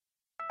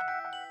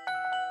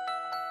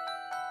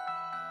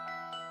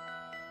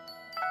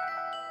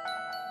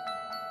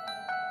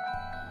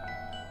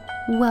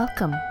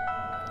Welcome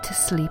to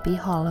Sleepy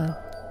Hollow.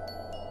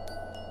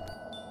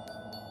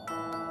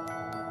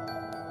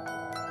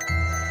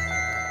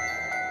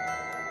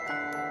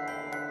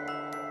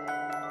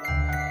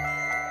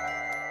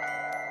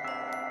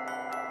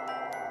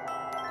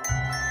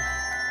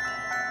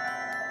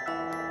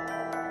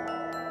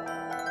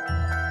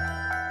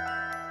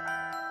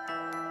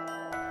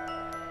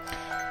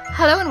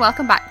 Hello and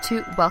welcome back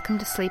to Welcome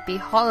to Sleepy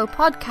Hollow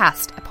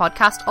podcast, a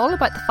podcast all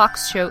about the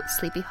Fox show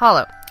Sleepy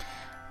Hollow.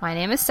 My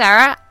name is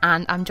Sarah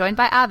and I'm joined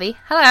by Abby.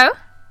 Hello.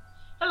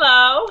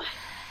 Hello.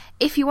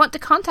 If you want to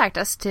contact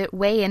us to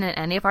weigh in on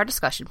any of our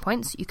discussion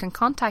points, you can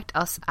contact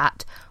us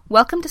at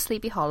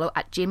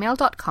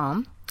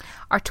welcometosleepyhollow@gmail.com.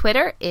 Our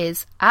Twitter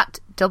is at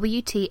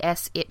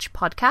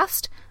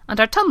WTSH and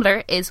our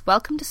Tumblr is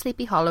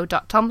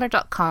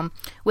welcometosleepyhollow.tumblr.com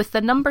with the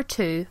number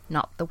 2,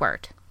 not the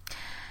word.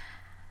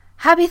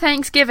 Happy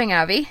Thanksgiving,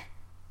 Abby.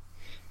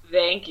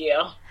 Thank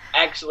you.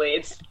 Actually,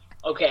 it's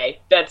okay.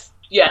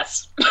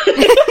 Yes.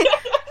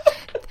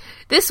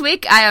 This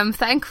week, I am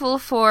thankful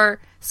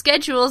for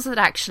schedules that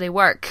actually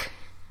work.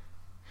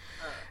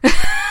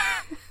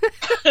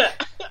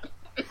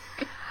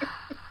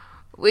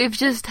 We've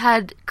just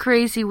had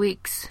crazy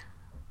weeks.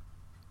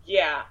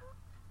 Yeah,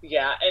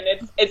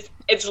 and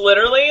it's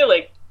literally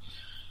like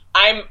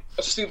I'm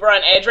super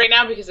on edge right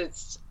now because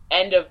it's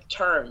end of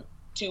term.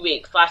 2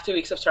 weeks, last 2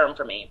 weeks of term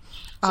for me.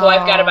 So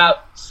I've got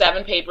about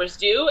 7 papers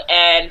due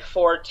and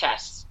 4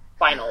 tests,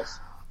 finals.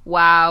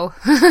 Wow.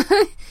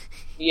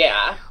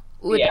 Yeah,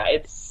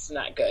 it's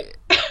not good.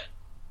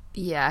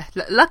 Yeah,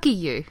 lucky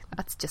you.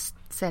 Let's just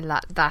say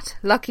that.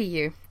 Lucky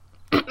you.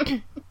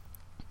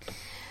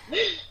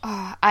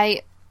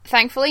 I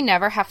thankfully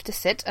never have to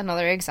sit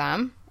another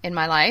exam in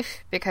my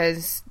life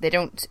because they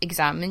don't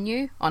examine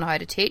you on how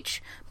to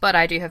teach, but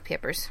I do have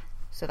papers,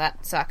 so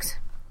that sucks.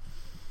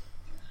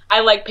 I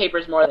like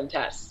papers more than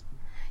tests.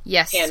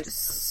 Yes,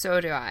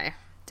 so do I.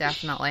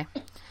 Definitely.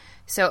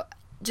 So,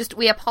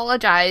 we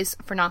apologise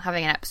for not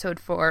having an episode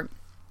for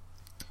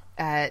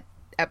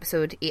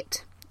episode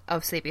 8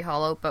 of Sleepy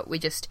Hollow, but we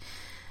just...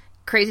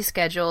 crazy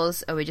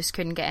schedules, and we just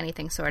couldn't get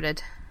anything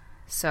sorted.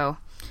 So,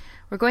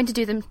 we're going to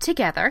do them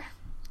together.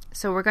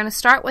 So, we're going to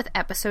start with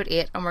episode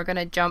 8, and we're going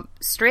to jump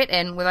straight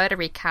in without a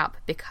recap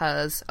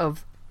because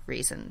of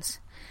reasons.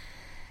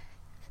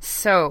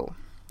 So...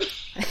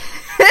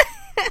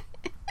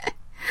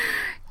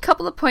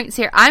 couple of points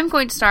here. I'm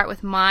going to start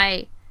with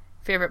my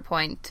favourite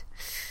point.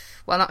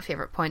 Well, not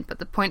favourite point, but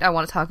the point I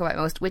want to talk about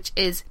most, which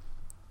is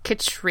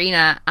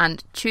Katrina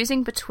and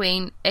choosing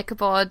between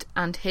Ichabod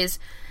and his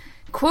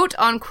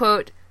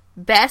quote-unquote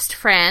best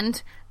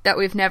friend that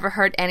we've never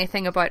heard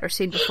anything about or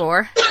seen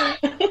before.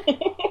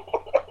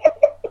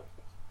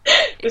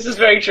 This is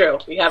very true.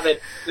 We haven't.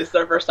 This is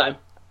our first time.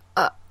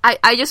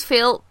 I just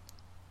feel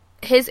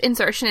his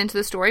insertion into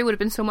the story would have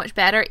been so much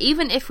better,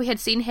 even if we had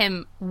seen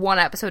him 1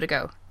 episode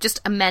ago. Just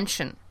a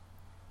mention.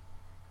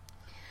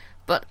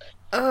 But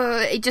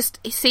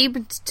he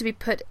seemed to be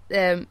put...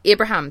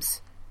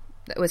 Abrahams,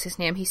 that was his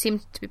name. He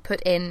seemed to be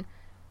put in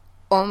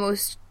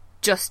almost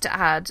just to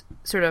add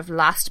sort of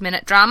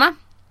last-minute drama.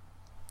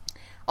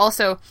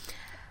 Also,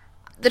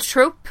 the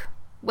trope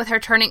with her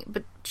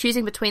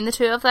choosing between the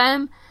two of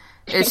them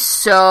is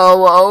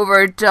so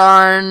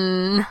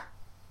overdone.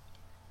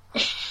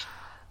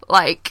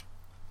 Like...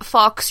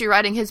 Fox, your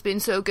writing has been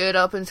so good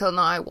up until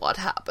now. What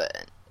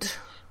happened?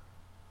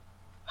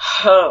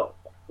 Oh,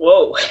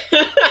 whoa.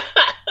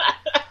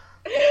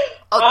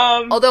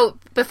 Although,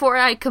 before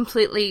I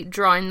completely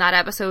drown that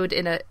episode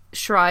in a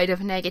shroud of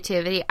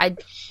negativity, I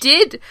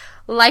did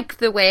like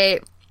the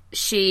way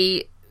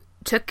she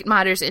took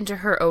matters into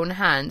her own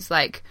hands.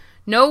 Like,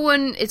 no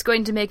one is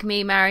going to make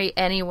me marry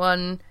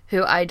anyone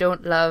who I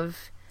don't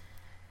love.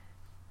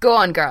 Go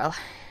on, girl.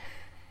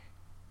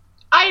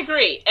 I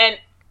agree, and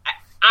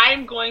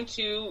I'm going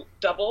to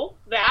double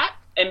that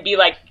and be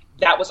like,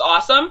 that was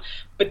awesome,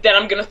 but then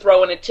I'm going to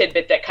throw in a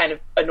tidbit that kind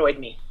of annoyed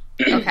me.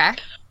 Okay.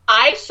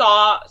 I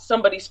saw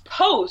somebody's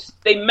post,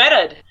 they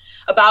metaed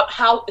about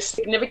how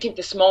significant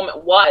this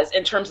moment was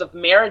in terms of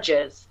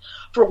marriages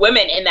for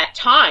women in that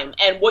time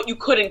and what you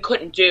could and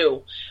couldn't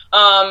do.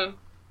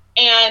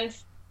 And,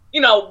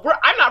 you know,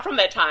 I'm not from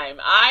that time.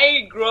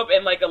 I grew up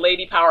in like a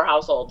lady power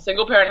household,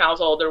 single parent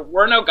household. There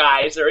were no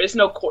guys. There is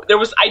no,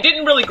 I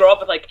didn't really grow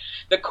up with like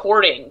the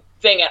courting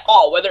thing at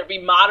all, whether it be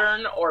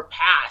modern or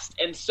past.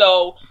 And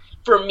so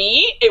for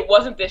me, it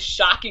wasn't this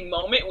shocking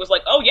moment. It was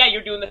like, oh yeah,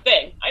 you're doing the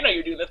thing. I know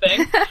you're doing the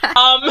thing.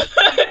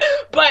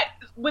 But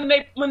when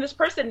this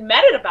person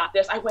metaed about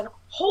this, I went,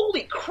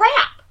 holy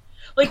crap.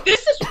 Like,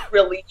 this is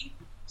really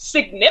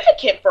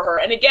significant for her.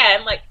 And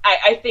again, like,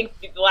 I think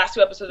the last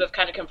 2 episodes have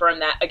kind of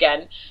confirmed that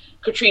again.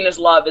 Katrina's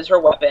love is her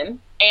weapon.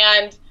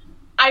 And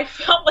I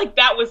felt like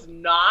that was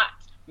not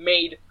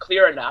made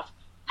clear enough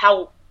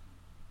how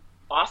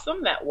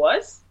awesome that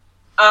was.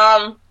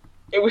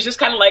 It was just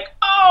kind of like,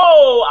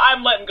 oh,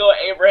 I'm letting go of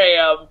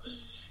Abraham.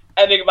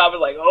 And then Bob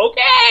was like,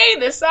 okay,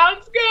 this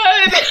sounds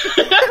good.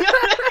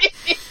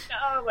 You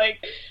know, like,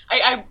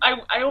 I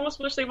almost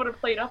wish they would have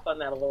played up on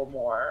that a little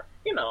more,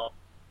 you know.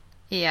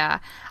 Yeah.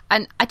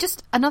 And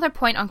another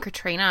point on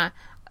Katrina,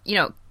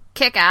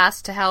 kick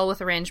ass, to hell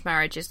with arranged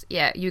marriages.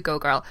 Yeah, you go,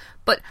 girl.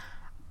 But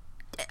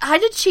how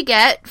did she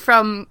get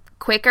from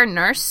Quaker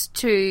nurse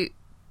to,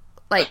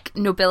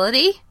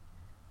 nobility?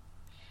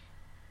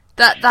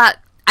 That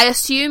I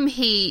assume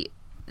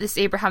this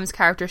Abraham's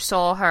character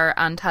saw her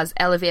and has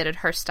elevated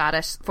her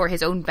status for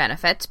his own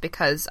benefit,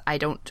 because I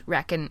don't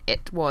reckon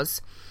it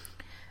was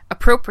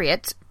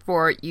appropriate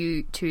for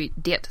you to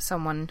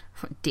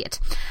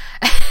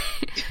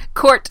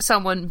court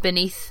someone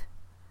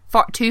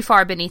too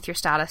far beneath your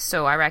status.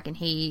 So I reckon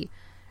he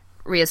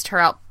raised her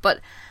up. But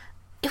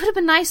it would have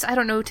been nice, I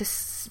don't know, to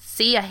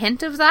see a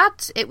hint of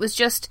that. It was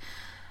just,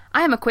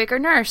 I am a Quaker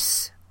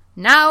nurse.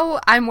 Now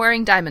I'm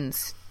wearing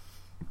diamonds.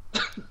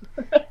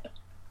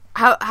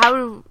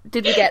 How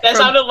did we get that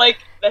sounded like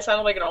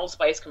an Old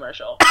Spice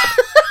commercial.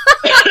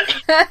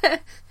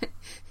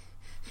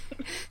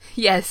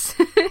 Yes.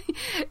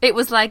 It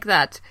was like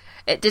that.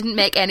 It didn't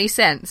make any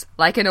sense.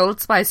 Like an Old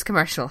Spice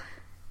commercial.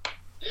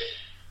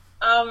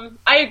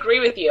 I agree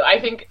with you. I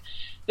think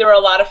there were a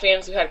lot of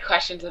fans who had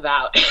questions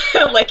about,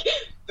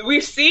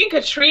 we've seen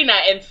Katrina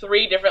in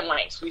 3 different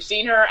lights. We've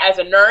seen her as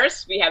a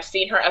nurse, we have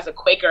seen her as a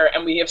Quaker,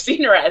 and we have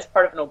seen her as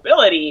part of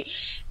nobility.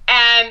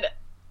 And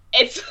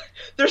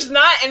there's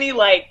not any,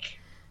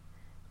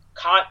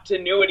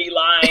 continuity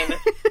line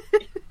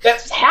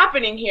that's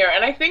happening here.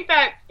 And I think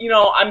that,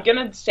 I'm going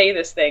to say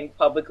this thing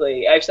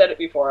publicly. I've said it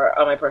before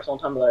on my personal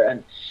Tumblr,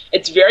 and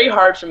it's very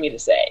hard for me to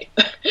say.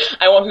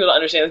 I want people to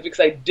understand this because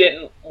I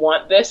didn't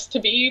want this to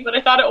be what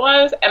I thought it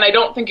was, and I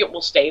don't think it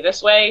will stay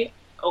this way.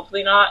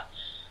 Hopefully not.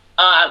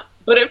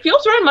 But it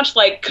feels very much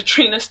like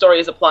Katrina's story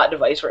is a plot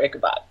device for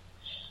Ichabod.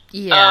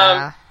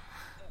 Yeah.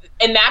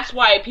 And that's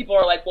why people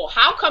are like, well,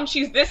 how come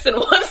she's this in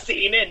one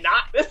scene and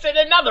not this in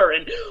another?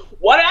 And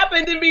what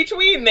happened in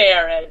between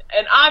there?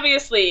 And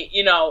obviously,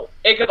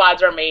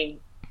 Ichabod's our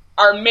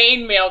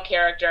main male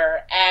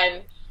character,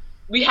 and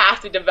we have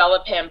to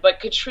develop him. But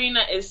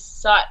Katrina is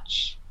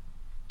such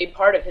a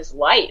part of his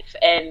life,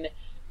 and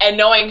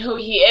knowing who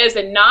he is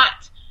and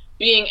not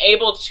being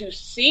able to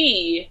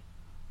see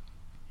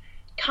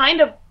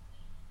kind of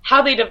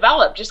how they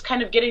develop, just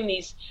kind of getting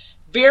these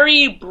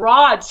very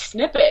broad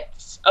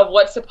snippets of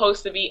what's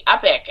supposed to be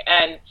epic.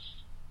 And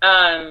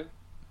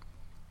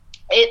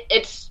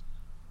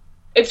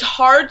it's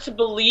hard to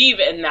believe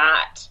in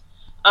that,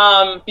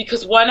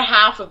 because one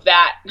half of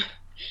that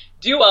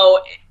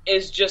duo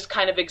is just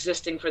kind of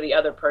existing for the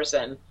other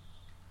person.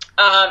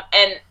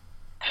 And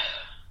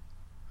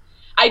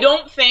I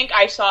don't think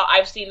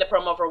I've seen the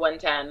promo for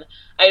 110.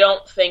 I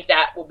don't think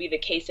that will be the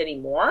case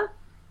anymore.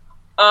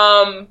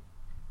 But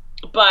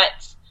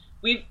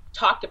we've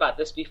talked about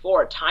this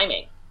before,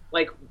 timing.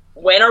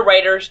 When are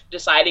writers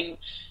deciding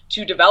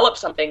to develop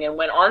something, and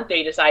when aren't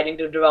they deciding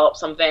to develop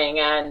something,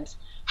 and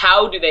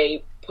how do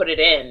they put it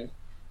in?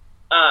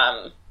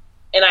 And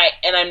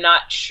I'm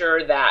not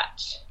sure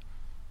that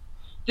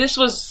this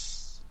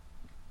was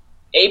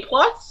A+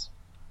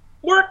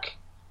 work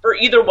for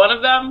either one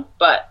of them,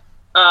 but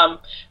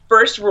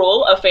first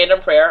rule of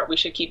fandom prayer we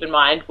should keep in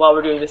mind while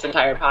we're doing this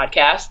entire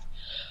podcast: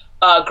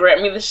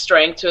 grant me the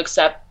strength to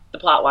accept the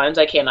plot lines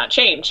I cannot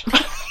change.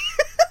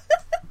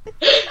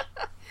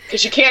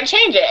 Because you can't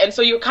change it, and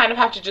so you kind of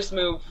have to just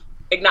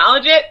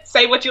acknowledge it,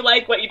 say what you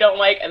like, what you don't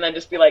like, and then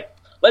just be like,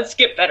 let's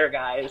get better,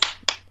 guys.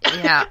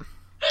 Yeah.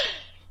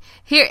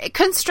 Here,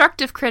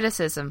 constructive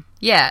criticism.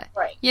 Yeah.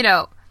 Right.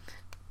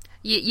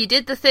 You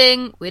did the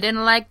thing, we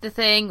didn't like the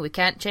thing, we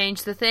can't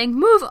change the thing,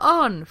 move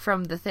on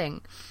from the thing.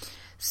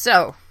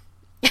 So,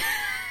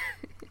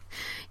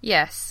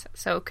 yes.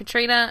 So,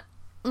 Katrina,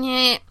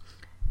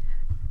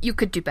 you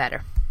could do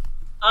better.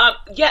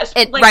 Yes.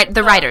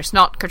 The writers,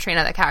 not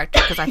Katrina, the character,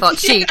 because I thought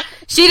she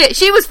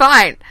was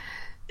fine.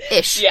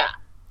 Ish. Yeah.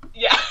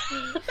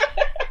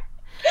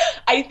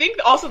 I think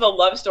also the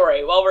love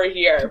story, while we're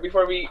here,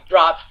 before we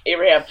drop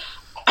Abraham,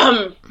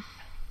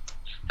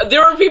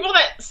 there were people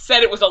that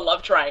said it was a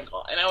love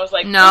triangle, and I was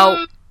like,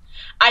 no.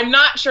 I'm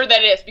not sure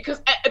that it is,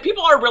 because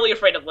people are really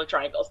afraid of love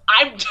triangles.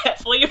 I'm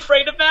definitely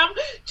afraid of them.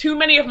 Too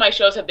many of my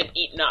shows have been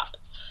eaten up.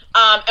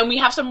 And we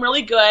have some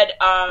really good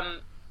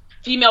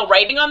female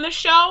writing on this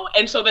show,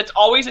 and so that's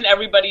always in their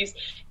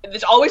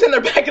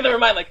back of their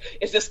mind,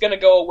 is this going to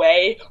go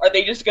away? Are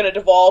they just going to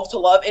devolve to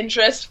love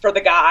interest for the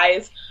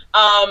guys?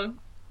 And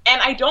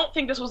I don't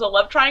think this was a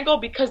love triangle,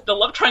 because the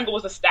love triangle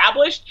was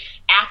established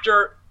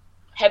after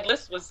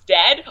Headless was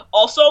dead.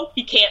 Also,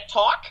 he can't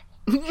talk.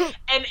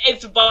 And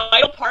it's a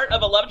vital part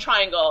of a love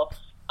triangle,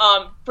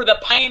 for the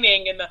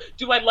pining and the,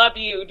 do I love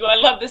you? Do I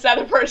love this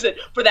other person?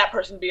 For that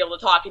person to be able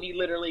to talk, and he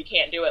literally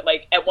can't do it.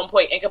 At one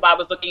point, Ichabod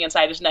was looking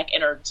inside his neck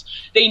innards.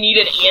 They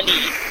needed Andy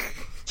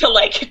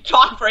to,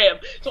 talk for him.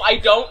 So I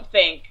don't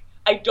think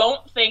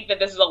that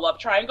this is a love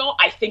triangle.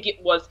 I think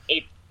it was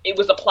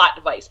a plot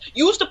device.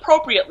 Used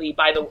appropriately,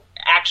 by the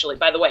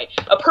way.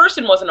 A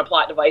person wasn't a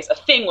plot device. A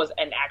thing was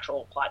an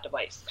actual plot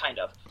device, kind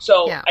of.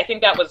 So yeah. I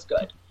think that was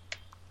good.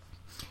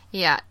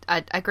 Yeah,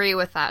 I agree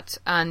with that.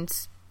 And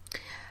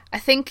I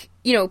think,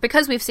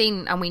 because we've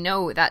seen and we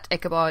know that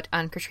Ichabod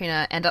and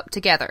Katrina end up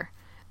together,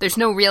 there's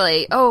no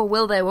really, oh,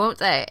 will they, won't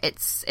they?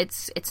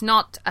 It's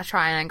not a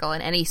triangle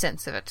in any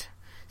sense of it.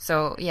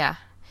 So, yeah,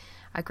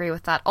 I agree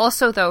with that.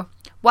 Also, though,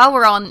 while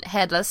we're on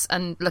Headless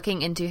and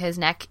looking into his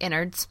neck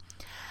innards,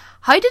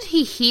 how did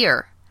he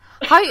hear?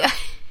 How...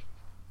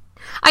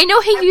 I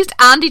know he used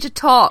Andy to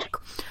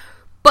talk,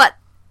 but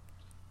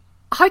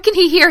how can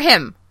he hear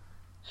him?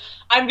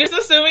 I'm just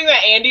assuming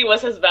that Andy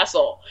was his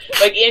vessel.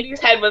 Like, Andy's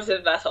head was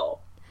his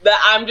vessel.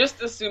 I'm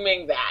just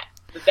assuming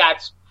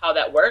that's how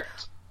that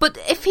worked. But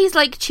if he's,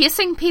 like,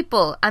 chasing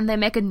people and they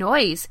make a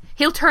noise,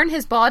 he'll turn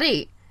his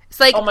body. It's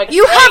like, oh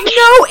you have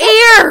no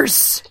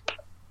ears!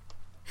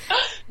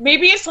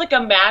 Maybe it's like a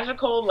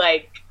magical,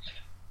 like,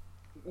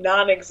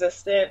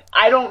 non-existent.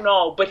 I don't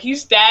know. But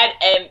he's dead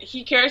and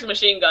he carries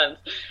machine guns.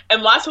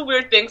 And lots of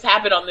weird things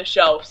happen on the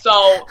show.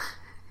 So,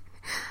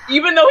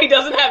 even though he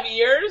doesn't have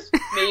ears,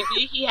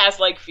 maybe he has,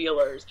 like,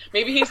 feelers.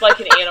 Maybe he's like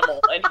an animal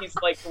and he's,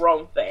 like,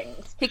 grown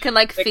things. He can,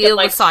 like, feel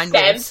the sound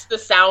waves. Sense the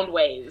sound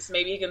waves.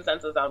 Maybe he can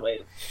sense the sound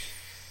waves.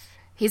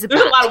 There's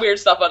a lot of weird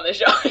stuff on this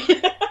show.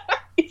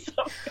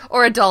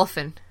 Or a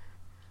dolphin.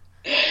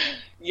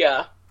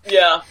 Yeah.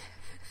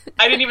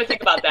 I didn't even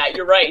think about that.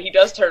 You're right. He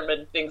does turn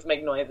when things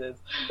make noises.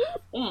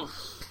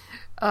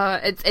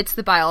 It's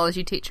the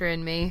biology teacher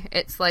in me.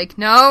 It's like,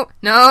 no.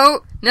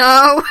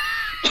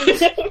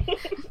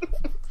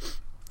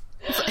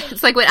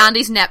 It's like when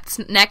Andy's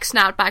neck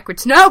snapped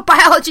backwards. No,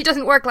 biology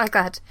doesn't work like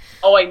that.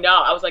 Oh, I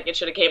know. I was like, it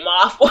should have came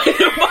off. Why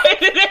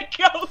did it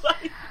go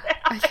like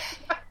that?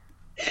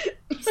 Okay.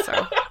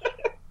 So.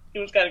 It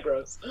was kind of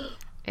gross.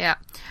 Yeah.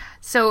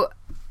 So,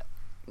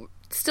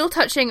 still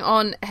touching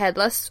on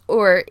Headless,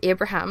 or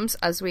Abrahams,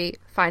 as we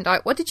find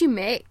out, what did you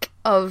make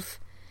of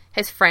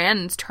his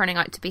friends turning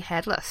out to be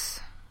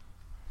headless?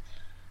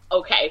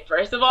 Okay,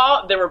 first of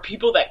all, there were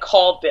people that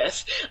called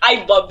this.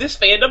 I love this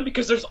fandom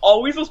because there's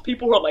always those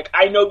people who are like,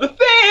 I know the thing!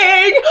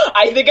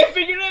 I think I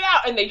figured it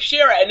out! And they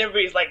share it, and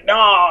everybody's like,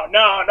 no.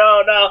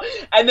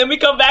 And then we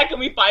come back and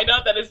we find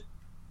out that it's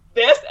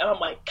this, and I'm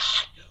like,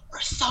 God,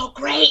 we're so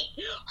great!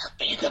 Our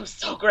fandom's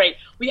so great!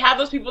 We have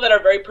those people that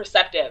are very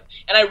perceptive,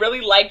 and I really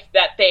liked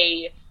that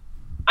they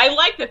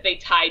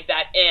tied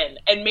that in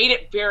and made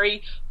it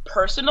very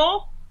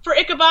personal for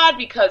Ichabod,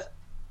 because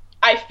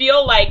I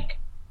feel like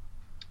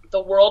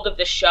the world of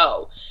the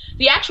show,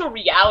 the actual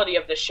reality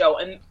of the show,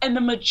 and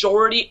the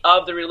majority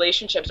of the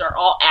relationships are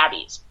all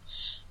Abby's.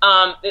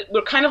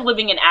 We're kind of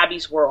living in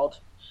Abby's world.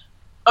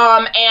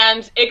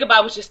 And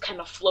Ichabod was just kind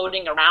of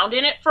floating around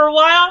in it for a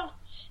while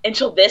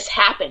until this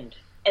happened.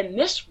 And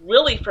this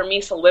really, for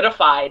me,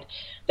 solidified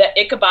that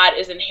Ichabod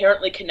is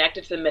inherently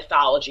connected to the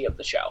mythology of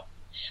the show.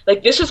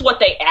 Like, this is what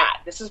they add.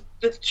 This is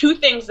the two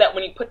things that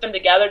when you put them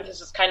together,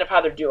 this is kind of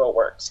how their duo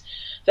works.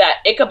 That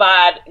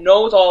Ichabod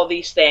knows all of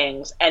these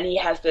things, and he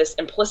has this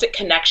implicit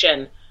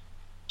connection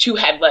to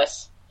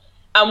Headless,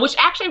 which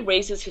actually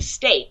raises his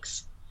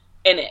stakes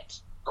in it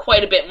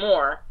quite a bit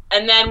more.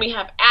 And then we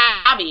have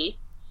Abby,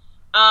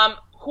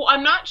 who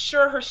I'm not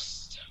sure her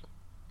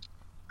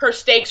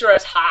stakes are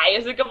as high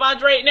as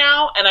Ichabod's right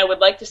now, and I would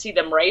like to see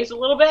them raised a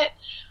little bit.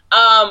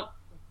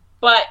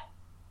 But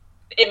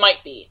it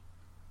might be.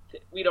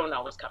 We don't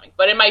know what's coming,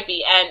 but it might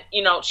be. And,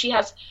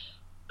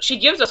 she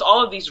gives us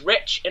all of these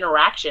rich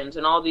interactions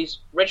and all of these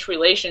rich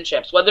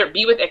relationships, whether it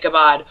be with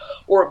Ichabod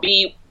or it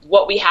be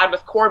what we had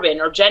with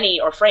Corbin or Jenny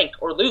or Frank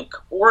or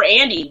Luke or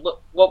Andy,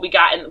 what we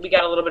got, and we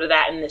got a little bit of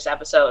that in this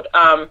episode.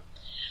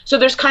 So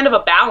there's kind of a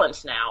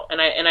balance now,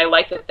 and I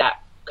like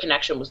that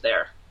connection was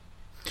there.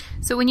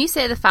 So when you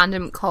say the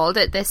fandom called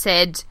it, they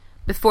said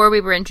before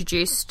we were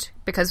introduced,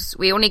 because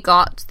we only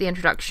got the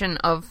introduction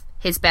of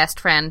his best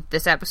friend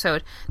this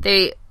episode,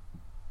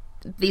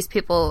 these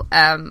people,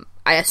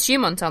 I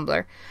assume on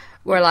Tumblr,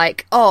 were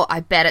like, oh, I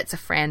bet it's a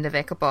friend of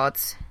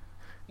Ichabod's.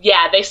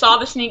 Yeah, they saw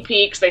the sneak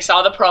peeks, they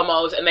saw the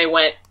promos, and they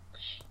went,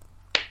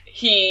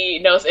 he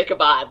knows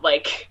Ichabod.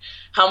 Like,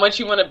 how much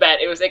you want to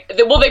bet? It was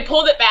well, they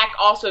pulled it back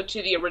also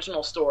to the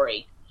original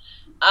story.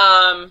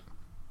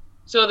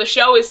 So the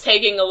show is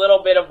taking a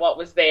little bit of what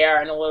was there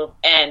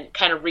and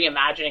kind of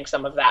reimagining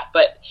some of that.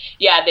 But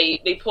yeah,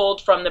 they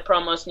pulled from the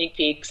promo sneak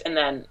peeks and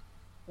then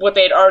what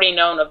they had already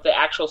known of the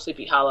actual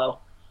Sleepy Hollow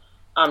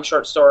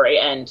short story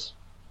and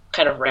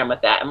kind of ran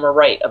with that, and we're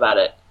right about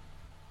it.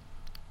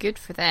 Good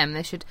for them.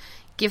 They should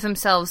give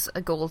themselves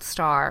a gold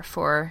star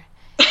for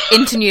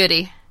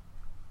ingenuity.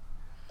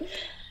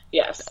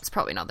 Yes. That's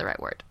probably not the right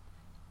word.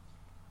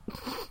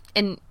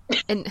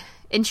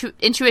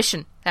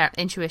 Intuition. There,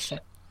 intuition.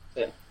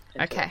 Yeah,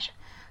 okay.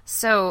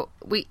 So,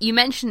 you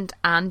mentioned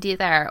Andy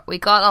there. We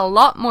got a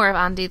lot more of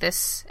Andy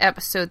this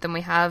episode than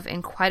we have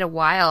in quite a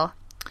while.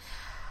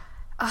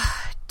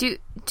 Do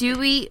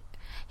we...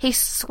 He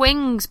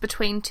swings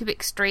between two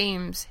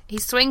extremes. He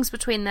swings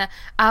between the,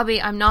 Abby,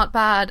 I'm not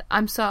bad,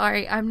 I'm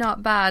sorry, I'm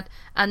not bad,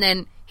 and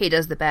then he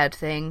does the bad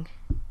thing.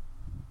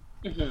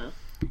 Mm-hmm.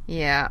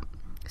 Yeah.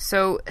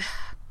 So,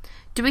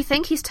 do we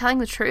think he's telling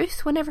the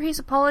truth whenever he's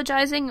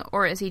apologising,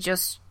 or is he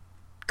just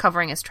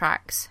covering his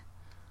tracks?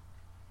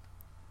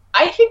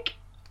 I think,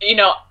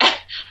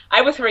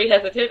 I was very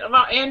hesitant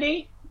about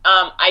Andy.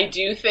 I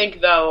do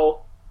think,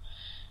 though,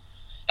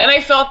 And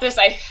I felt this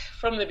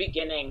from the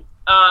beginning.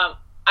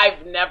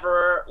 I've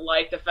never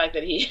liked the fact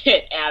that he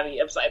hit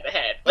Abby upside the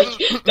head.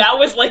 Like that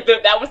was like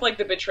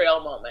the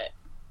betrayal moment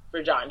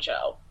for John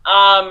Cho.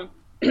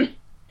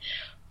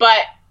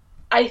 But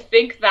I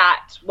think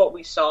that what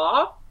we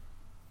saw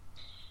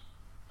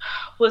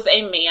was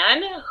a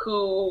man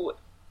who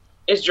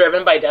is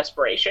driven by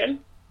desperation,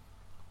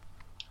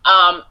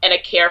 and a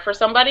care for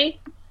somebody.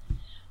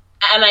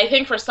 And I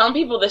think for some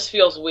people this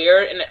feels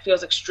weird and it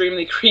feels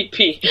extremely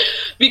creepy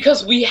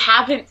because we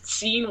haven't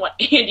seen what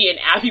Andy and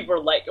Abby were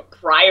like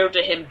prior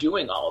to him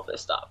doing all of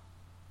this stuff.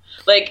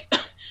 Like,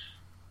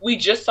 we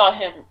just saw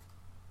him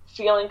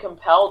feeling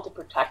compelled to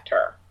protect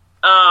her.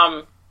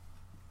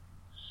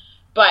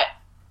 But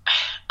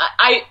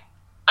I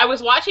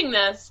was watching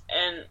this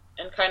and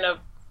kind of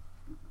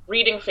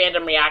reading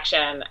fandom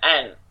reaction,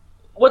 and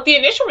what the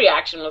initial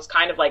reaction was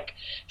kind of like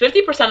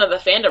 50% of the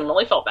fandom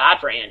really felt bad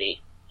for Andy.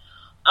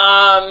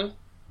 And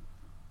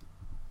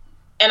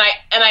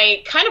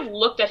I kind of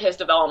looked at his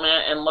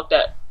development and looked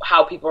at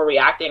how people were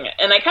reacting,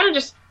 and I kind of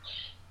just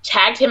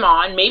tagged him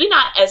on, maybe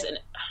not as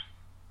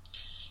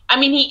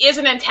he is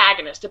an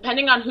antagonist,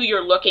 depending on who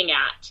you're looking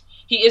at.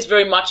 He is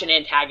very much an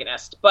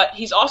antagonist, but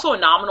he's also a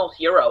nominal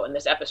hero in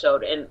this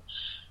episode, and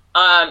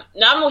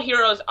nominal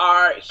heroes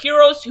are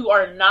heroes who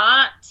are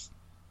not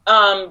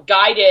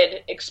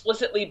guided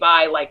explicitly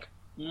by, like,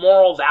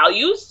 moral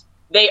values.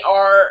 They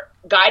are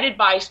guided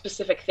by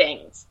specific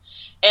things.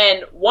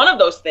 And one of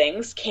those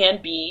things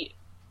can be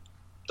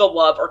the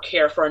love or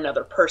care for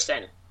another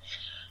person.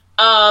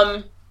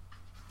 And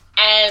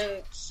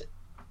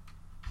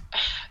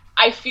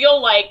I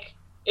feel like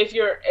if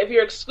you're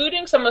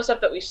excluding some of the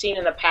stuff that we've seen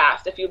in the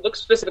past, if you look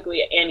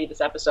specifically at Andy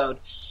this episode,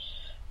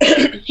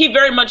 he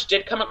very much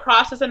did come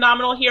across as a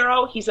nominal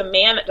hero. He's a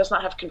man that does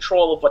not have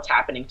control of what's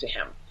happening to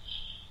him.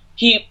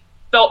 He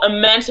felt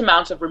immense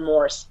amounts of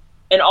remorse,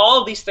 and all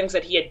of these things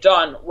that he had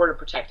done were to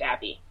protect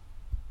Abby.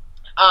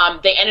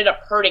 They ended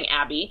up hurting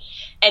Abby,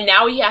 and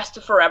now he has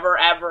to forever,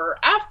 ever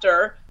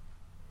after,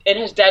 in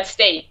his dead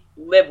state,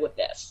 live with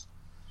this.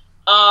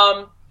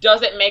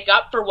 Does it make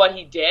up for what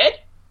he did?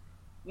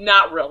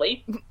 Not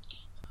really.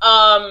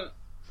 But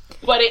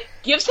it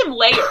gives him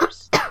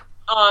layers,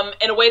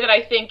 in a way that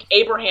I think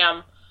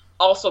Abraham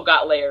also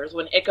got layers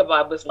when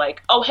Ichabod was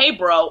like, "Oh, hey,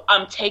 bro,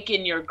 I'm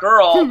taking your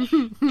girl.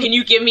 Can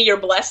you give me your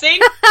blessing?"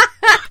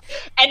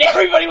 And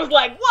everybody was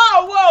like,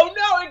 whoa,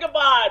 no,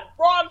 Ichabod,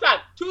 wrong time,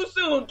 too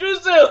soon.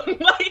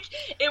 Like,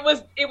 it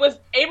was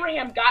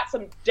Abraham got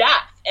some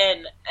depth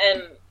and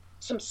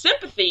some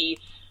sympathy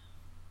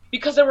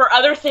because there were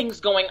other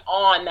things going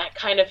on that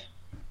kind of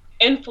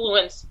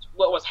influenced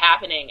what was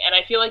happening. And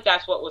I feel like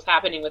that's what was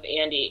happening with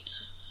Andy.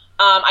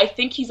 I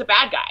think he's a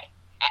bad guy.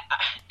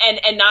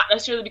 And not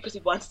necessarily because he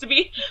wants to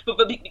be,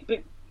 but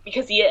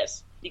because he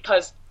is.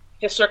 Because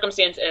his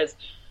circumstance is.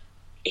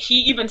 He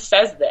even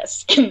says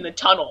this in the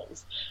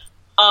tunnels.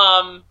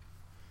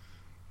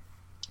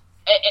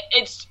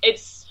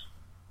 It's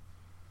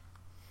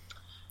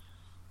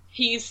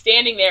he's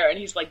standing there and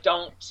he's like,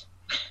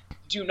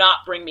 do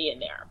not bring me in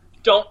there.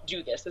 Don't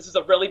do this. This is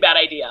a really bad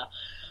idea.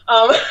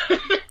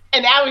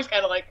 And now he's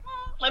kind of like,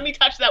 let me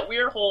touch that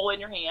weird hole in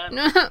your hand.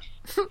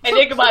 And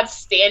Ichabod's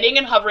standing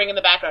and hovering in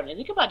the background. And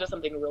Ichabod does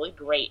something really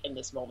great in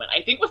this moment.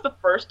 I think it was the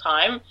first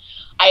time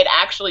I had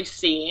actually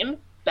seen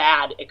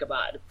bad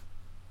Ichabod.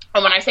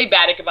 And when I say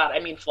bad Ichabod, I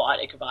mean flawed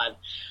Ichabod.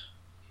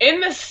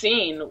 In this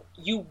scene,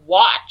 you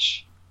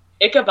watch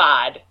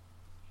Ichabod,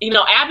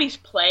 Abby's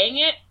playing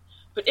it,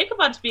 but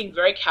Ichabod's being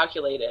very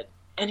calculated.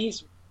 And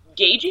he's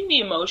gauging the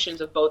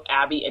emotions of both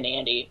Abby and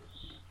Andy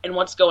and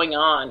what's going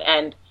on.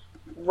 And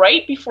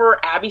right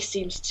before Abby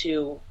seems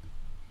to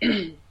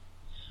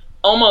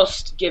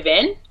almost give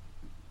in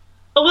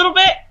a little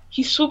bit,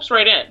 he swoops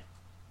right in.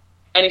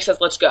 And he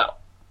says, "Let's go."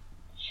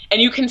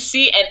 And you can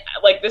see, and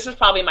like, this is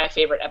probably my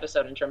favorite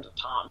episode in terms of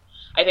Tom.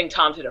 I think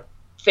Tom did a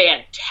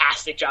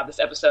fantastic job this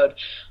episode.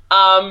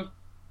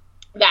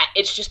 That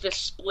it's just this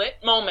split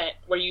moment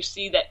where you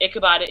see that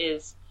Ichabod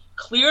is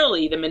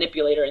clearly the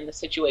manipulator in the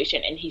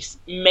situation, and he's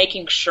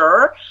making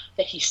sure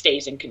that he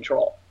stays in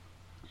control.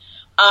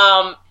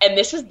 And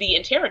this is the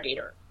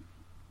interrogator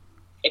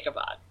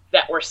Ichabod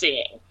that we're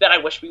seeing, that I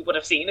wish we would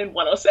have seen in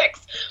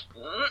 106.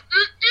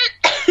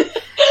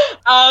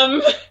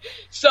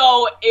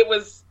 So it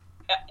was,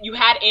 you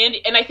had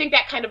Andy, and I think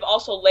that kind of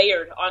also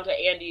layered onto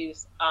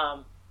Andy's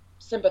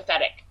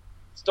sympathetic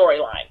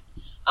storyline.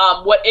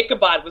 What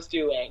Ichabod was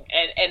doing,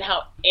 and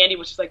how Andy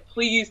was just like,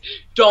 please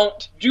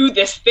don't do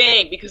this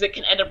thing because it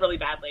can end up really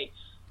badly.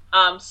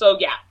 So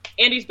yeah,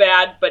 Andy's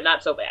bad, but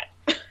not so bad.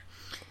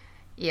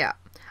 Yeah.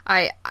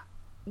 I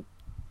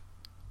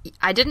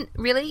didn't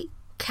really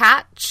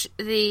catch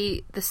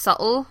the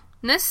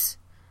subtleness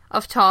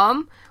of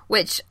Tom,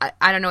 which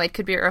I don't know, it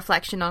could be a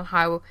reflection on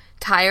how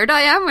tired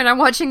I am when I'm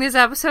watching these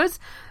episodes,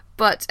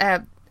 but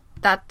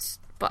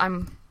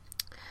I'm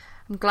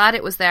glad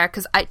it was there,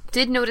 because I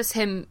did notice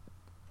him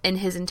in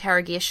his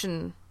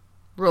interrogation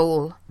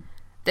role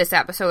this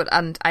episode,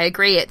 and I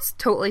agree, it's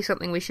totally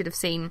something we should have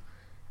seen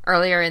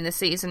earlier in the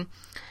season.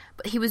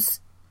 But he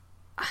was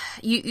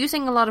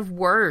using a lot of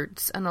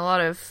words and a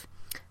lot of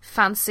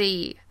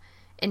fancy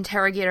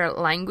interrogator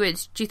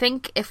language. Do you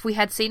think if we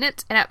had seen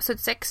it in episode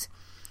 6,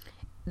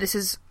 this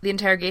is the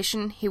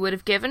interrogation he would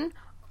have given?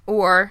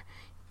 Or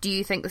do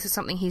you think this is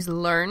something he's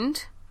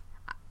learned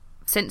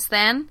since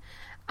then,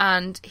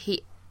 and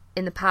he,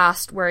 in the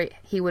past, where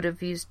he would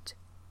have used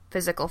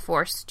physical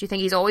force? Do you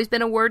think he's always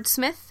been a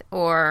wordsmith,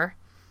 or?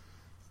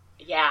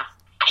 Yeah,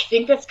 I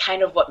think that's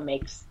kind of what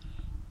makes...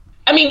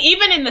 I mean,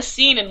 even in the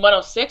scene in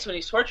 106 when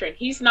he's torturing,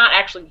 he's not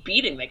actually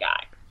beating the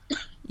guy.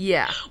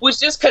 Yeah. Which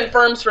just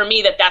confirms for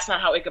me that that's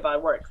not how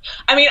Ichabod works.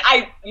 I mean,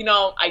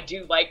 I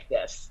do like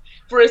this.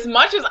 For as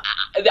much as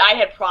I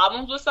had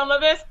problems with some of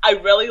this, I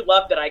really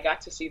loved that I got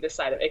to see this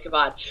side of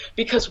Ichabod.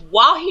 Because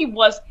while he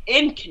was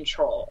in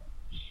control,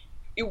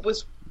 it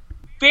was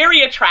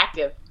very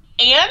attractive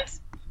and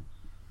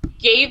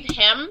gave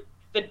him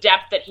the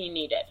depth that he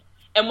needed.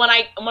 And when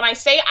I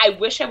say I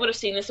wish I would have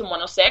seen this in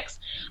 106,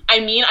 I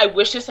mean I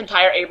wish this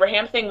entire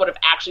Abraham thing would have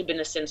actually been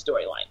the Sin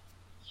storyline.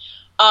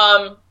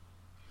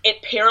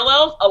 It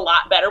parallels a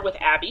lot better with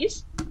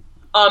Abby's.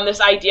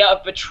 This idea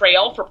of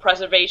betrayal for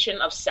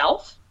preservation of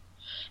self,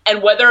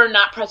 and whether or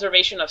not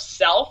preservation of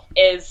self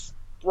is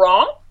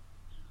wrong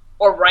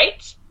or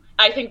right.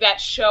 I think the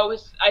show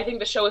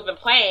has been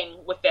playing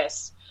with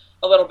this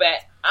a little bit.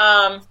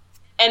 And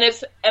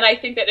I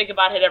think that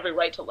Ichabod had every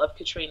right to love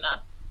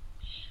Katrina.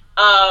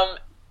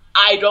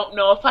 I don't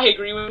know if I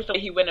agree with the way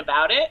he went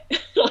about it,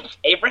 like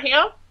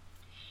Abraham,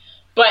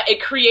 but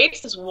it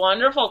creates this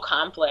wonderful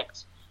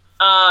conflict.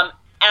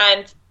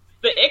 And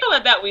the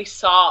Ichabod that we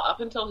saw up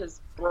until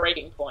his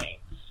breaking point,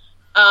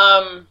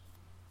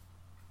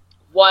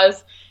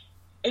 was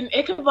an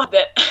Ichabod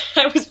that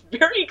I was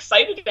very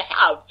excited to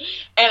have.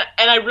 And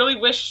I really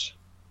wish,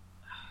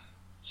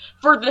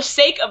 for the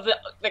sake of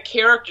the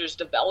character's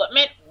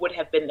development, would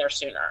have been there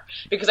sooner.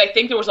 Because I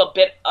think there was a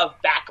bit of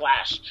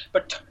backlash,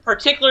 but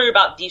particularly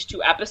about these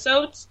 2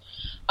 episodes,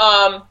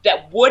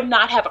 that would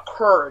not have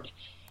occurred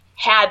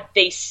had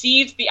they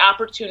seized the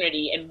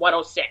opportunity in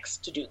 106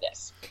 to do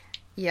this.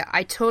 Yeah,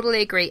 I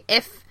totally agree.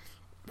 If,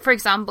 for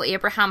example,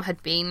 Abraham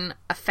had been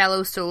a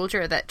fellow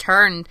soldier that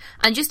turned,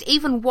 and just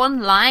even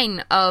one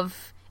line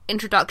of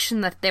introduction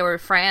that they were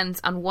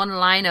friends, and one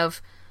line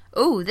of,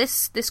 oh,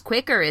 this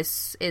Quaker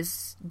is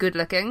good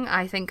looking,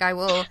 I think I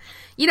will...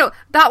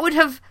 that would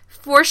have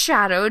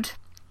foreshadowed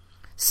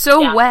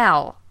so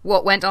well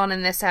what went on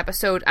in this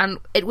episode, and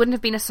it wouldn't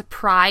have been a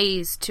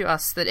surprise to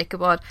us that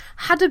Ichabod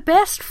had a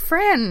best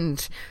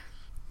friend.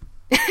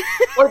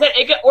 or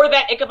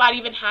that Ichabod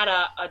even had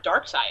a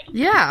dark side.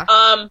 Yeah.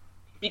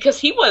 Because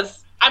he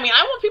was... I mean,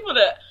 I want people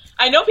to...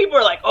 I know people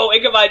are like, oh,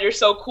 Ichabod, you're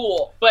so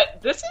cool.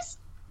 But this is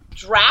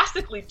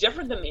drastically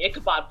different than the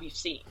Ichabod we've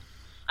seen.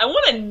 I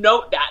want to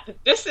note that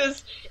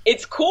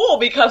it's cool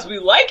because we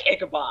like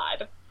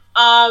Ichabod.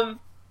 And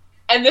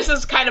this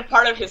is kind of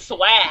part of his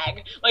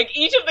swag. Like,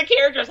 each of the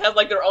characters has,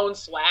 like, their own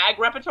swag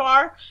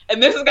repertoire,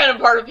 and this is kind of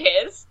part of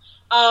his.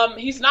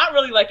 He's not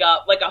really like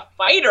a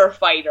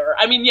fighter.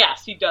 I mean,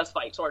 yes, he does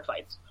fight, sword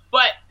fights.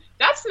 But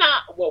that's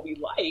not what we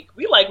like.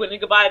 We like when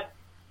Ichabod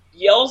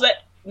yells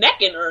at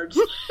neck innards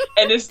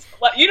and is,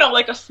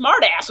 like a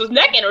smart ass with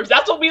neck innards.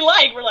 That's what we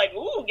like. We're like,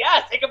 ooh,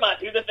 yes, Ichabod,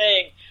 do the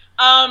thing.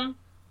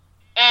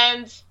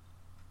 And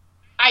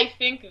I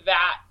think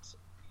that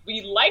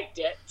we liked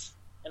it,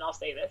 and I'll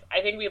say this,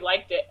 I think we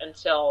liked it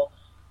until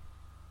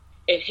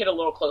it hit a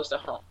little close to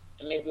home,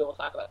 and maybe we'll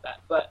talk about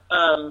that. But,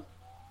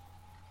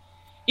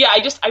 yeah,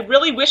 I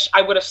really wish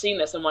I would have seen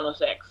this in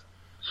 106,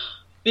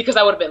 because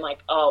I would have been like,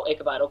 oh,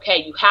 Ichabod,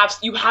 okay, you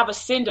have a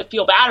sin to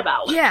feel bad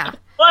about. Yeah.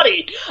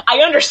 Buddy, I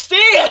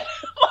understand.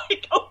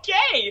 Like,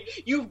 okay,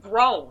 you've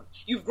grown,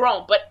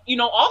 but,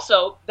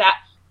 also that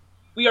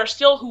we are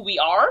still who we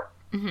are,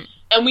 mm-hmm.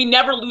 and we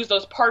never lose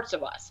those parts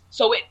of us.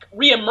 So it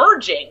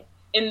reemerging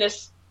in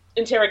this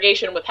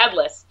interrogation with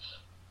Headless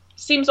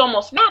seems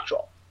almost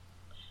natural.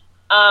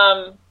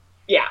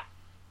 Yeah.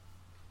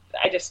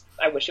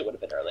 I wish it would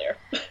have been earlier.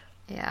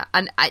 Yeah,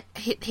 and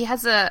he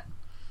has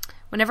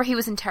whenever he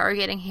was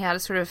interrogating, he had a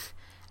sort of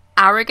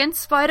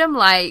arrogance about him,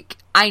 like,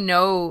 I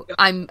know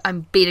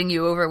I'm beating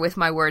you over with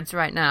my words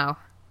right now.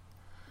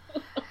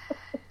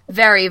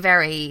 Very,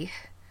 very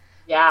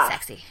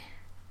sexy.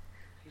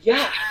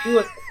 Yeah, he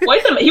was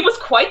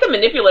quite the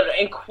manipulator,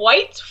 and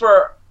quite,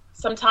 for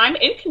some time,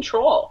 in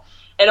control,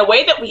 in a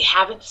way that we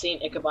haven't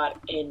seen Ichabod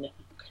in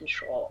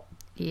control.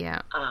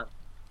 Yeah.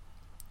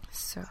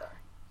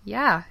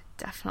 Yeah,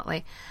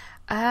 definitely.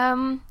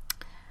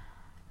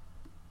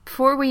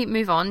 Before we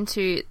move on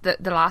to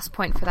the last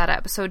point for that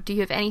episode, do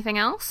you have anything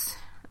else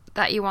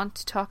that you want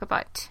to talk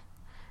about?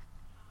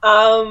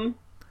 I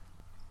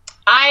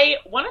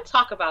want to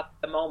talk about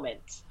the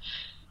moment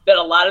that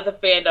a lot of the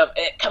fandom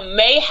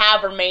may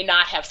have or may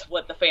not have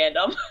split the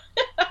fandom.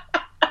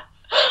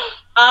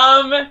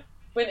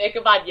 When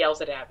Ichabod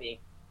yells at Abby.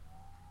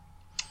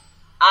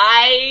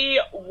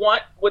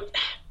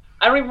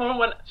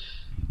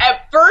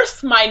 At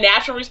first, my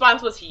natural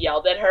response was he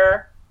yelled at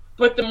her,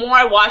 but the more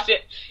I watch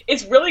it,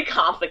 it's really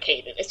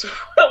complicated. It's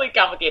really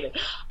complicated.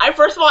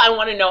 First of all, I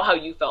want to know how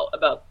you felt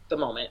about the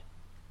moment.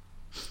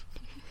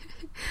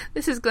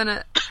 This is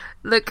gonna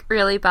look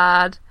really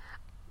bad.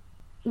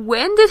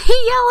 When did he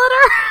yell at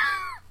her?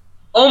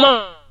 Oh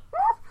my!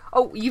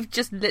 Oh, you've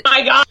just lit.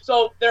 My God!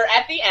 So they're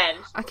at the end.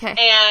 Okay.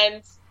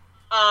 And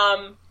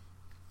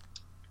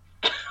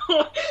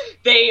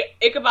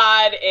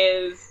Ichabod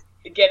is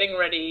getting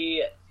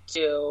ready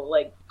to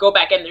like go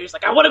back in there. He's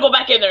like, I want to go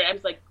back in there. And I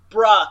was like,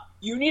 bruh,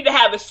 you need to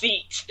have a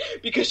seat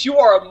because you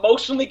are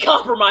emotionally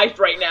compromised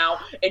right now,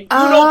 and you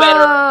know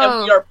better.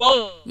 And we are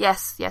both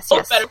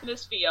better in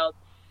this field.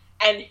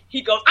 And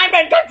he goes, I'm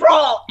in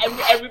control! And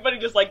everybody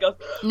just like goes,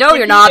 no,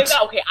 you're not.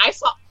 Okay, I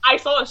saw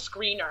a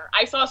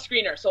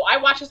screener. So I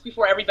watched this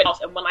before everybody else.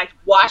 And when I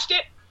watched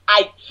it,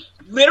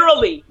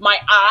 my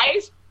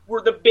eyes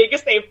were the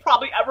biggest they've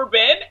probably ever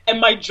been. And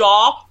my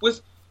jaw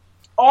was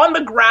on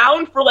the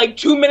ground for like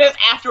 2 minutes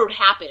after it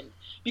happened.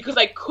 Because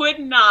I could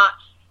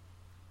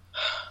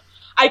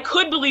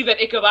believe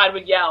that Ichabod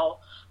would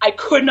yell. I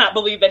could not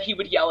believe that he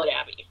would yell at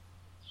Abby.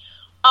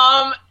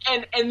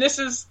 And this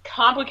is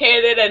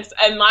complicated,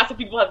 and lots of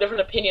people have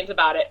different opinions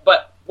about it,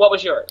 but what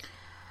was yours?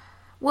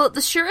 Well,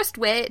 the surest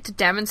way to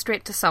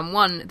demonstrate to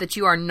someone that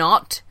you are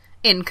not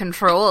in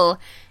control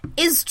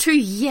is to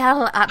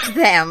yell at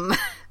them.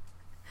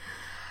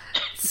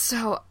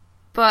 So,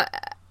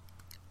 but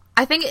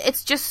I think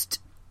it's just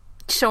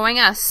showing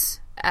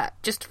us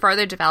just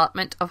further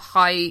development of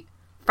how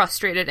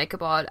frustrated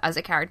Ichabod as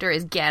a character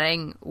is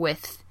getting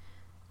with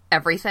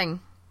everything.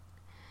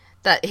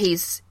 That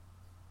he's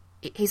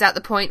at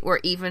the point where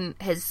even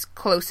his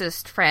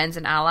closest friends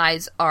and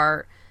allies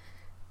are,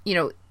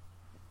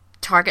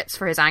 targets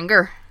for his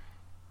anger.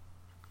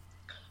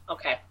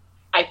 Okay.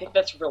 I think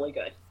that's really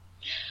good.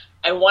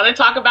 I want to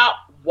talk about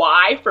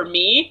why, for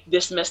me,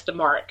 this missed the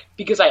mark.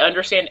 Because I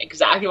understand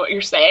exactly what you're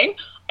saying.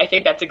 I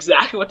think that's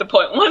exactly what the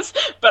point was.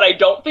 But I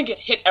don't think it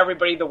hit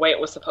everybody the way it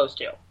was supposed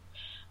to.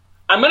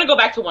 I'm going to go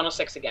back to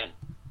 106 again.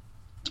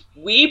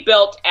 We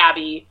built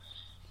Abby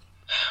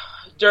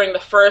during the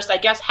first, I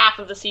guess, half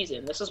of the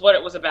season. This is what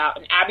it was about.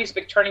 And Abby's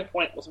big turning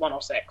point was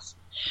 106.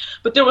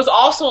 But there was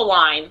also a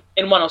line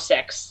in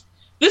 106,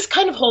 this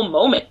kind of whole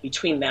moment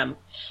between them,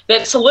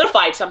 that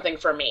solidified something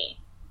for me.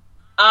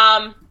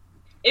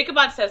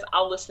 Ichabod says,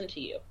 I'll listen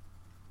to you.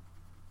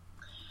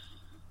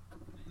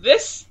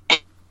 This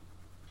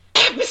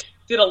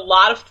did a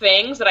lot of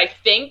things that I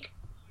think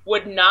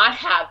would not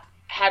have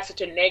had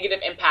such a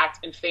negative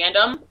impact in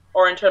fandom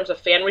or in terms of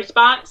fan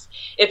response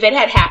if it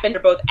had happened or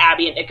both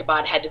Abby and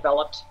Ichabod had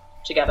developed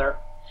together.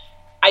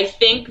 I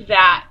think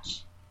that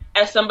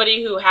as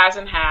somebody who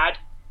hasn't had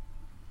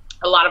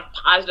a lot of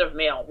positive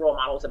male role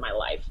models in my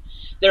life,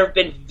 there have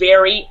been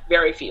very,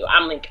 very few.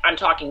 I'm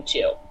talking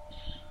two.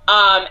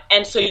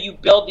 And so you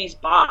build these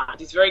bonds,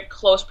 these very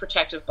close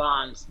protective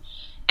bonds.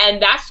 And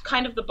that's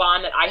kind of the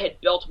bond that I had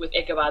built with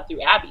Ichabod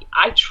through Abby.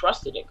 I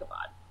trusted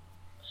Ichabod.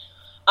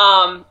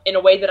 In a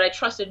way that I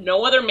trusted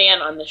no other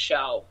man on the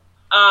show.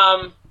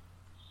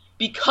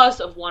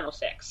 Because of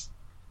 106.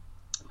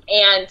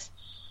 And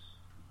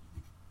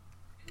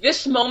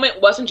this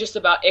moment wasn't just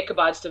about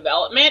Ichabod's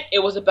development, it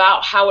was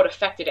about how it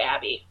affected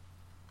Abby.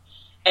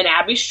 And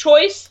Abby's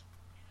choice.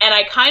 And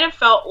I kind of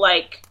felt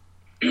like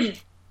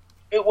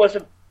it was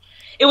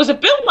a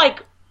bit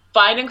like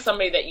finding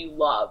somebody that you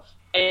love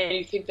and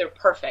you think they're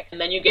perfect, and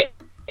then you get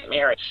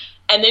married.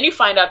 And then you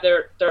find out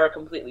they're a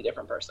completely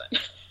different person.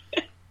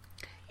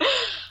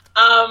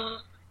 And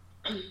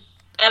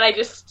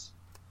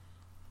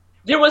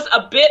there was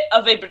a bit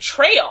of a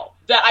betrayal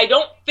that I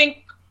don't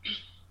think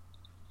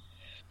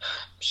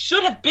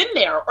should have been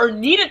there or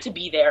needed to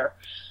be there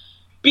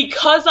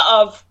because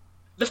of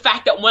the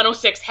fact that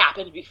 106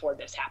 happened before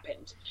this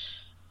happened.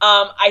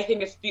 I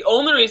think it's the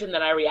only reason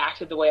that I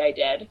reacted the way I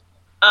did.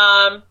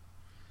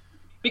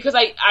 Because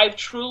I've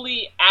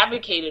truly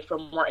advocated for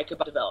more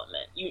Ichabod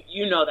development.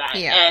 You know that.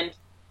 Yeah. And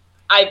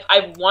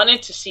I've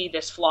wanted to see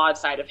this flawed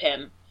side of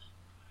him.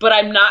 But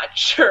I'm not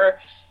sure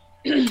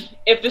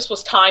if this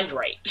was timed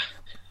right.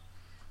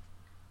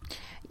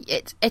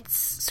 It's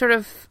sort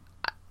of...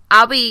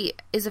 Abby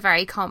is a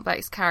very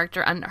complex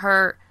character, and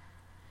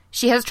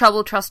she has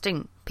trouble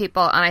trusting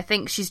people, and I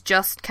think she's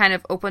just kind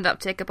of opened up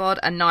to Ichabod,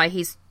 and now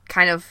he's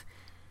kind of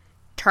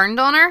turned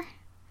on her.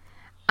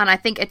 And I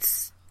think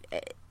it's...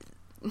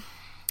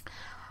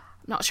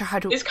 not sure how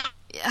to... It's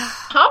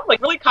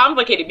really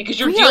complicated, because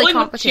you're really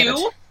dealing with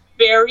two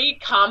very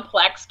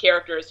complex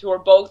characters who are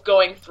both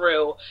going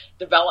through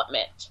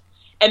development.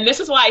 And this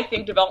is why I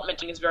think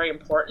development is very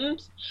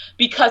important,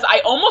 because I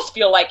almost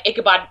feel like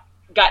Ichabod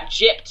got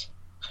gypped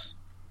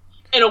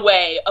in a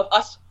way of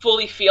us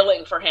fully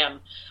feeling for him.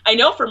 I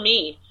know for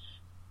me,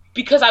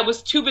 because I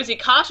was too busy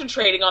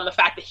concentrating on the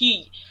fact that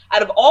he,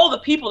 out of all the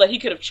people that he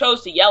could have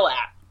chose to yell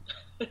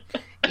at,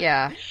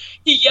 yeah,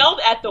 he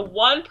yelled at the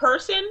one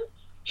person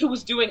who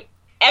was doing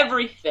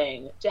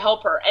everything to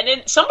help her. And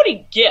then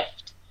somebody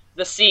gift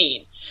the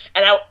scene,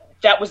 and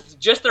that was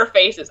just their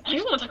faces. I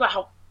just want to talk about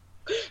how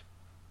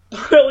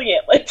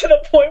brilliant, like to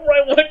the point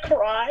where I want to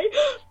cry.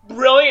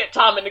 Brilliant,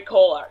 Tom and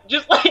Nicole are.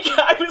 Just like,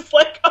 I was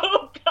like,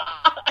 oh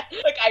God.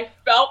 Like, I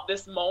felt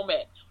this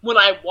moment when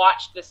I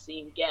watched this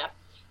scene, GIF,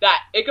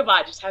 that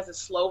Ichabod just has a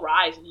slow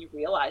rise and he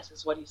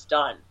realizes what he's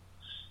done.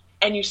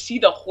 And you see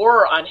the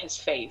horror on his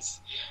face.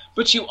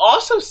 But you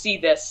also see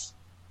this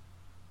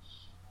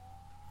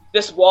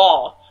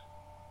wall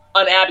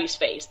on Abby's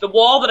face. The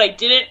wall that I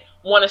didn't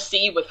want to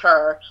see with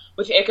her,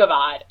 with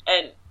Ichabod.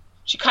 And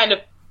she kind of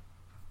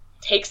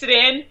takes it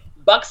in,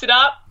 bucks it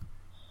up,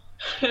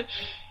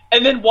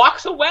 and then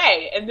walks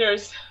away. And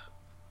there's,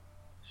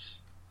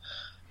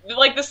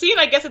 like, the scene,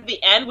 I guess, at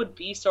the end would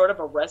be sort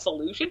of a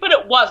resolution, but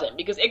it wasn't,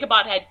 because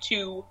Ichabod had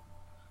 2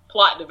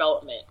 character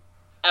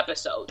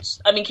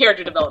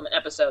development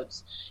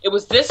episodes. It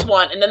was this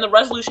one, and then the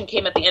resolution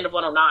came at the end of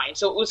 109.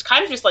 So it was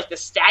kind of just like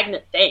this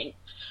stagnant thing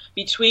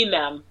between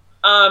them.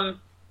 I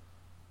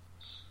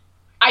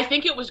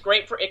think it was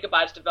great for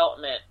Ichabod's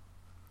development.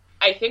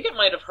 I think it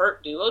might have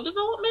hurt duo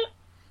development.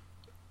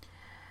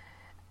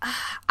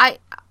 I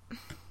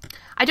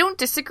don't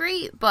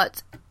disagree,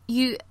 but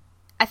I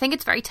think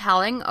it's very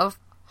telling of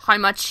how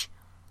much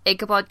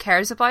Ichabod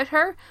cares about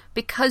her,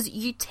 because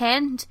you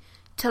tend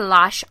to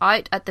lash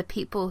out at the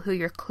people who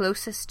you're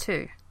closest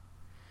to.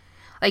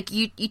 Like,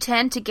 you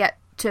tend to get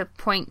to a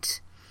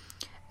point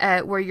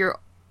where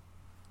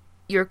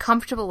you're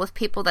comfortable with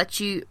people that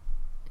you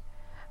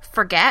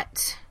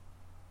forget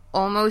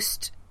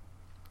almost.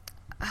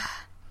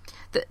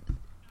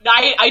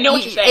 I know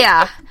what you're saying.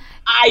 Yeah.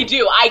 I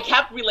do. I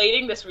kept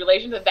relating this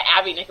relationship that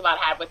Abby and Ichabod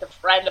had with a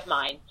friend of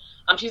mine.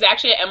 She's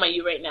actually at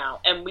NYU right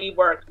now, and we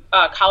were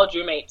college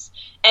roommates.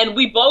 And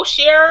we both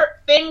share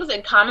things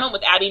in common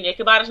with Abby and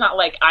Ichabod. It's not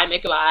like I'm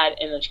Ichabod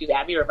and then she's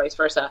Abby, or vice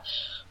versa.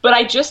 But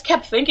I just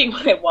kept thinking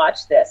when I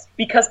watched this,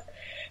 because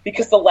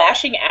the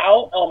lashing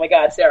out, oh my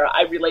God, Sarah,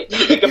 I relate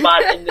to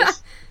Ichabod in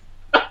this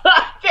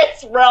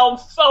this realm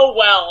so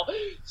well.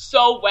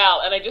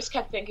 And I just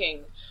kept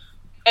thinking,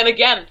 and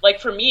again, like,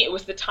 for me, it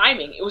was the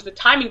timing. It was the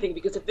timing thing,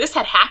 because if this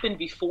had happened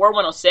before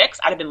 106,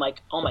 I'd have been like,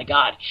 oh my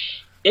God,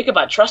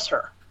 Ichabod trusts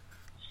her.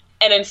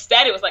 And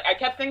instead, it was like, I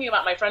kept thinking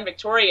about my friend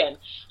Victoria and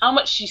how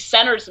much she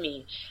centers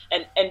me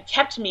and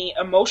kept me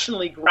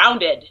emotionally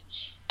grounded.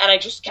 And I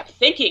just kept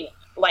thinking,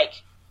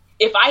 like,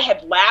 if I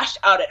had lashed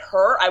out at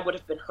her, I would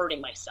have been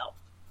hurting myself.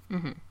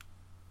 Mm-hmm.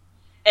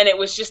 And it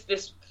was just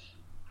this,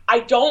 I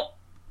don't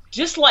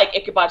dislike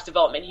Ichabod's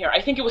development here.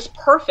 I think it was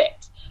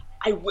perfect.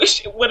 I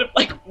wish it would have,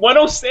 like,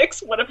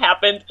 106 would have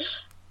happened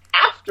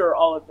after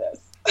all of this.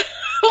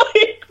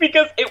 Like,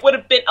 because it would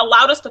have been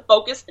allowed us to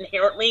focus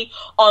inherently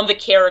on the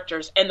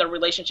characters and the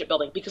relationship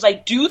building, because I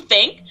do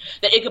think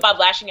that Ichabod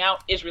lashing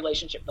out is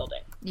relationship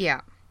building. Yeah,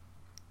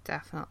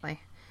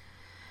 definitely.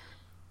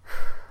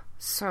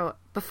 So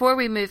before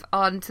we move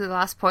on to the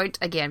last point,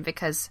 again,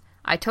 because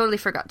I totally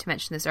forgot to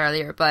mention this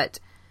earlier,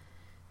 but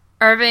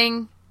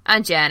Irving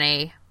and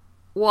Jenny,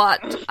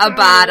 what a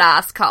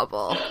badass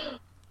couple.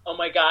 Oh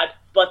my God,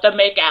 let them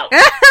make out.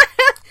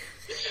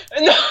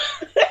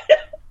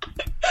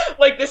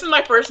 Like, this is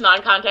my first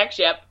non-contact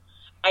ship.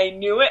 I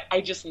knew it.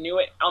 I just knew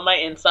it on my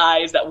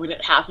insides that when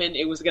it happened,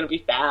 it was going to be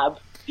fab.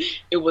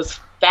 It was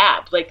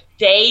fab. Like,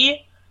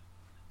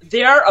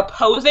 they're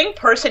opposing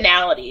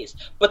personalities,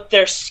 but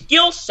their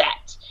skill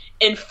set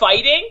in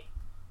fighting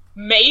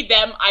made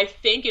them, I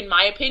think, in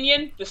my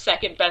opinion, the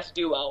second best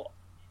duo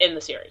in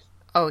the series.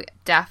 Oh,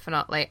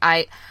 definitely.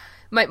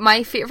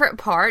 My favorite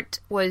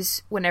part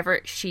was whenever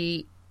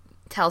she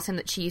tells him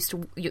that she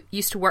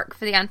used to work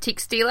for the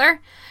antiques dealer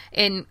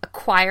in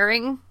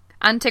acquiring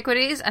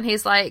antiquities, and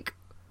he's like,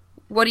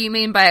 what do you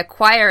mean by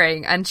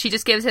acquiring? And she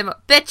just gives him a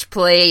bitch,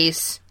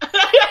 please.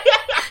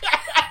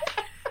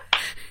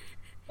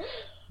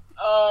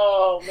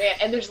 Oh man,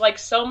 and there's like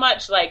so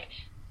much, like,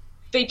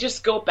 they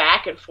just go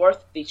back and forth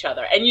with each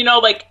other. And you know,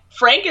 like,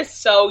 Frank is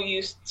so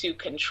used to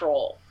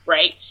control,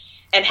 right?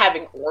 And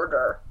having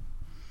order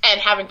and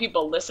having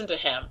people listen to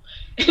him.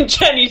 And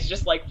Jenny's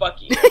just like,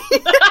 fuck you.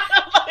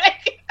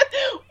 Like,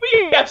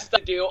 we have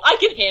stuff to do. I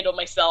can handle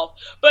myself.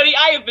 Buddy,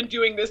 I have been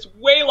doing this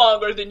way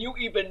longer than you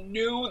even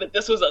knew that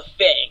this was a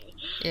thing.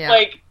 Yeah.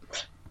 Like,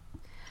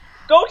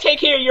 go take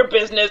care of your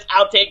business,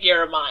 I'll take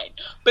care of mine.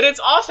 But it's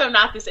also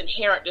not this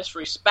inherent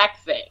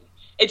disrespect thing.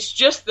 It's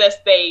just this,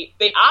 they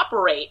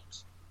operate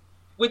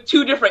with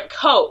 2 different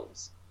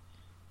codes.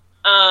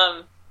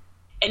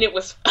 And it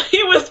was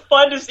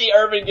fun to see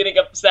Irving getting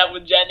upset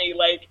with Jenny,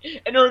 like,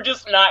 and her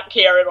just not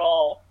care at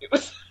all. It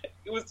was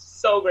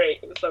so great.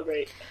 It was so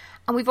great.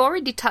 And we've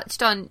already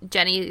touched on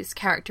Jenny's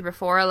character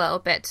before a little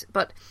bit,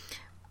 but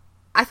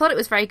I thought it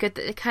was very good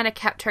that they kind of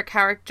kept her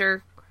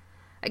character,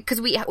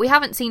 because we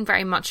haven't seen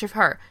very much of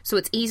her, so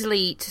it's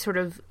easily to sort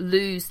of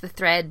lose the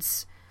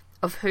threads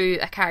of who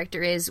a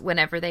character is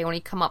whenever they only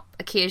come up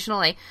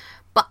occasionally.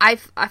 But I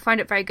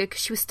found it very good,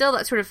 because she was still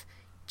that sort of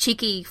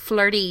cheeky,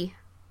 flirty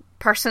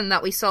person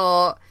that we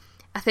saw,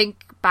 I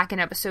think, back in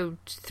episode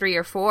 3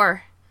 or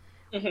 4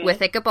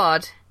 with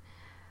Ichabod.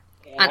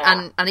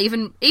 Yeah. And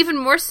even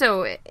more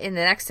so in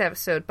the next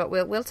episode, but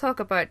we'll talk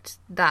about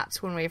that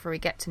whenever we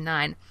get to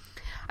 9.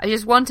 I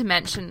just want to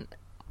mention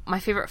my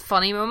favourite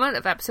funny moment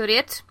of episode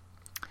 8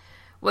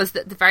 was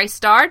at the very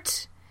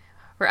start,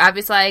 where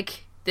Abby's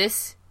like,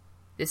 this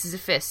is a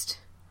fist.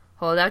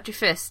 Hold out your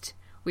fist.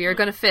 We are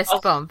going to fist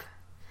bump.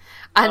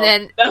 And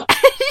then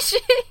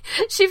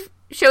she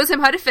shows him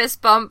how to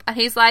fist bump, and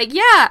he's like,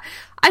 yeah,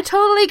 I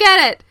totally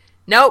get it.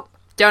 Nope,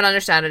 don't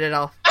understand it at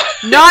all.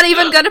 Not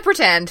even going to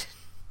pretend.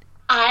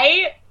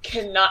 I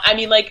cannot, I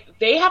mean, like,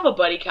 they have a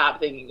buddy cop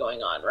thingy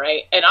going on,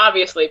 right? And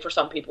obviously, for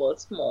some people,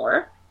 it's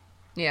more.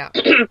 Yeah.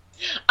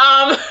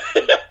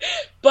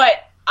 But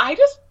I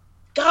just,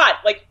 God,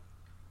 like,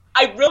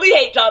 I really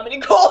hate Tom and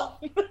Nicole.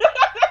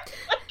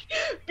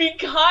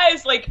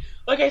 Because, like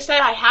I said,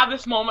 I have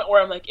this moment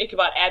where I'm like,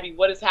 Ichabod, Abby,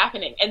 what is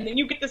happening? And then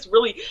you get this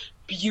really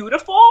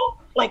beautiful,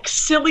 like,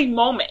 silly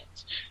moment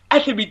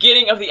at the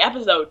beginning of the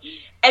episode.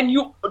 And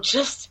you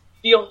just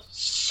feel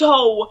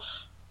so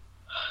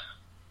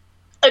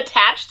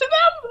attached to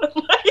them.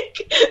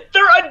 Like,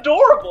 they're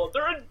adorable.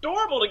 They're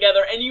adorable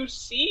together. And you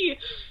see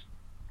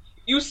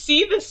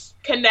this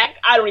connect.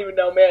 I don't even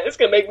know, man. It's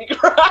going to make me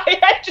cry.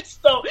 I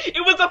just don't. It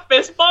was a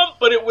fist bump,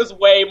 but it was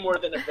way more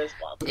than a fist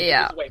bump.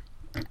 Yeah.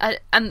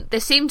 And they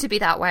seem to be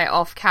that way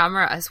off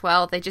camera as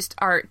well. They just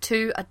are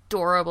two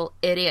adorable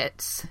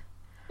idiots.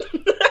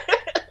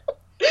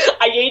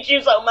 I hate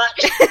you so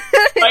much.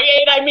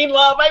 I mean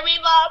love.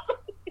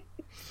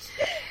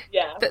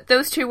 Yeah. But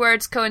those two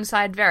words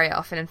coincide very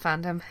often in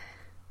fandom.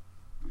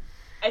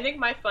 I think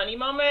my funny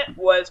moment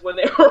was when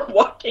they were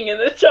walking in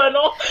the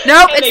tunnel.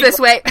 Nope, it's this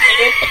way.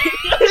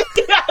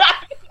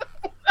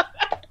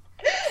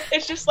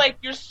 It's just like,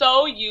 you're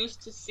so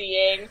used to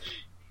seeing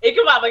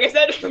Ichabod, like I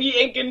said,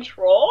 be in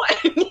control,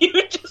 and you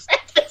just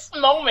have this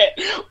moment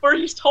where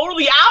he's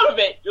totally out of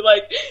it. You're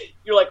like,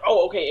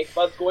 oh, okay,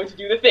 Ichabod's going to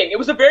do the thing. It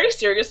was a very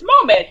serious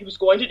moment. He was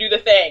going to do the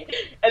thing.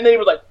 And then he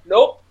was like,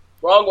 nope,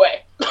 wrong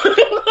way.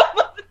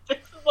 This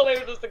is the way we're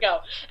supposed to go.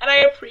 And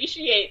I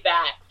appreciate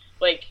that.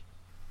 Like,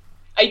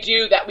 I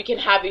do, that we can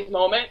have these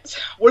moments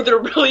where they're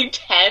really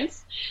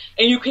tense,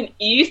 and you can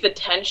ease the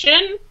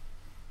tension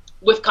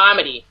with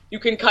comedy. You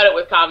can cut it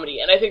with comedy.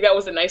 And I think that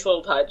was a nice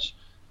little touch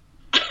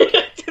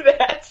to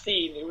that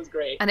scene. It was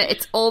great. And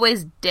it's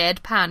always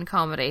deadpan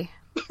comedy.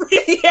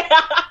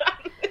 Yeah.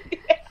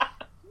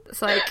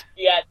 It's like,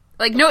 yeah.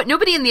 Like,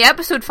 nobody in the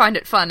episode found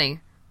it funny,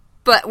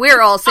 but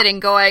we're all sitting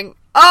going,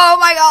 oh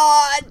my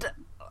god,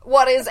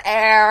 what is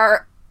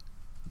air?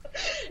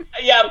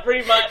 Yeah,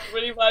 pretty much.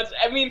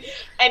 I mean,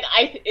 and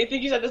I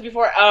think you said this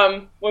before,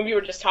 when we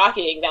were just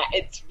talking, that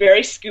it's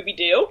very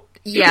Scooby-Doo.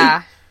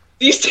 Yeah.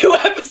 These two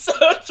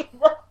episodes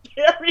were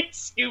very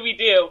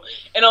Scooby-Doo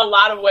in a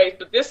lot of ways,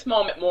 but this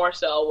moment more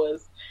so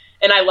was,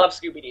 and I love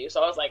Scooby-Doo,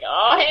 so I was like,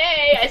 oh,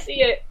 hey, I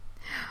see it.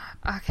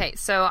 Okay,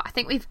 so I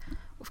think we've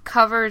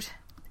covered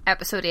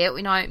episode 8.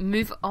 We now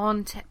move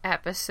on to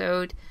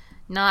episode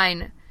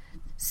 9.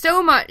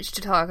 So much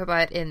to talk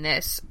about in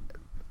this.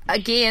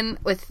 Again,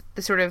 with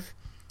the sort of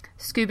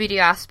Scooby-Doo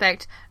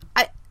aspect,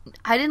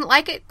 I didn't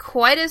like it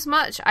quite as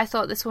much. I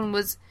thought this one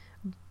was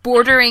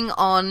bordering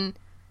on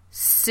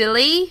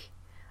silly.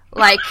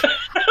 Like,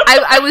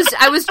 I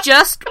was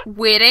just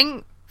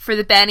waiting for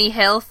the Benny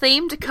Hill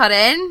theme to cut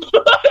in.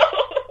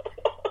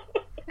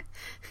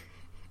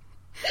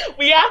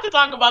 We have to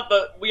talk about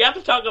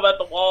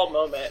the wall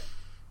moment.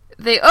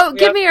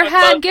 Give me your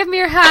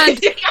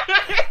hand.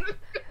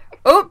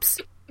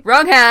 Oops,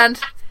 wrong hand.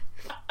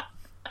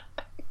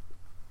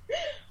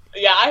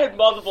 Yeah, I had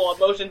multiple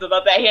emotions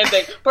about that hand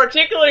thing,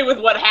 particularly with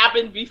what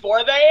happened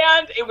before the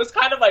hand. It was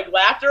kind of like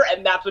laughter,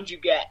 and that's what you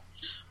get.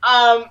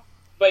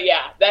 But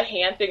yeah, that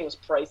hand thing was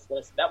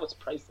priceless. That was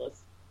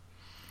priceless.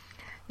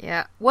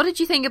 Yeah. What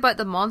did you think about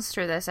the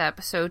monster this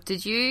episode?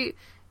 Did you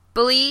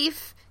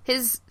believe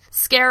his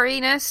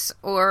scariness,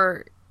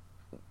 or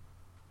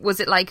was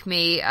it like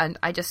me and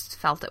I just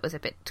felt it was a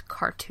bit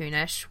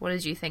cartoonish? What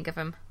did you think of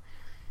him?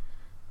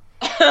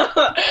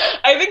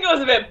 I think it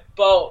was a bit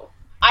both.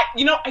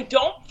 I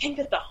don't think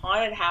that the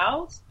haunted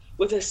house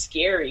was as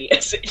scary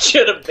as it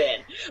should have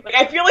been. Like,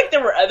 I feel like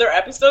there were other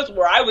episodes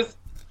where I was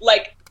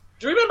like,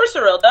 do you remember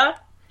Cerilda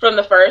from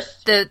the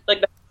first? The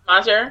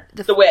monster?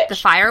 The witch. The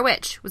fire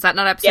witch. Was that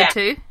not episode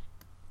 2?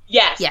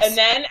 Yes. And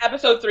then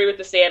episode 3 with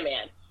the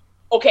Sandman.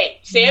 Okay,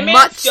 Sandman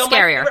much still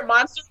scarier. My favorite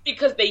monster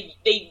because they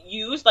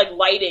use, like,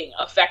 lighting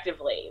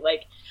effectively.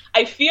 Like,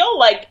 I feel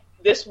like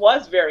this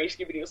was very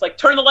Scooby-Doo. It was like,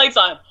 turn the lights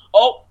on.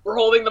 Oh, we're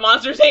holding the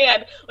monster's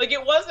hand. Like,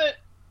 it wasn't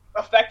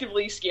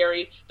effectively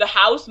scary. The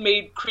house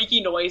made creaky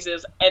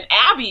noises, and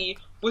Abby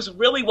was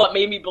really what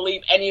made me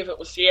believe any of it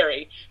was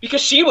scary,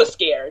 because she was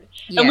scared.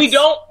 Yes. And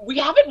we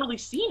haven't really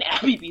seen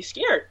Abby be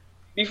scared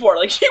before.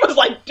 Like, she was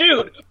like,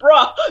 dude,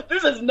 bruh,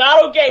 this is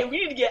not okay.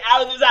 We need to get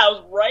out of this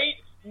house right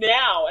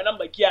now. And I'm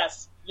like,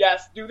 yes,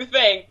 do the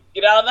thing.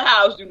 Get out of the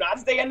house. Do not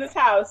stay in this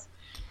house.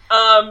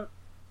 And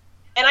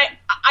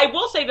I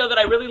will say, though, that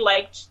I really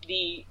liked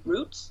the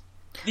Roots,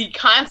 the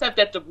concept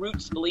that the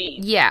Roots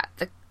believe. Yeah,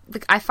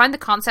 I find the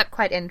concept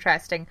quite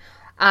interesting,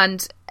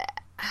 and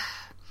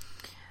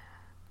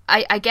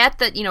I get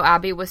that,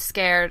 Abby was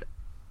scared,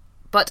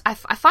 but I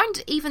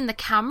find even the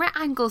camera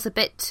angles a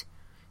bit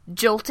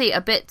jolty,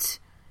 a bit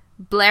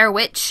Blair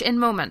Witch in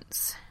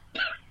moments.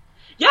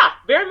 Yeah,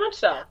 very much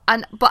so.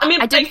 But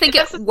I didn't think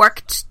it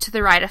worked to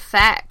the right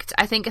effect.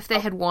 I think if they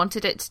had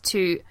wanted it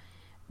to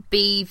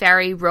be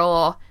very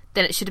raw,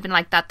 then it should have been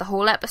like that the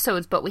whole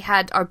episodes. But we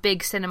had our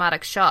big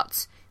cinematic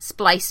shots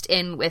spliced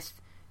in with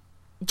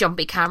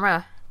jumpy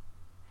camera.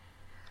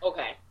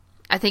 Okay.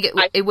 I think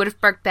it would have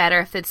worked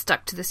better if they'd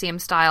stuck to the same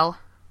style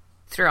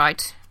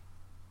throughout.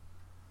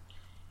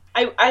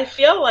 I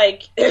feel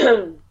like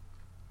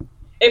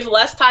if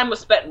less time was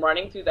spent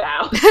running through the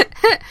house.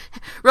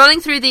 Running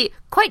through the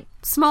quite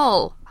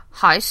small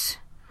house.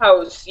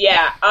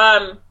 Yeah.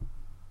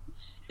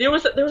 There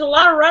was a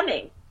lot of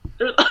running.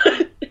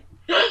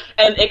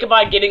 And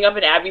Ichabod getting up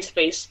in Abby's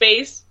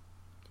space.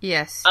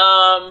 Yes.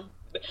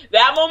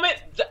 That moment,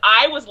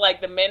 I was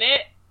like, the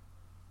minute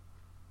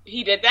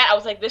he did that, I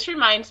was like, this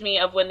reminds me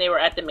of when they were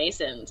at the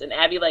Masons and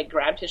Abby like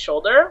grabbed his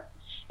shoulder.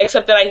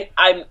 Except that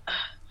I'm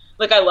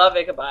like, I love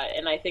Ichabod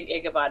and I think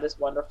Ichabod is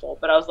wonderful,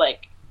 but I was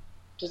like,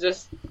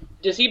 does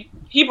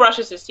he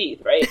brushes his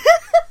teeth, right?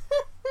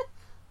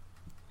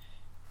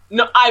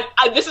 No,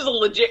 this is a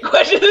legit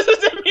question. This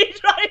isn't me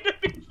trying to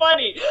be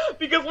funny.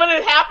 Because when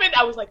it happened,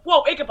 I was like,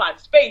 whoa, Ichabod,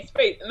 face.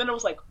 And then I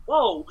was like,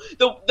 whoa.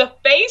 The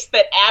face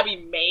that Abby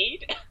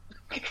made,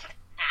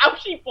 how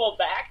she pulled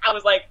back, I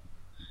was like,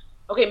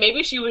 okay,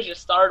 maybe she was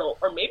just startled.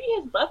 Or maybe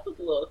his butt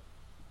was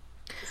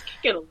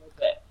kicking a little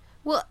bit.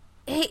 Well,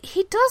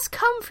 he does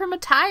come from a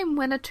time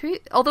when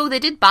although they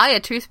did buy a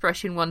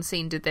toothbrush in one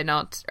scene, did they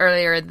not?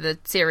 Earlier in the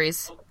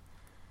series.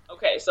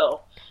 Okay,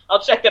 so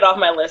I'll check that off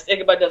my list.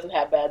 Ichabod doesn't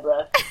have bad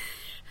breath.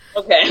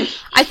 Okay.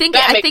 I think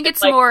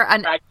it's like, more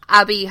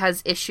Abby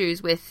has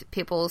issues with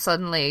people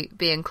suddenly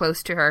being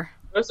close to her.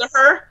 Was it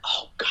her?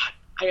 Oh God,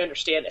 I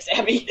understand this,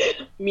 Abby.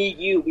 Me,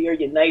 you, we are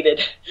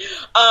united.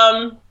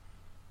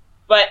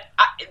 But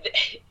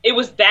it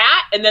was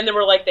that, and then there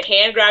were like the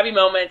hand grabby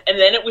moments, and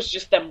then it was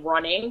just them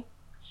running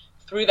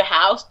through the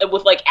house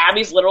with like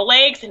Abby's little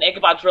legs and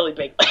Ichabod's really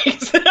big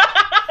legs.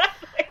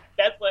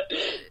 That's what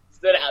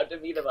stood out to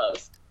me the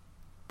most.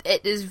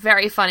 It is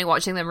very funny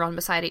watching them run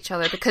beside each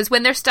other because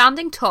when they're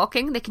standing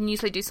talking, they can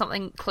usually do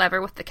something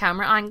clever with the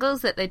camera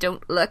angles that they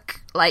don't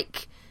look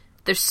like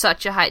there's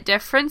such a height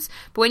difference.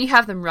 But when you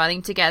have them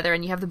running together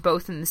and you have them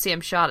both in the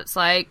same shot, it's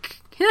like,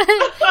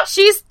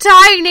 she's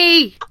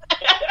tiny!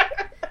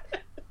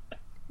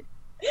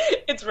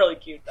 It's really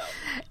cute though.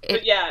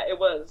 But yeah, it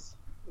was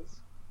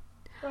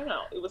I don't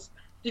know. It was.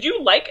 Did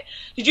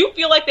you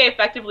feel like they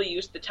effectively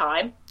used the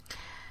time?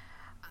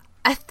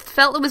 I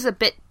felt it was a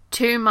bit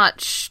too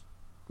much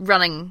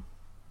running.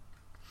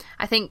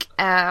 I think,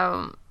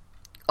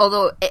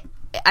 although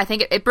I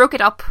think it broke it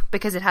up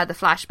because it had the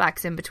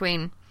flashbacks in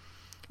between.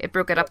 It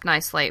broke it up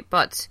nicely,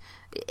 but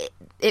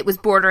it was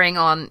bordering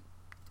on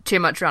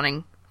too much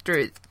running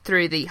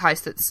through the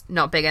house that's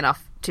not big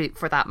enough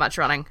for that much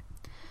running.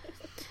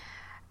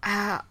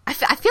 I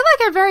feel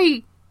like I'm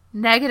very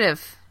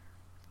negative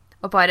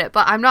about it,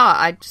 but I'm not.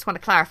 I just want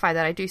to clarify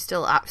that I do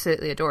still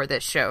absolutely adore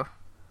this show.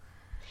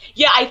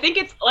 Yeah, I think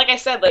it's, like I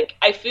said, like,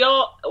 I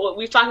feel,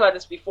 we've talked about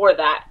this before,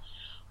 that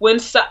when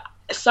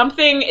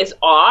something is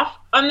off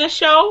on this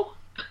show,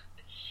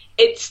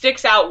 it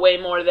sticks out way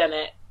more than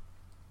it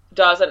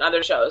does in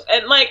other shows.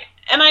 And, like,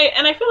 and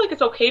I feel like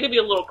it's okay to be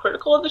a little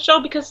critical of the show,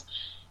 because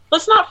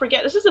let's not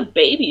forget, this is a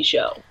baby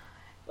show.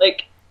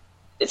 Like,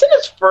 it's in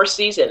its first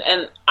season,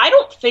 and I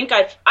don't think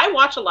I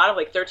watch a lot of,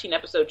 like,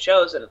 13-episode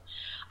shows, and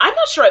I'm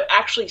not sure I've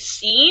actually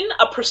seen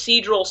a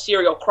procedural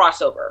serial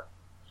crossover.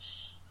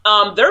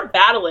 They're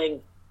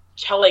battling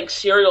telling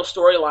serial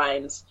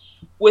storylines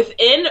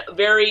within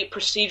very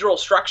procedural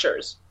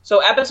structures. So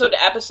episode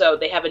to episode,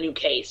 they have a new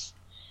case.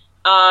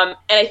 And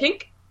I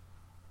think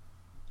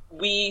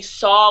we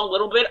saw a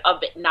little bit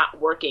of it not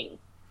working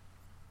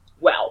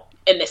well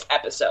in this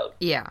episode.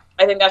 Yeah.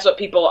 I think that's what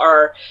people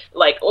are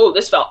like, oh,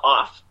 this felt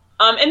off.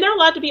 And they're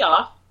allowed to be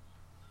off.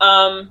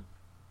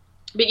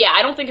 But yeah,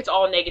 I don't think it's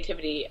all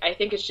negativity. I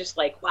think it's just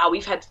like, wow,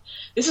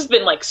 this has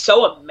been like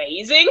so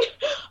amazing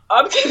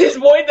up to this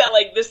point that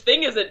like this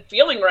thing isn't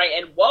feeling right,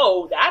 and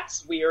whoa,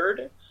 that's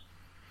weird.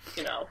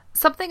 You know.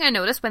 Something I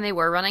noticed when they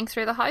were running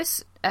through the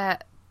house,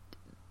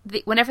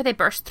 whenever they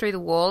burst through the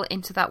wall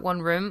into that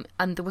one room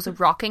and there was a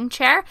rocking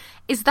chair,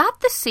 is that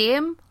the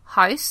same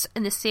house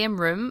in the same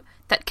room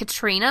that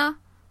Katrina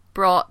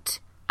brought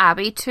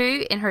Abby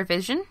to in her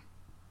vision?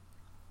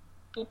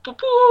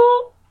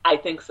 I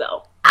think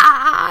so.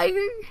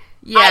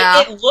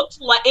 Yeah. It looked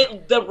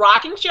like the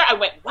rocking chair. I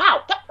went,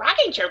 wow, that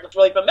rocking chair looks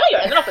really familiar.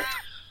 And then I was like,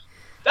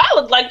 that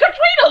looked like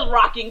Katrina's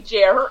rocking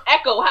chair, her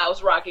Echo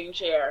House rocking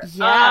chair.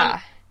 Yeah.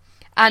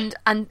 And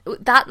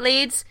that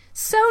leads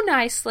so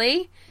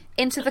nicely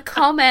into the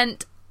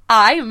comment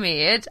I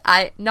made.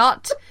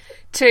 Not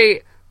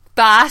to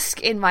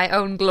bask in my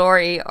own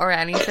glory or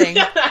anything.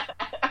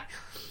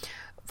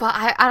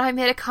 But I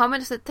made a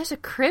comment that there's a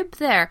crib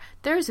there.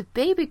 There's a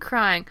baby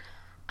crying.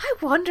 I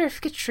wonder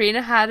if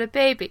Katrina had a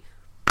baby.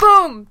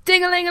 Boom!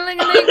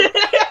 Ding-a-ling-a-ling-a-ling.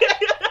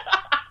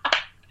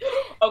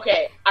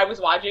 Okay, I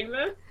was watching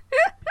this,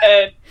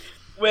 and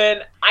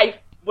when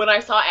when I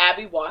saw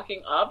Abby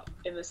walking up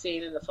in the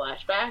scene in the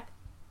flashback,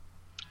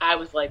 I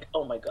was like,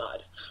 oh my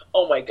god,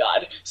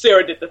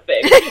 Sarah did the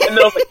thing. And then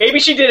I was like, maybe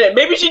she did it,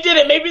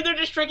 maybe they're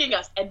just tricking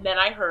us. And then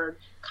I heard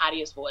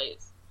Kadia's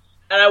voice.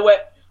 And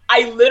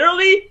I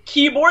literally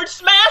keyboard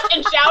smashed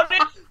and shouted,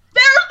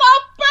 there's a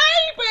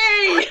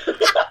baby!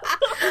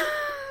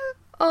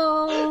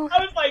 Oh.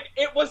 I was like,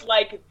 it was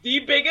like the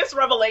biggest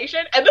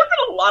revelation. And there have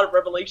been a lot of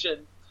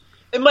revelations.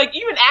 And like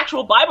even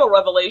actual Bible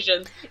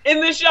revelations in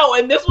this show.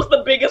 And this was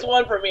the biggest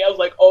one for me. I was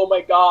like, oh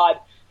my god,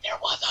 there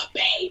was a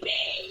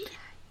baby.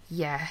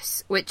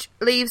 Yes, which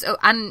leaves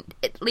open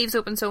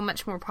so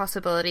much more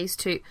possibilities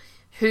to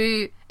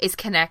who is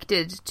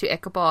connected to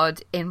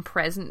Ichabod in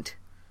present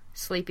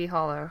Sleepy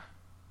Hollow.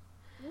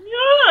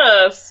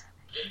 Yes,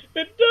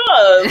 it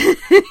does.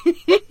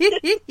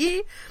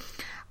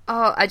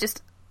 Oh,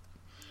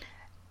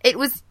 it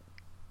was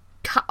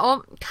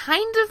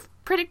kind of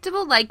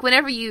predictable. Like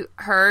whenever you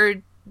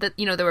heard that,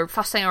 you know, they were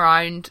fussing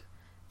around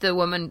the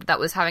woman that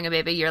was having a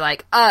baby, you're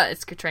like,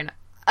 it's Katrina.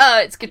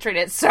 It's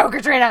so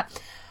Katrina.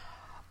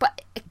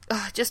 But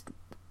just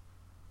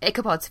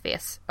Ichabod's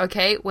face,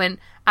 okay? When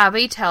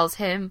Abby tells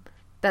him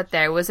that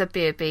there was a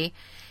baby,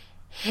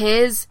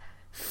 his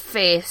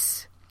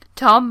face.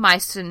 Tom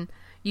Meissen,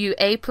 you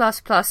A++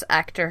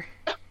 actor.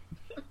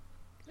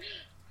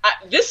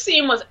 This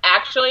scene was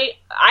actually,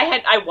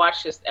 I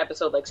watched this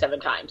episode like 7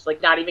 times,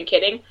 like not even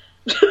kidding,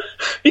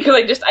 because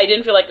I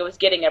didn't feel like I was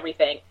getting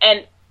everything.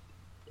 And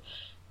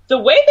the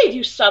way they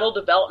do subtle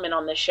development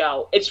on this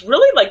show, it's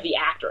really like the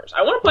actors.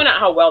 I want to point out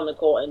how well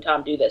Nicole and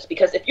Tom do this,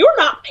 because if you're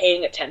not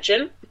paying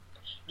attention,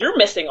 you're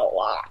missing a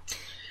lot.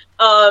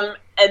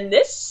 And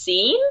this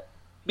scene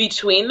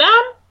between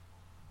them,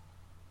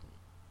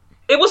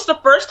 it was the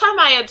first time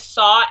I had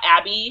saw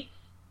Abby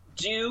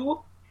do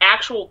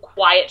actual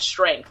quiet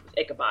strength with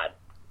Ichabod.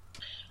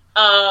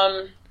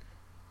 And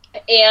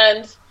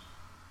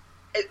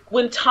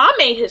when Tom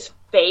made his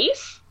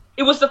face,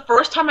 it was the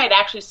first time I'd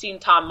actually seen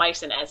Tom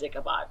Meissen as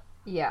Ichabod.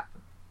 Yeah.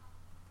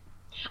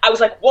 I was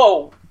like,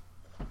 whoa,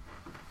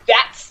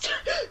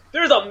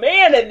 there's a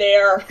man in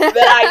there that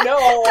I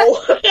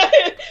know.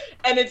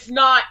 And it's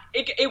not,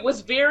 it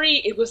was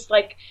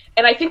like,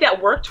 and I think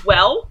that worked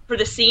well for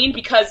the scene,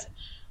 because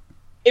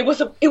that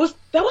was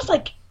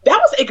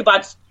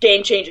Ichabod's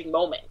game-changing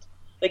moment.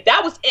 Like,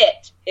 that was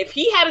it. If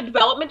he had a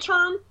development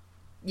term,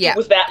 yeah, it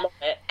was that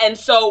moment. And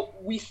so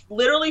we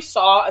literally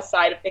saw a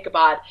side of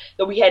Ichabod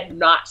that we had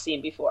not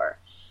seen before.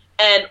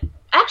 And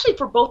actually,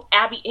 for both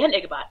Abby and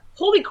Ichabod,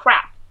 holy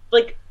crap.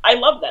 Like, I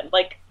love them.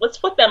 Like, let's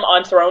put them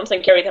on thrones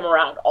and carry them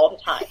around all the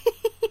time.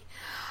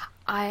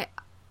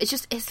 It's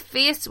just his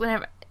face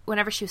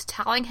whenever she was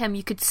telling him,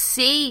 you could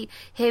see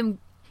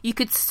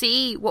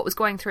what was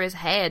going through his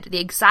head. The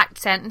exact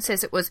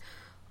sentences, it was,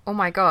 oh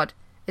my god,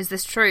 is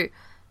this true?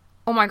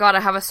 Oh my god, I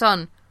have a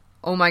son.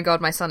 Oh my god,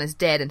 my son is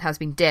dead and has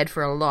been dead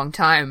for a long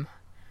time.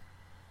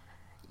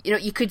 You know,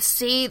 you could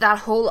see that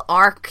whole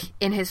arc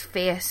in his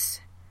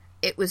face.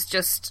 It was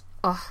just,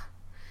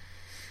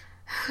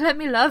 let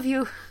me love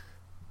you.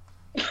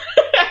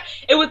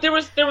 There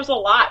was a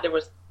lot. There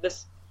was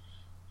this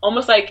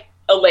almost like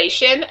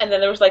elation, and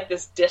then there was like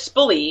this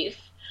disbelief,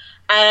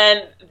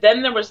 and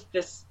then there was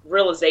this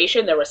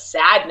realization, there was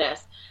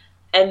sadness,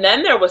 and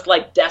then there was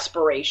like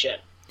desperation.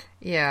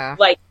 Yeah.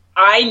 Like,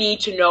 I need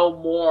to know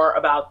more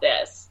about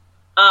this.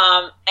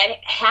 And it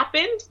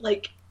happened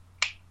like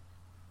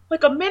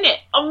a minute.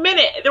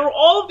 There were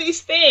all of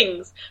these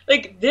things.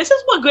 Like, this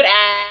is what good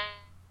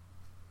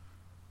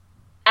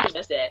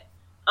acting did.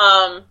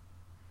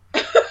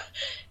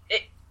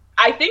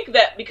 I think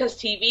that because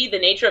TV, the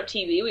nature of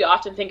TV, we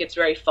often think it's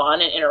very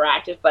fun and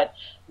interactive, but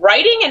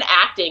writing and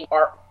acting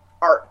are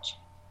art.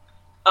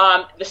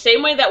 The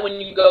same way that when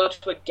you go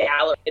to a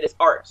gallery, it is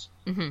art.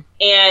 Mm-hmm.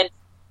 And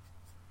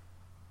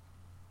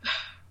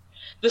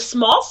the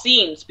small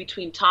scenes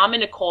between Tom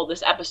and Nicole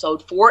this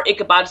episode for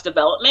Ichabod's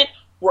development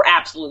were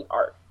absolute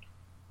art.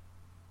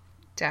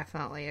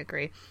 Definitely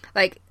agree.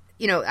 Like,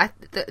 you know,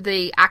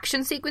 the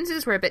action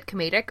sequences were a bit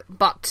comedic,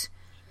 but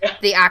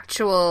the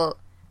actual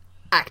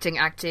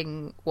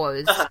acting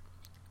was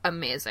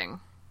amazing.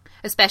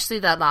 Especially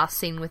that last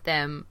scene with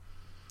them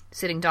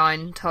sitting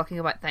down talking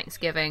about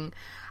Thanksgiving.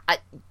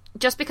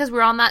 Just because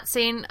we're on that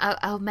scene,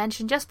 I'll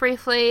mention just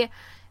briefly,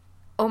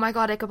 oh my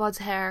god, Ichabod's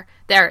hair.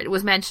 There, it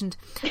was mentioned.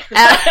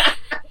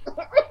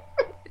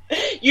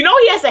 You know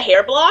he has a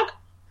hair blog?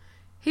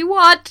 He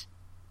what?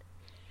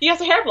 He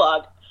has a hair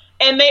blog.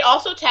 And they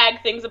also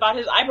tag things about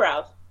his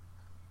eyebrows.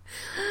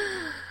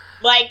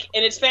 Like,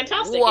 and it's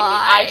fantastic. Why?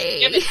 I should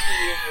give it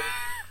to you.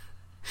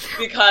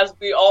 Because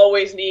we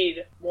always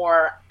need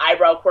more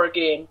eyebrow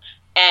quirking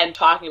and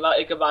talking about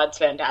Ichabod's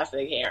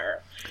fantastic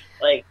hair.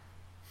 Like,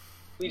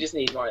 we just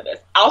need more of this.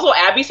 Also,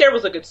 Abby's hair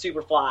was looking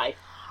super fly.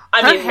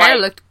 Her hair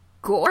looked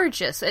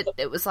gorgeous.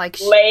 It was like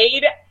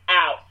laid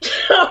out.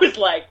 I was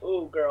like,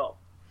 ooh, girl,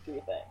 do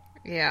your thing.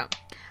 Yeah.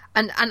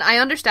 And I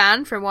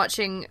understand from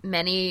watching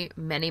many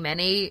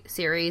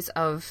series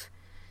of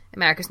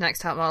America's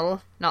Next Top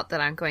Model, not that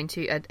I'm going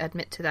to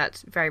admit to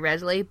that very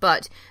readily,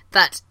 but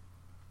that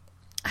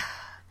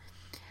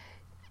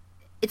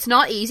it's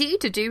not easy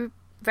to do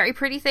very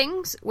pretty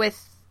things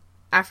with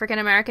African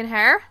American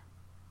hair.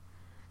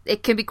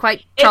 It can be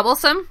quite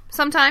troublesome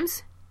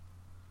sometimes.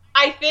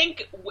 I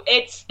think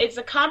it's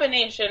a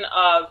combination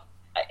of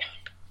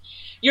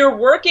you're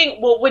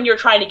working when you're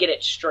trying to get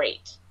it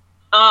straight.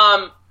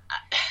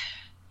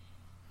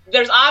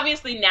 There's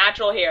obviously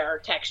natural hair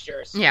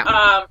textures.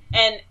 Yeah.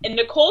 And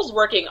Nicole's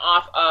working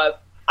off of,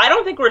 I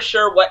don't think we're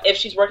sure if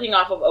she's working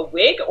off of a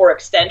wig or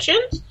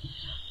extensions.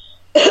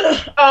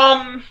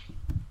 My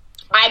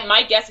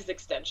guess is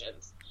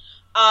extensions.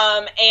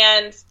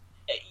 And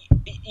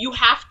you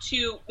have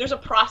to, there's a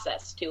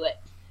process to it.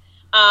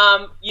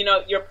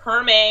 You're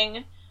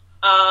perming.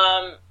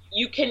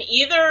 You can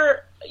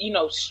either,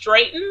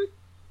 straighten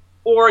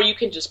or you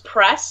can just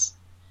press.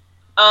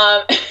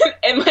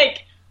 And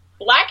like,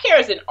 black hair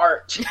is an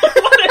art.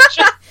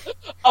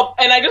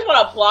 And I just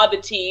want to applaud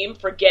the team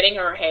for getting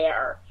her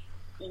hair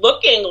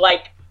looking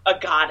like a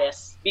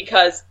goddess,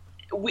 because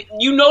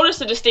you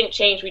notice a distinct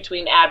change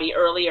between Abby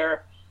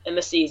earlier in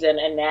the season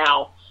and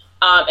now.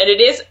 And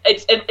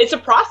it's a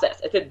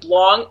process. It's a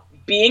long,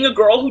 being a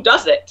girl who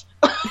does it.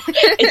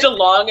 It's a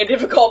long and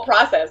difficult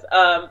process.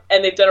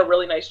 And they've done a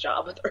really nice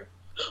job with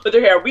her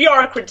hair. We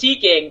are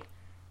critiquing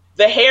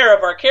the hair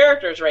of our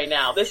characters right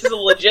now. This is a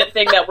legit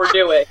thing that we're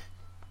doing.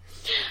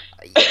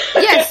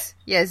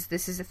 Yes,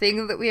 this is a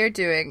thing that we are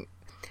doing.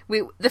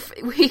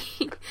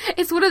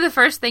 It's one of the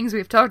first things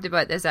we've talked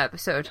about this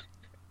episode.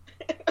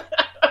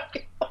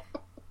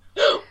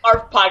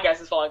 Our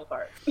podcast is falling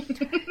apart.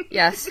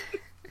 Yes,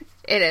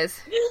 it is.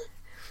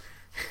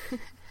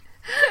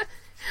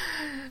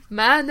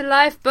 Man, the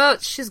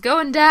lifeboat, she's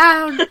going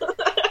down.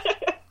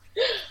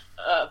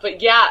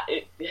 But yeah,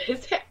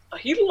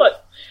 he looked.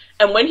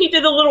 And when he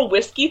did the little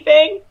whiskey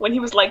thing, when he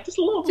was like, just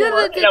a little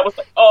more, and I was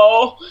like,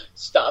 oh,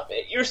 stop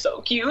it. You're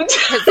so cute.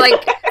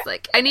 It's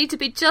like, I need to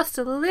be just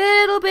a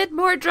little bit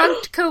more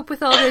drunk to cope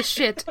with all this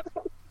shit.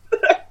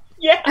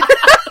 Yeah.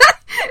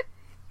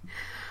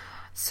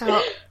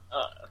 So,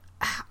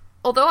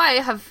 although I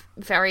have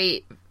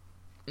very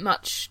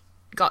much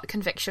got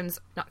convictions,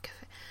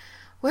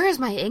 where is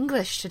my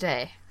English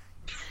today?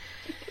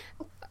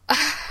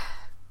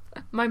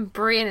 My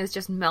brain is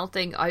just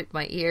melting out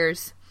my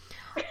ears.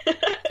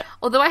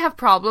 Although I have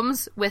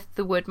problems with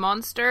the wood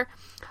monster,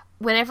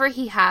 whenever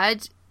he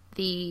had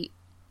the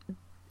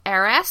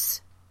heiress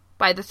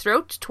by the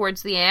throat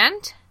towards the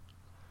end,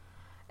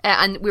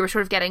 and we were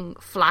sort of getting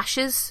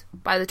flashes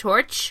by the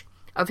torch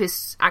of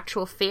his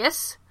actual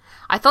face,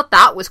 I thought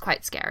that was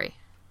quite scary.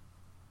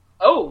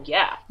 Oh,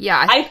 yeah.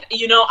 Yeah.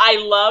 I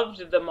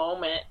loved the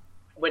moment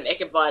when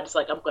Ichabod's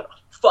like, I'm going to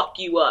fuck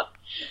you up.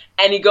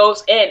 And he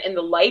goes in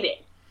the lighting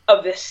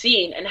of this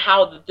scene and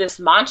how this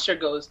monster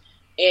goes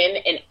in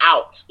and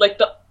out. Like,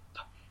 the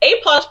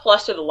A++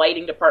 to the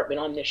lighting department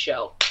on this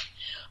show.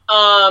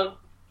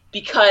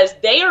 Because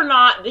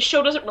this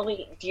show doesn't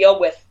really deal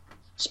with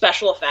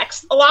special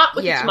effects a lot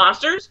with its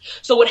monsters.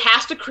 So it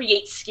has to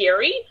create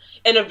scary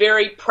in a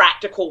very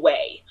practical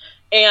way.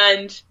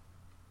 And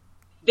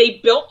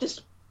they built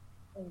this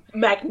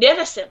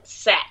magnificent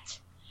set.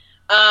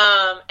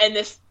 And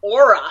this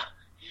aura.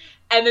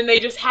 And then they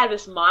just had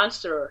this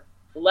monster,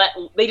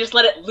 they just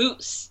let it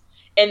loose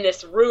in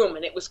this room,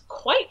 and it was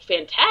quite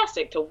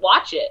fantastic to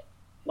watch it,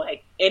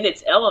 like, in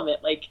its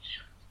element, like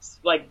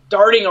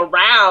darting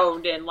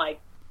around and, like,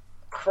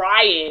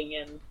 crying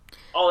and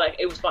all that.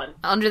 It was fun.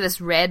 Under this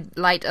red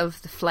light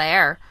of the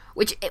flare,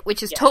 which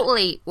is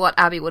totally what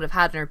Abby would have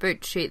had in her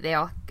boot. They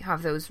all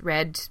have those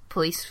red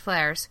police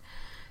flares.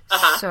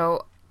 Uh-huh.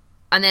 So,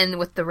 and then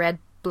with the red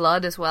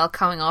blood as well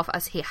coming off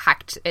as he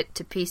hacked it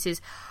to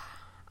pieces.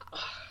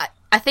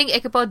 I think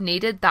Ichabod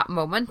needed that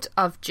moment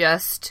of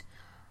just,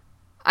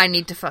 I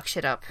need to fuck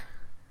shit up.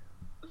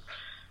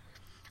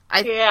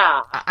 I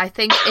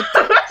think it...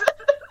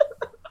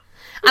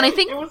 And I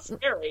think... It was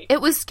scary. It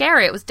was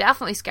scary. It was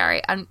definitely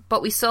scary.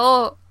 But we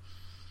saw...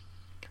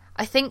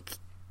 I think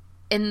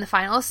in the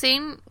final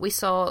scene, we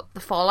saw the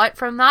fallout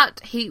from that.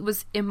 He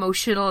was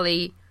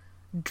emotionally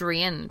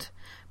drained.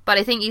 But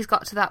I think he's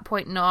got to that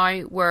point now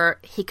where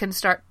he can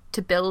start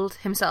to build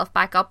himself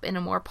back up in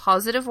a more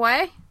positive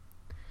way.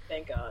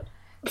 Thank God.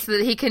 So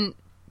that he can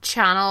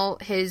channel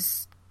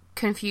his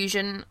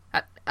confusion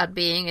at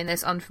being in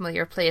this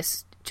unfamiliar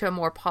place to a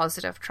more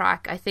positive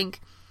track. I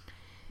think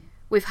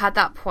we've had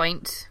that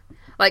point.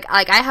 Like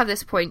I have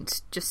this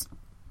point just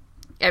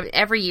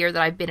every year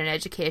that I've been in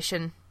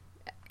education.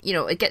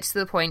 It gets to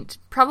the point,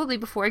 probably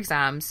before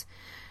exams,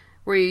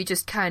 where you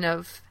just kind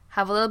of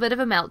have a little bit of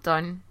a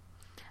meltdown.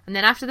 And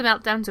then after the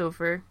meltdown's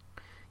over,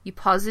 you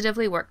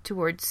positively work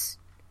towards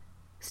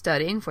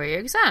studying for your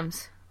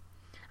exams.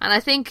 And I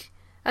think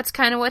that's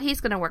kind of what he's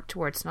going to work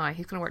towards now.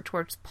 He's going to work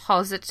towards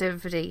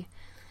positivity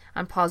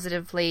and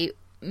positively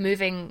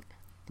moving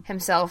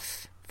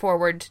himself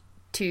forward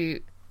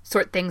to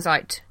sort things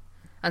out.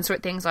 And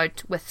sort things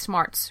out with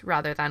smarts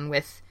rather than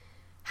with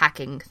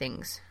hacking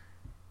things.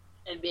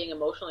 And being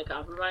emotionally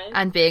compromised.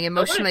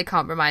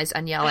 Compromised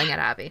and yelling at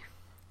Abby.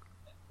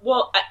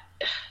 Well,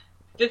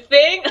 the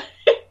thing...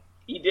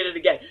 He did it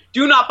again.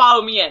 Do not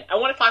follow me in. I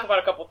want to talk about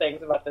a couple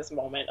things about this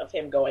moment of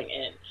him going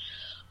in.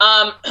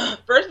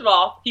 First of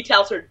all, he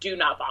tells her, do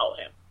not follow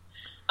him.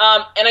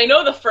 And I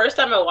know the first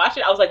time I watched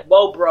it, I was like,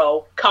 whoa,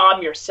 bro,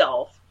 calm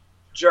yourself,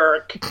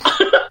 jerk.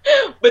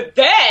 But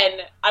then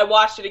I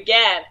watched it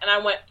again, and I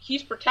went,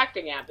 he's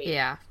protecting Abby.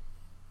 Yeah.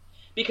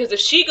 Because if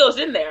she goes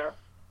in there,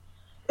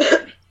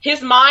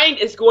 his mind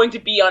is going to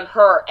be on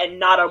her and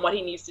not on what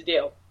he needs to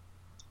do.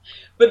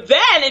 But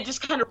then it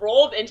just kind of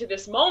rolled into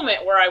this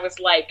moment where I was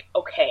like,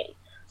 okay,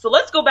 so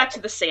let's go back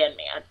to the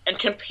Sandman and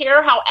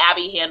compare how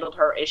Abby handled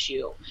her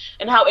issue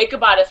and how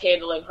Ichabod is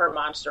handling her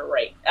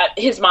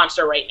his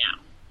monster right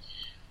now.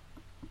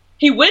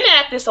 He went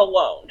at this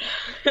alone,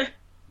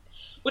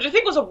 which I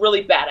think was a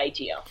really bad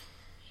idea.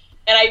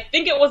 And I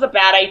think it was a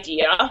bad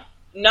idea,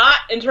 not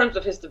in terms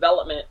of his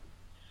development,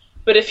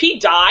 but if he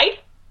died,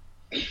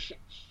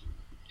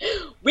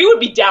 we would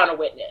be down a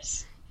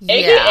witness,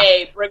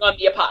 aka bring on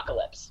the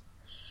apocalypse.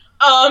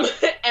 And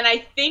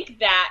I think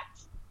that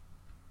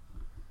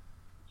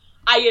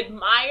I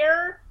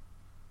admire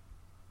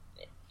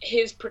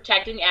his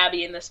protecting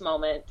Abby in this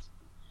moment.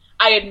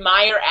 I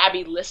admire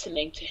Abby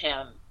listening to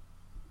him.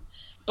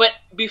 But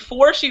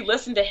before she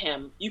listened to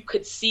him, you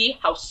could see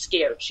how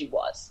scared she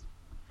was.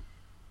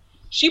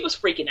 She was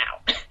freaking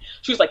out.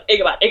 She was like,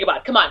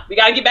 Ichabod, come on. We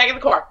got to get back in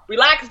the car.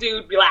 Relax,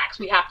 dude. Relax.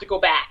 We have to go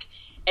back.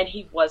 And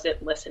he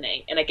wasn't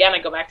listening. And again, I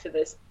go back to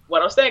this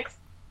 106.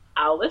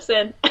 I'll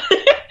listen.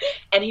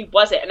 And he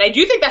wasn't. And I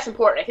do think that's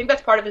important. I think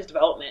that's part of his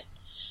development.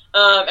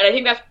 And I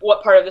think that's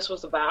what part of this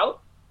was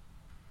about.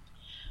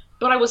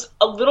 But I was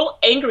a little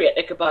angry at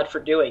Ichabod for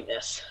doing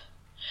this.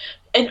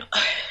 And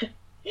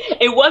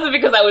it wasn't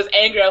because I was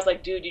angry. I was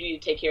like, dude, you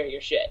need to take care of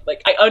your shit.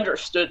 Like, I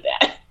understood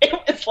that.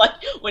 It's like,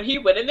 when he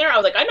went in there, I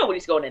was like, I know what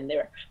he's going in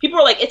there. People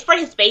were like, it's for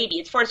his baby.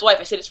 It's for his wife.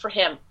 I said, it's for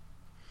him.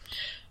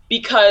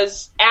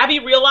 Because Abby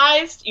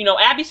realized,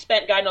 Abby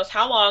spent God knows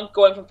how long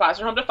going from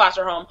foster home to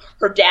foster home.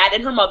 Her dad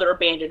and her mother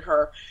abandoned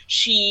her.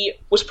 She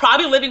was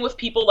probably living with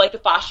people like the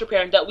foster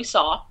parent that we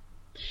saw.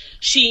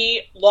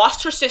 She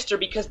lost her sister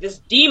because this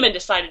demon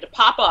decided to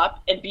pop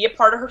up and be a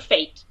part of her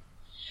fate.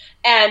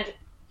 And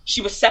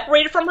she was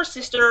separated from her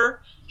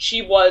sister.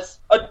 She was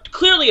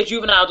clearly a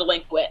juvenile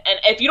delinquent. And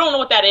if you don't know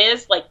what that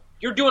is, like,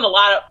 you're doing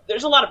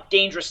there's a lot of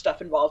dangerous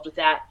stuff involved with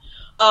that.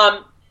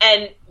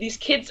 And these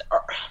kids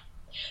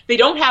they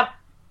don't have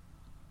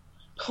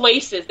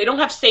places. They don't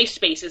have safe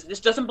spaces. This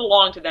doesn't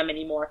belong to them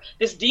anymore.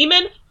 This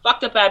demon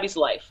fucked up Abby's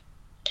life.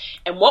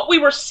 And what we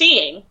were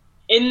seeing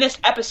in this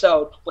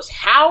episode was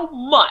how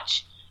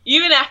much,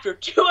 even after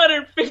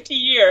 250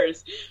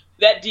 years,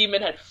 that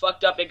demon had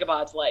fucked up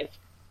Ichabod's life.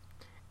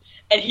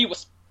 And he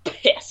was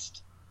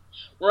pissed,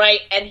 right?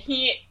 And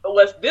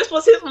this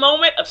was his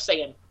moment of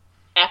saying,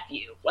 F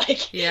you.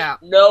 Like,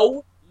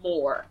 no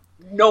more.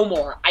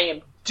 I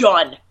am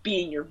done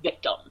being your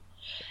victim.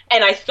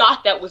 And I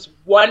thought that was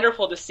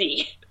wonderful to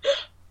see.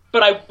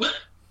 But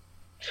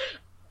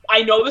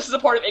I know this is a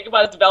part of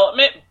Ichabod's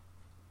development,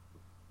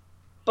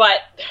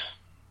 but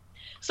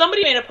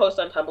somebody made a post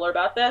on Tumblr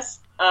about this,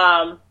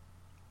 about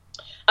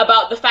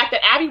the fact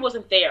that Abby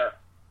wasn't there.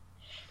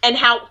 And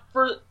how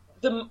for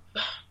the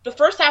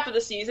first half of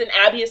the season,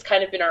 Abby has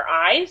kind of been our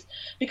eyes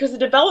because the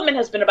development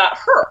has been about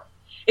her.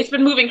 It's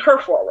been moving her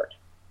forward.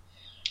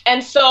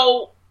 And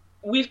so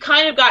we've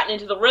kind of gotten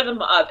into the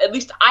rhythm of, at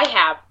least I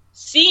have,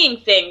 seeing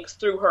things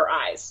through her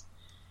eyes.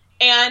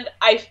 And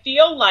I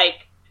feel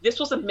like this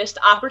was a missed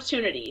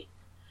opportunity,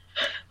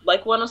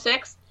 like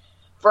 106,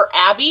 for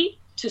Abby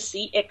to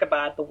see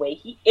Ichabod the way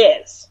he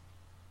is,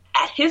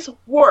 at his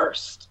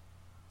worst,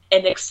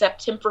 and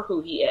accept him for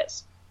who he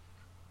is.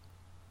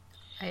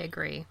 I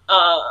agree.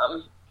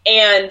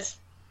 And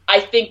I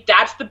think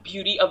that's the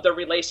beauty of the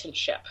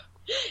relationship,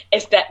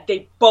 is that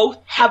they both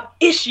have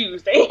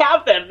issues. They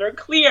have them. They're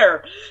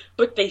clear.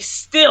 But they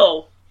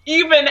still,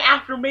 even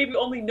after maybe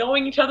only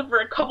knowing each other for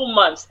a couple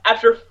months,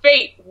 after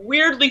fate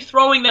weirdly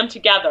throwing them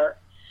together,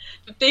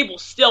 that they will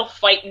still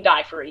fight and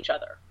die for each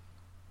other.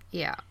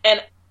 Yeah.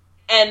 And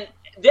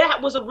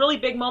that was a really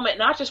big moment,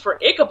 not just for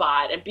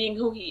Ichabod and being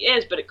who he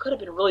is, but it could have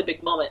been a really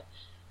big moment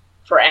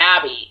for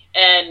Abby.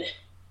 And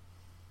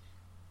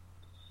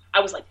I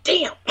was like,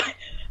 damn,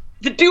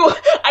 the duo.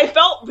 I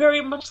felt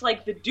very much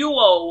like the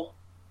duo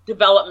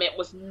development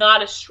was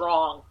not as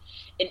strong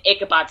in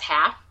Ichabod's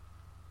half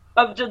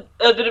of the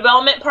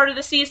development part of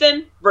the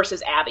season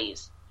versus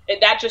Abby's.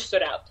 That just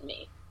stood out to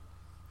me.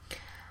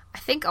 I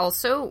think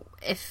also,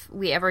 if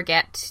we ever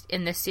get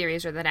in this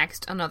series or the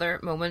next another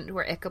moment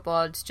where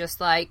Ichabod's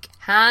just like,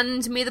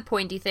 hand me the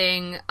pointy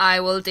thing, I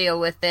will deal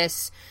with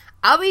this,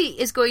 Abby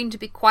is going to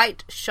be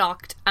quite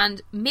shocked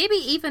and maybe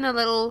even a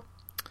little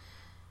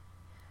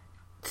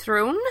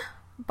thrown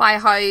by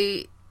how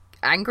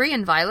angry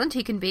and violent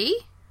he can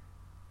be.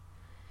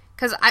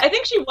 Because I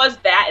think she was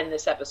that in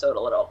this episode a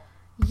little.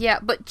 Yeah,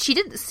 but she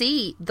didn't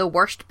see the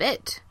worst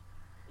bit.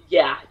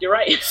 Yeah, you're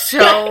right.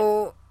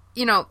 So,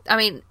 I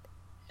mean,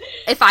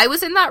 if I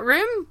was in that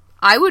room,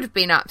 I would have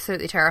been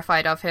absolutely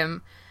terrified of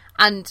him.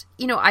 And,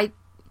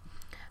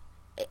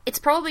 it's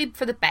probably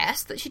for the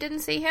best that she didn't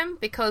see him,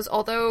 because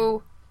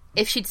although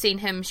if she'd seen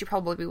him, she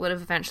probably would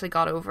have eventually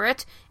got over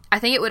it. I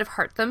think it would have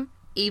hurt them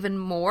even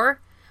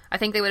more. I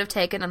think they would have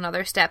taken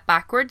another step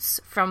backwards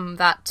from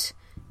that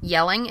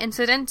yelling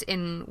incident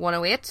in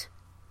 108.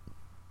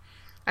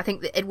 I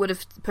think that it would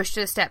have pushed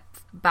it a step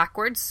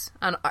backwards,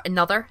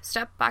 another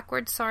step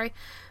backwards,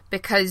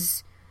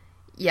 because,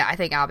 yeah, I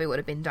think Abby would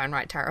have been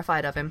downright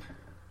terrified of him.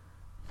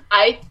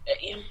 I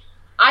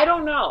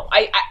don't know.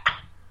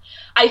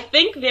 I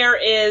think there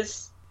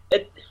is...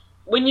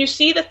 when you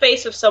see the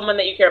face of someone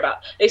that you care about,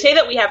 they say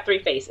that we have three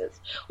faces.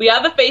 We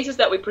have the faces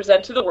that we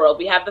present to the world,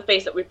 we have the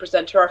face that we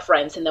present to our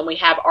friends, and then we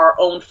have our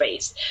own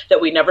face that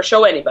we never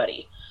show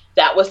anybody.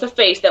 That was the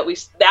face that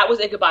was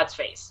Ichabod's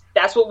face.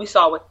 That's what we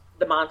saw with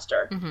the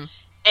monster. Mm-hmm.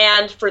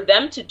 And for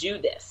them to do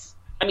this,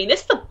 I mean,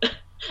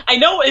 I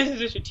know this is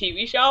just a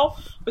TV show,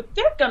 but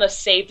they're gonna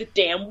save the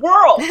damn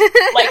world.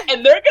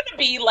 And they're gonna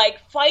be,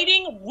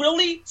 fighting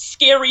really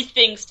scary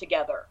things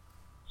together.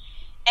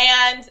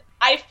 And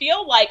I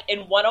feel like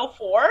in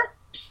 104,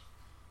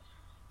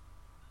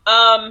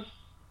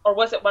 or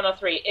was it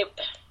 103?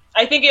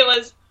 I think it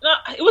was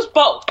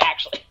both,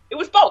 actually. It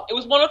was both. It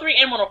was 103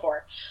 and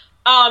 104.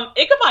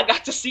 Ichabod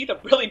got to see the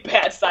really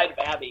bad side of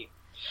Abby.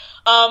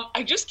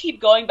 I just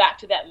keep going back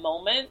to that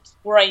moment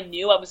where I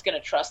knew I was going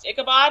to trust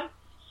Ichabod,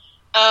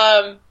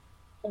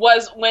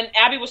 was when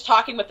Abby was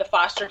talking with the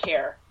foster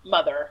care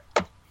mother,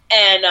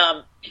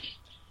 and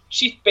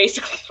she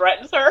basically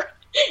threatens her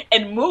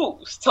and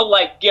moves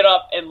to, get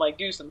up and,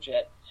 do some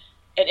shit.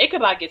 And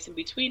Ichabod gets in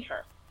between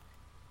her.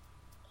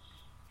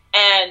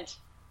 And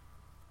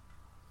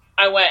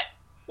I went,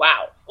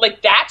 wow.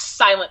 That's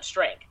silent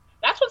strength.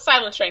 That's what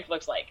silent strength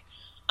looks like.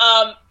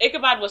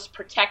 Ichabod was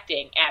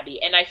protecting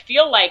Abby, and I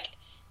feel like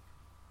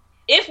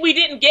if I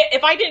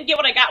didn't get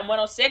what I got in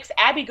 106,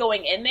 Abby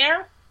going in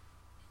there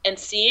and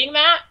seeing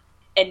that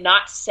and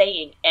not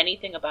saying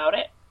anything about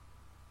it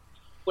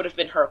would have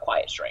been her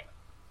quiet strength.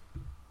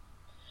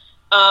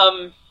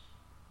 I'm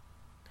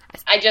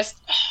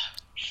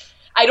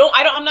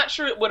not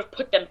sure it would have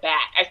put them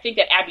back. I think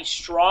that Abby's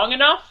strong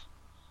enough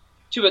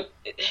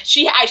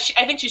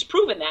I think she's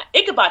proven that.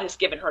 Ichabod has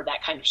given her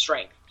that kind of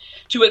strength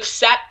to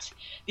accept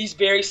these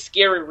very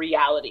scary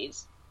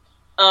realities.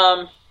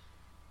 But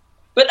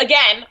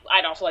again,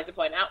 I'd also like to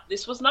point out,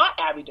 this was not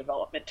Abby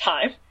development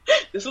time.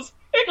 This was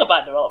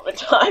Ichabod development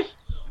time,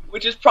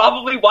 which is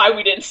probably why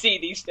we didn't see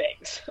these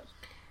things.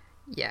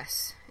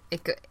 Yes.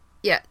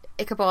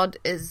 Ichabod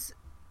is...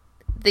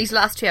 These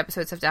last two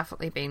episodes have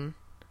definitely been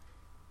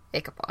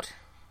Ichabod.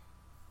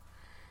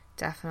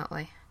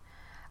 Definitely.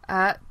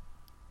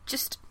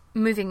 Just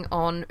moving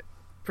on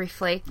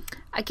briefly.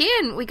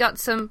 Again, we got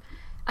some...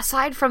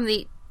 Aside from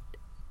the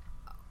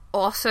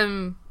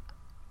awesome,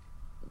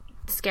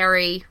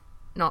 scary,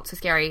 not so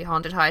scary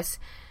haunted house,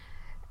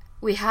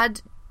 we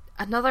had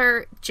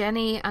another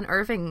Jenny and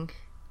Irving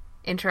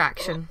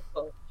interaction.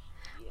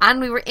 And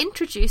we were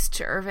introduced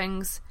to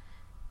Irving's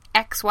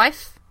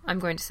ex-wife, I'm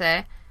going to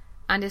say,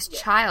 and his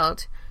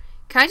child.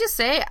 Can I just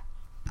say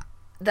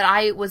that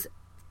I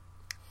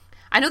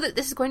know that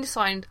this is going to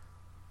sound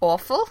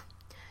awful.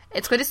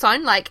 It's going to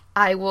sound like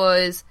I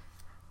was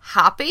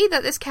happy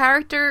that this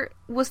character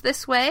was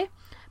this way,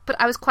 but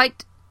I was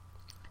quite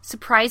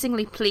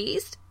surprisingly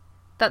pleased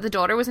that the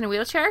daughter was in a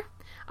wheelchair.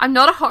 I'm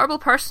not a horrible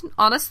person,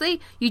 honestly.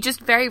 You just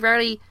very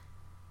rarely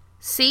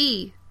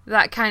see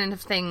that kind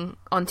of thing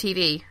on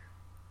TV.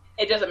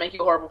 It doesn't make you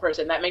a horrible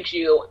person. That makes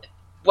you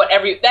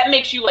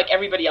like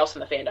everybody else in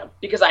the fandom,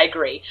 because I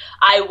agree.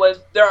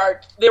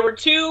 There were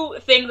two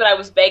things that I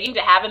was begging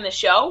to have in the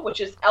show,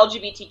 which is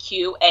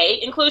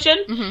LGBTQA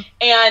inclusion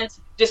and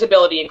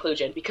disability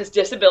inclusion, because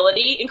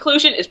disability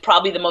inclusion is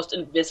probably the most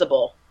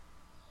invisible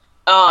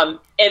in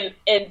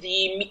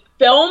the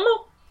film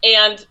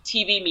and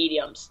TV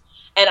mediums.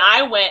 And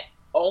I went,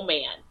 oh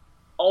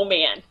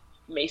man,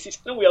 Macy's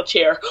in a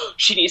wheelchair.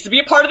 She needs to be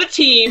a part of the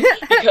team,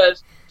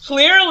 because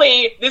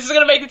clearly this is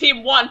going to make the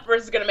team,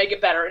 first is going to make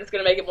it better, and it's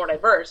going to make it more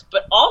diverse.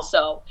 But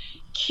also,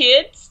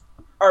 kids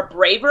are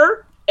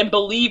braver and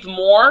believe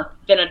more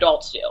than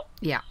adults do.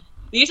 Yeah.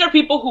 These are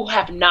people who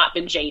have not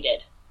been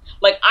jaded.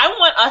 I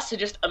want us to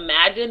just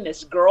imagine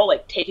this girl,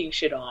 taking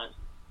shit on.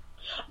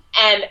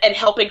 And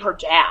helping her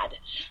dad.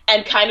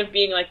 And kind of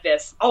being like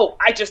this,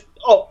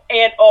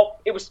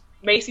 it was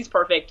Macy's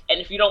perfect. And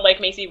if you don't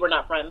like Macy, we're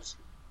not friends.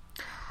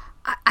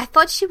 I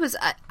thought she was...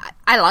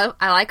 I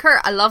like her.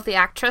 I love the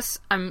actress.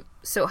 I'm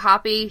so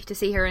happy to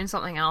see her in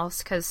something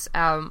else, because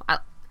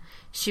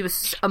she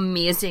was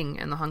amazing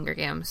in the Hunger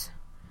Games.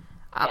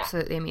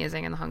 Absolutely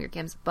amazing in the Hunger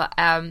Games. But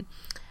I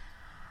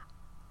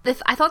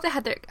thought they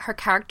had her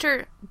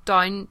character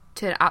down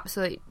to an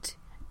absolute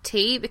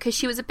T, because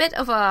she was a bit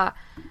of a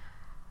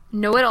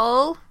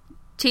know-it-all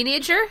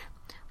teenager.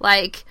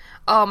 My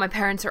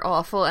parents are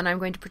awful and I'm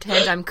going to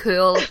pretend I'm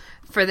cool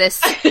for this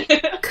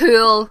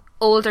cool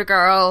older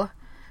girl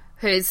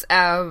who's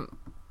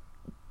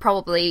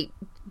probably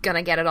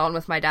gonna get it on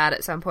with my dad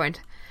at some point.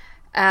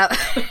 And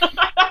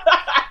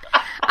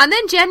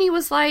then Jenny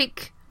was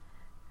like,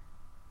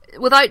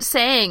 without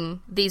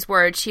saying these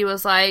words, she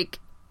was like,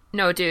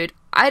 no dude,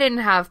 I didn't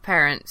have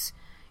parents.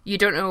 you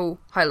don't know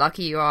how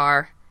lucky you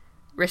are,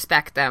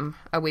 respect them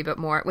a wee bit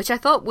more, which I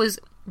thought was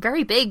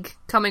very big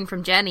coming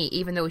from Jenny,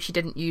 even though she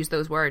didn't use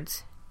those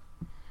words.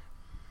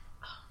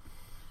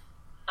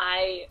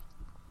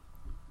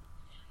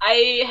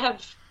 I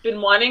have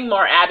been wanting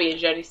more Abby and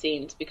Jenny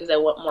scenes because I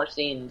want more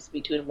scenes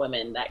between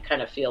women that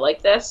kind of feel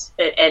like this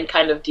and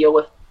kind of deal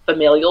with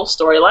familial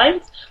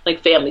storylines,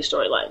 like family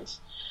storylines.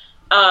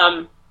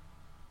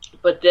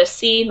 But this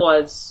scene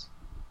was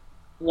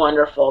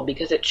wonderful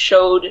because it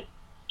showed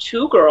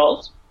two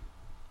girls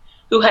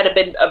who had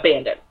been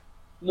abandoned.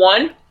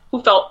 One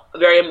who felt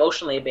very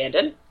emotionally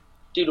abandoned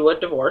due to a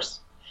divorce,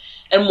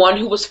 and one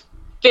who was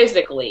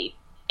physically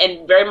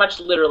and very much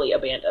literally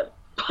abandoned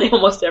by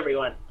almost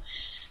everyone.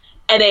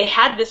 And they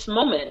had this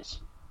moment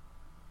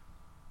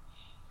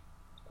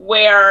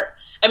where,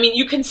 I mean,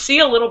 you can see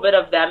a little bit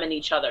of them in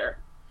each other.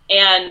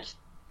 And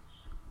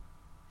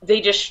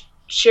they just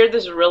shared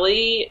this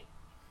really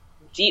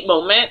deep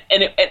moment.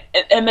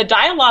 And the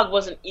dialogue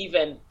wasn't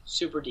even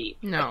super deep.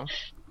 No.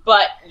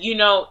 But, you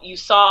know, you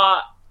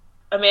saw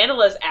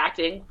Amanda's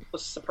acting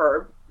was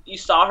superb. You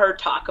saw her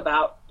talk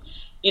about,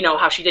 you know,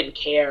 how she didn't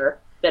care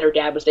that her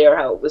dad was there,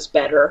 how it was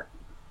better.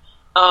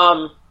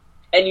 And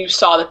you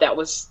saw that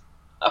was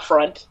a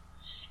front.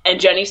 And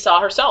Jenny saw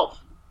herself.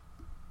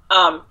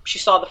 She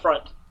saw the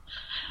front.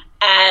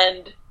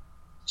 And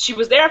she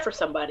was there for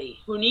somebody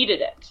who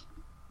needed it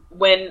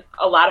when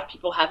a lot of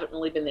people haven't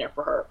really been there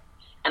for her.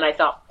 And I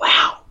thought,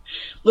 wow,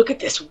 look at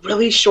this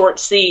really short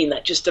scene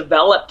that just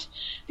developed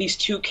these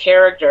two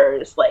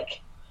characters,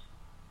 like,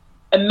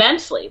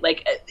 immensely.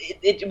 Like,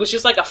 it was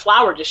just like a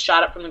flower just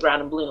shot up from the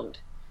ground and bloomed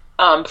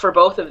for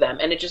both of them.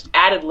 And it just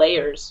added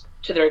layers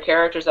to their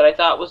characters that I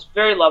thought was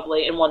very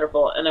lovely and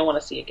wonderful, and I want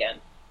to see again.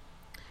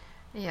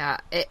 Yeah,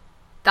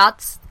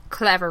 that's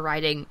clever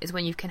writing, is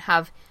when you can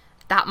have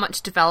that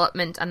much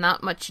development and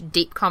that much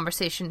deep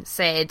conversation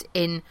said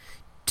in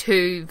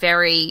two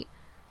very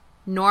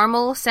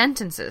normal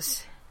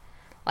sentences.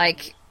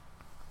 Like,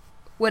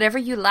 whatever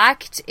you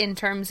lacked in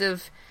terms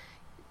of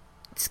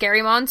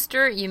scary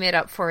monster, you made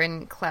up for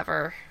in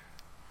clever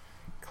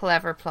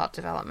plot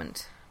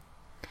development.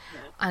 Yeah.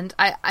 And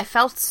I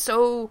felt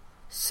so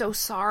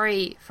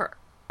sorry for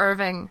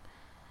Irving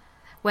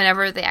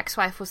whenever the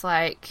ex-wife was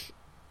like,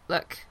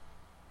 look,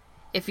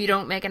 if you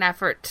don't make an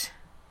effort,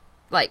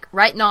 like,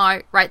 right now,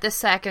 right this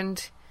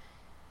second,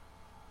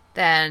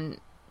 then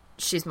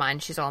she's mine,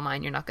 she's all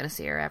mine, you're not going to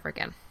see her ever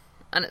again.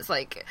 And it's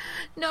like,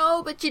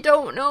 no, but you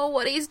don't know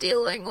what he's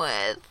dealing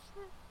with.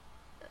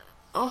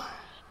 Oh.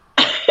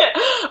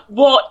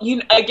 Well,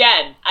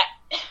 again,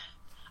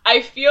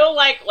 I feel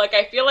like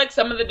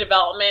some of the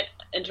development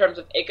in terms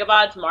of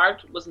Ichabod's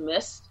mark was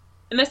missed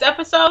in this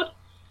episode.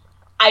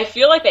 I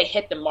feel like they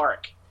hit the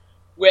mark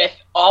with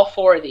all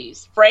four of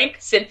these: Frank,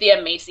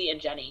 Cynthia, Macy, and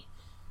Jenny.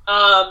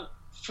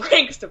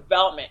 Frank's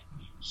development,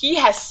 he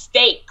has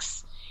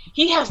stakes.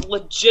 He has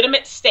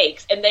legitimate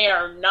stakes, and they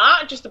are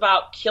not just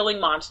about killing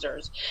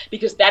monsters,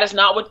 because that is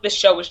not what this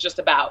show is just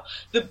about.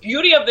 The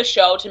beauty of the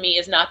show, to me,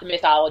 is not the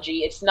mythology.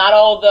 It's not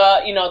all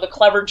the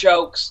clever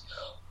jokes,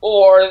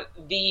 or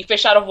the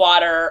fish out of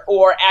water,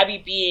 or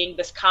Abby being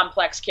this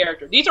complex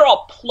character. These are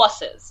all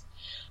pluses.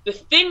 The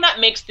thing that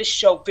makes this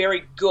show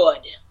very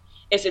good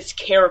is its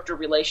character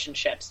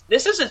relationships.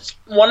 This is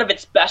one of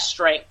its best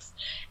strengths.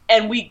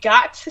 And we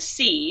got to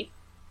see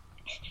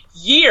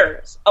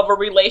years of a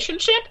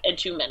relationship in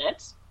 2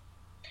 minutes.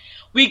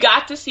 We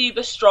got to see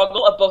the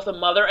struggle of both a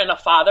mother and a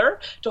father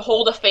to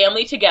hold a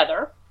family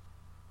together.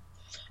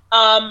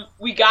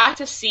 We got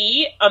to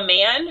see a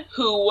man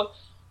who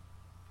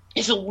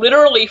is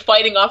literally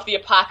fighting off the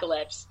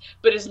apocalypse,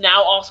 but is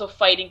now also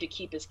fighting to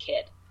keep his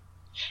kid.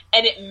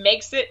 And it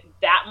makes it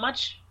that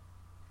much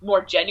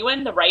more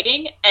genuine, the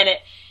writing, and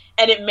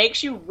it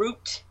makes you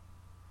root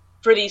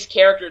for these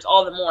characters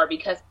all the more,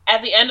 because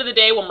at the end of the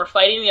day, when we're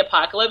fighting the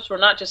apocalypse, we're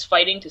not just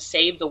fighting to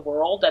save the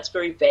world. That's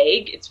very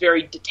vague. It's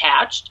very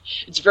detached.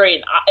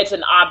 It's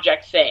an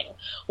object thing.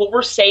 What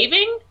we're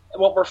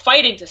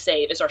fighting to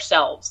save is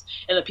ourselves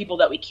and the people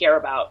that we care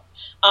about.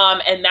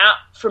 And that,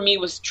 for me,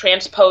 was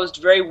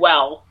transposed very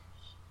well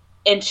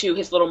into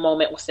his little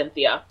moment with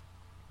Cynthia.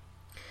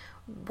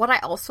 What I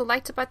also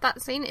liked about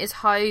that scene is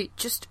how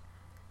just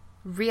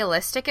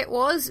realistic it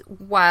was,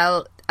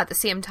 while at the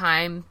same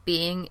time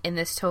being in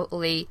this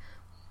totally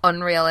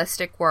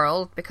unrealistic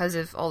world because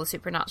of all the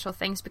supernatural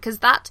things, because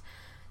that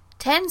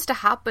tends to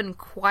happen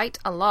quite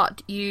a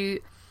lot.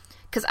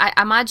 Because I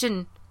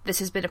imagine this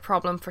has been a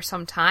problem for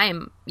some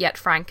time, yet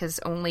Frank has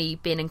only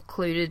been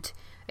included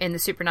in the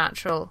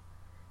supernatural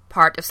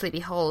part of Sleepy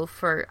Hollow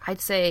for,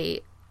 I'd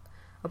say,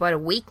 about a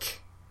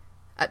week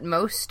at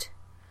most,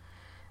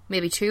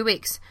 maybe 2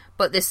 weeks.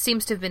 But this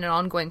seems to have been an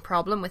ongoing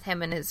problem with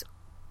him and his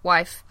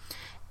wife.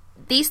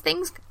 These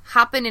things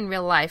happen in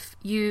real life.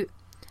 You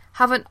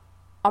have an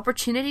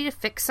opportunity to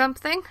fix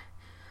something,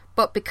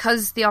 but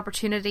because the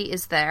opportunity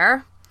is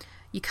there,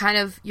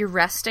 you're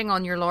resting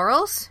on your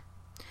laurels.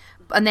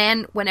 And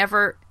then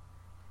whenever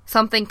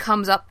something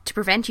comes up to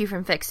prevent you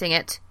from fixing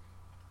it,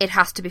 it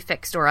has to be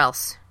fixed or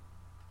else.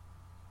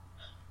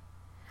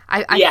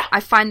 I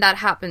find that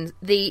happens.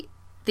 The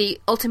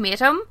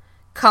ultimatum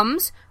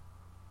comes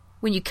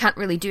when you can't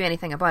really do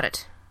anything about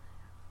it.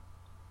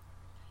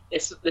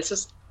 This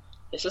is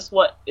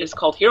what is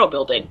called hero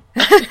building.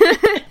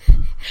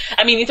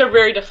 I mean, these are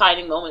very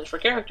defining moments for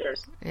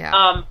characters.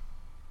 Yeah.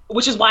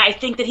 Which is why I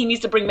think that he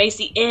needs to bring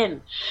Macy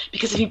in.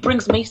 Because if he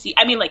brings Macy,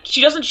 I mean, like,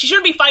 she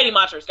shouldn't be fighting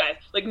monsters, guys.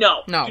 Like,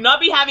 no. Do not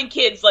be having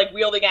kids, like,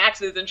 wielding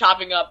axes and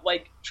chopping up,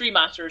 like, tree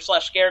monsters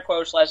 /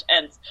 scarecrow /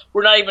 ents.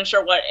 We're not even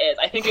sure what it is.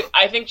 I think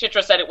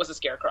Chitra said it was a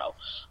scarecrow.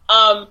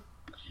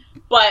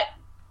 But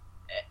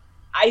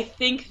I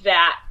think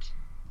that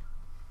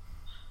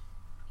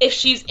if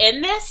she's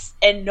in this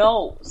and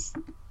knows,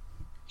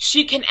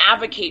 she can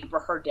advocate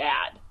for her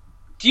dad.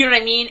 Do you know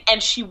what I mean?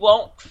 And she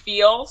won't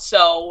feel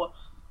so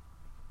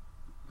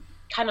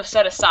kind of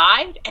set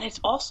aside, and it's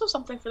also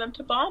something for them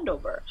to bond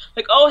over.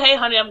 Like, oh, hey,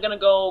 honey, I'm gonna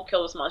go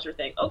kill this monster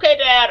thing. Okay,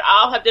 Dad,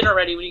 I'll have dinner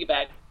ready when you get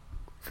back.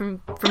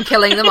 From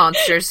killing the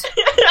monsters.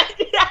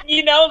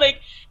 You know, like,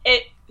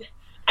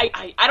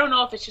 I don't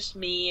know if it's just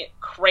me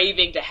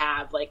craving to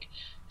have, like,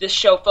 this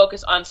show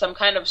focus on some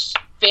kind of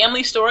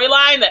family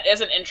storyline that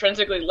isn't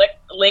intrinsically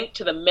linked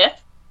to the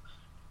myth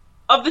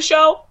of the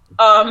show,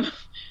 the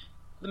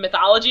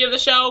mythology of the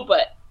show,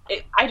 but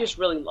I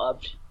really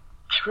loved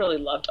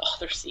all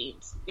their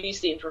scenes.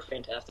 These scenes were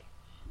fantastic.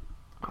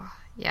 Oh,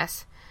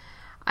 yes.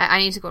 I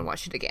need to go and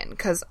watch it again,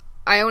 because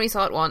I only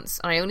saw it once,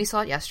 and I only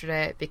saw it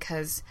yesterday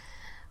because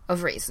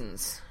of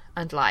reasons,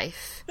 and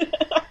life,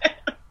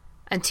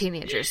 and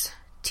teenagers.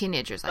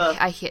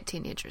 I hate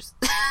teenagers.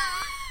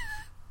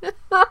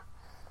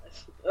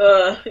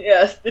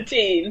 Yes, the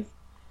teens.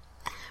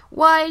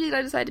 Why did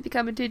I decide to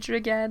become a teacher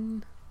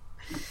again?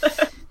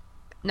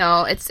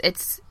 No,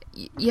 it's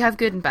you have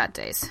good and bad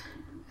days.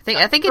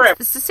 I think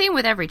it's the same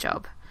with every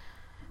job.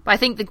 But I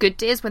think the good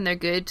days, when they're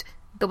good,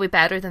 they'll be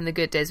better than the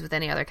good days with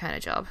any other kind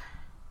of job.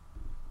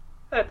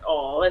 That's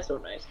so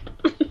nice.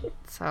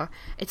 So,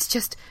 it's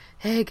just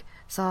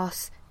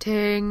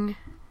exhausting.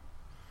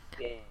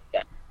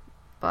 Yeah.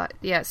 But,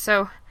 yeah,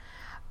 so,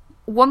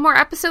 one more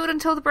episode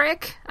until the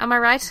break, am I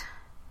right?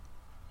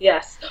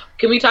 Yes.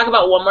 Can we talk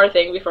about one more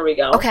thing before we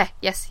go? Okay,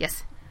 yes.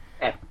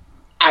 Okay.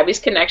 Abby's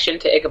connection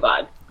to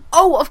Ichabod.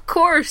 Oh, of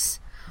course!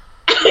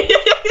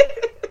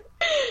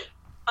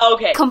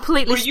 Okay.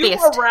 Completely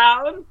spaced. Were you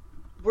around?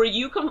 Were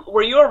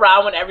you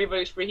around when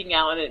everybody was freaking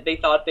out and they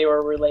thought they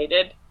were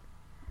related?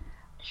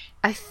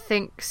 I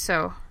think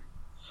so.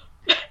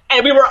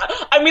 And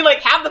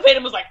half the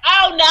fandom was like,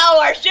 "Oh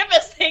no, our ship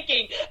is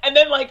sinking," and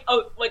then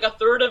a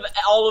third of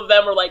all of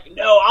them were like,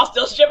 "No, I'll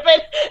still ship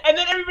it," and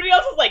then everybody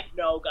else was like,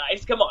 "No,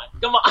 guys, come on,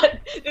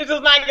 this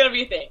is not going to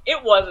be a thing."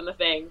 It wasn't a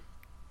thing.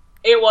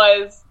 It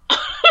was.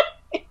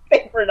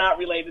 They were not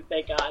related,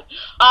 thank God.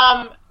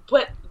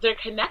 But their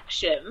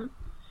connection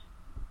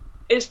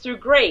is through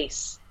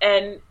Grace,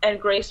 and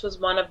Grace was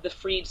one of the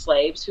freed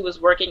slaves who was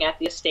working at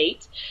the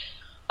estate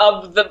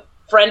of the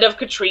friend of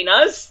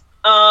Katrina's.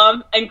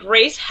 And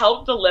Grace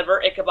helped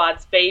deliver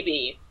Ichabod's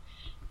baby.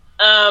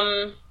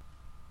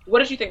 What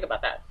did you think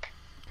about that?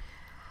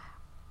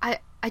 I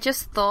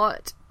just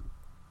thought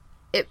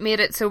it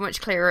made it so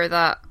much clearer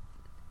that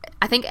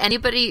I think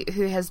anybody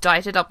who has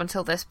doubted up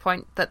until this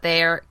point that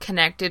they're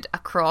connected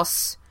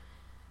across,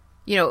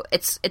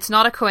 it's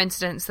not a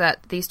coincidence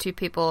that these two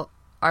people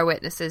are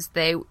witnesses.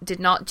 They did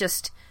not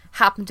just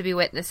happen to be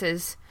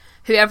witnesses.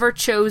 Whoever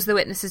chose the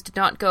witnesses did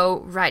not go,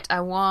 right,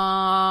 I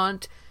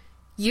want...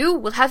 You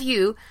will have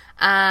you,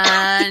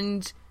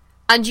 and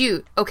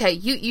you. Okay,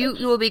 you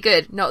will be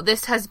good. No,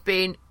 this has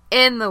been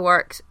in the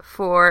works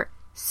for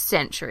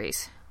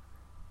centuries.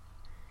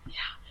 Yeah,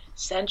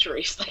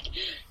 centuries.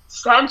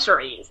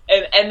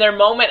 And their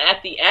moment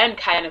at the end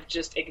kind of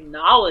just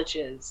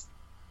acknowledges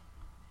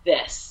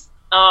this.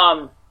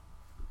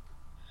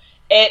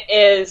 It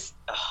is...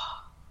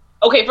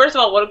 Okay, first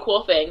of all, what a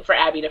cool thing for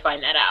Abby to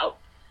find that out.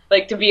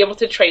 Like, to be able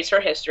to trace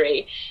her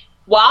history.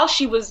 While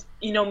she was,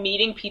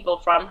 meeting people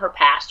from her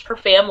past, her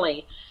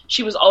family,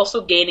 she was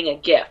also gaining a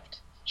gift.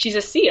 She's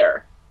a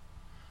seer.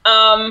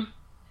 And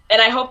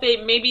I hope they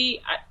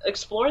maybe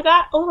explore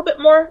that a little bit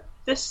more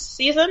this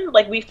season.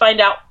 Like, we find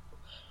out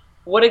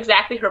what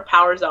exactly her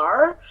powers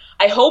are.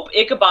 I hope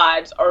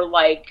Ichabod's are,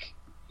 like,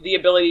 the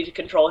ability to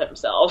control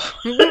himself.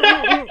 No,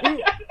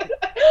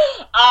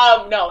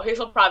 his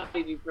will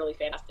probably be really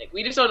fantastic.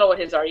 We just don't know what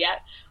his are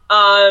yet.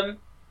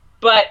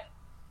 But...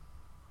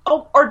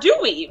 Oh, or do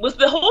we? Was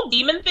the whole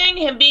demon thing,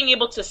 him being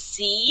able to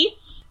see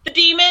the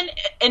demon,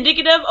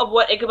 indicative of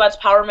what Ichabod's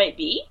power might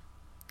be?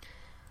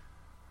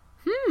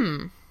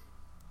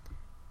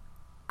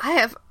 I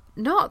have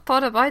not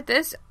thought about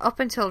this up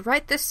until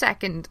right this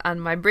second,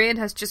 and my brain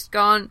has just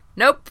gone,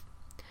 nope.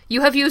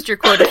 You have used your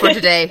quota for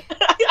today.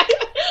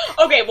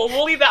 Okay, well,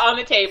 we'll leave that on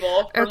the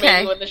table for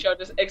maybe when the show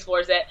just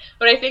explores it.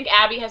 But I think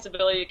Abby has the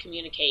ability to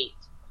communicate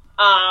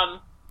and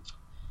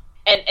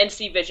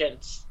see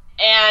visions.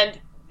 And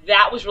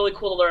that was really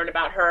cool to learn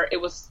about her. It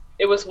was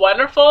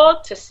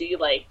wonderful to see,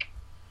 like,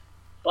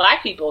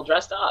 Black people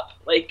dressed up.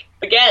 Like,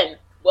 again,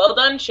 well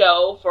done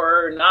show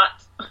for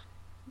not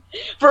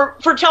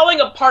for telling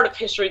a part of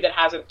history that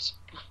hasn't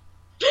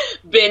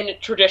been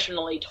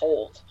traditionally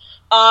told.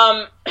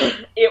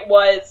 It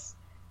was.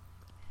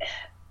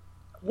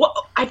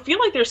 I feel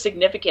like there's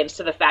significance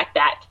to the fact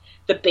that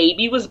the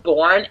baby was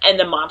born and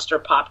the monster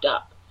popped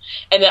up,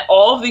 and that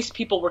all of these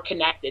people were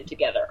connected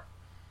together.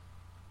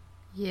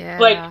 Yeah.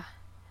 Like,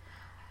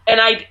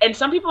 and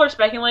some people are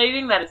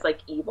speculating that it's like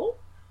evil,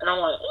 and I'm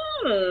like,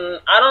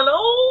 I don't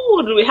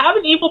know. Do we have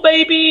an evil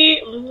baby?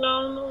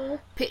 No.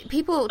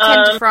 People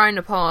tend to frown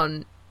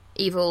upon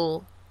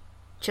evil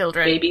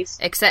children, babies,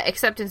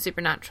 except in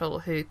Supernatural,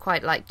 who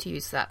quite like to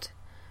use that.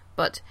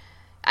 But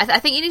I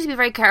think you need to be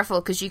very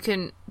careful, because you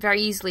can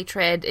very easily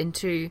tread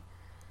into,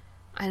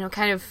 I don't know,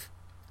 kind of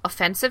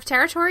offensive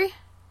territory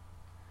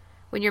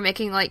when you're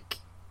making, like,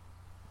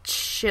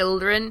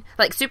 children.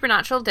 Like,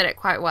 Supernatural did it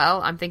quite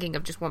well. I'm thinking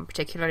of just one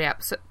particular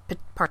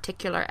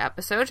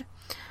episode,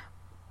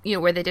 you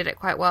know, where they did it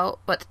quite well.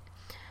 But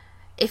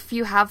if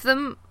you have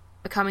them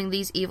becoming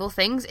these evil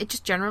things, it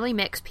just generally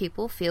makes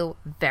people feel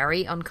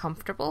very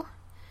uncomfortable.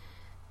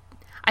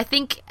 I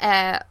think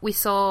we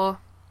saw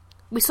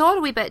it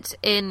a wee bit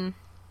in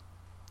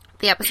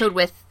the episode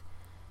with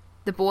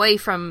the boy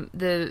from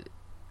the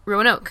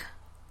Roanoke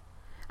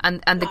and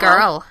the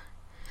girl.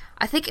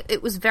 I think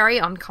it was very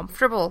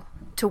uncomfortable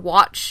to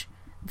watch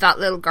that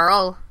little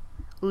girl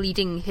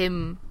leading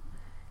him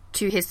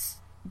to his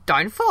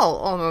downfall,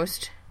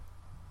 almost.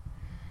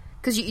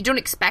 Because you don't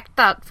expect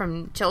that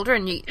from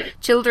children.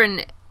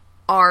 Children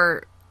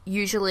are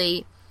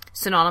usually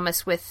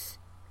synonymous with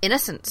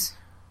innocence.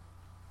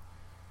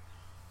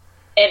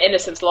 And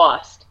innocence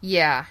lost.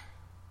 Yeah.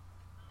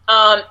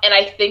 And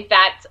I think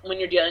that when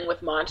you're dealing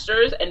with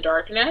monsters and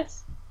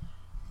darkness,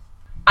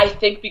 I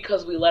think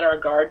because we let our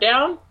guard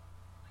down,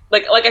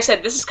 like I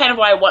said, this is kind of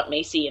why I want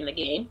Macy in the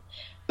game,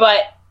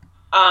 but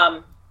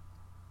I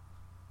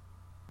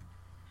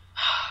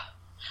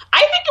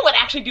think it would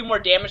actually do more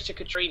damage to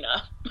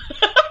Katrina.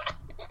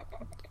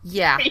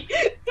 Yeah.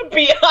 To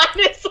be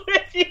honest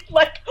with you,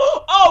 like,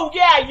 oh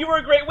yeah, you were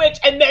a great witch,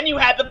 and then you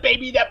had the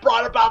baby that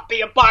brought about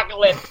the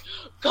apocalypse.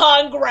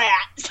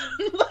 Congrats.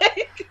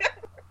 Like,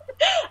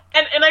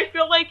 and I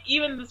feel like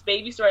even this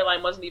baby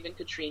storyline wasn't even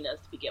Katrina's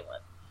to begin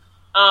with.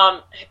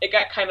 It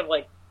got kind of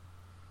like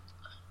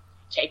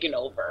taken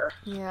over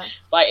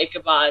by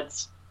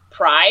Ichabod's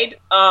pride.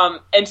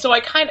 And so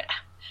I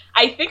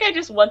think I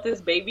just want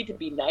this baby to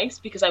be nice,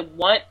 because I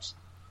want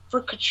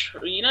for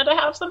Katrina to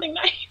have something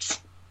nice.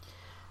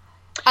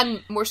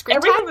 And more screen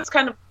Everything time? that's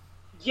kind of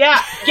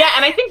yeah,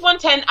 and I think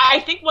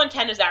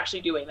 110 is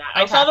actually doing that.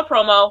 Okay. I saw the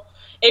promo.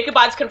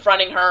 Ichabod's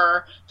confronting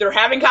her. They're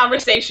having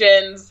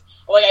conversations.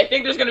 Like, I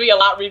think there's going to be a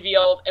lot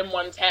revealed in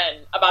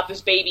 110 about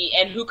this baby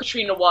and who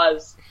Katrina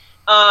was.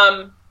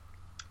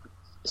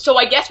 So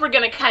I guess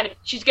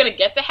she's going to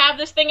get to have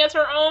this thing as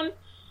her own.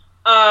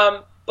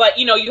 But,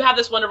 you know, you have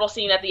this wonderful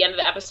scene at the end of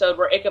the episode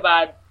where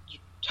Ichabod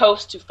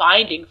toasts to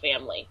finding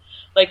family.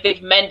 Like,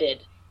 they've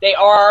mended. They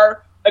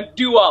are a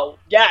duo.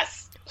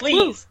 Yes.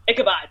 Please, woo.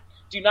 Ichabod,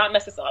 do not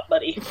mess this up,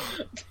 buddy.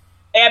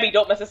 Abby,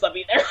 don't mess this up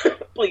either.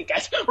 Please,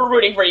 guys, we're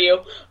rooting for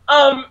you.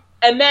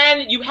 And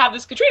then you have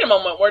this Katrina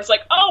moment where it's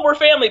like, oh, we're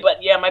family,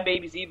 but yeah, my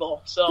baby's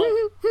evil. So,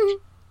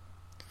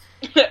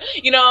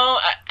 you know,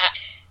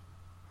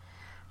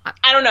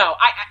 I don't know.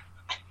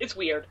 It's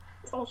weird.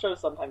 This whole show is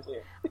sometimes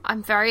weird.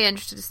 I'm very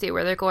interested to see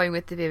where they're going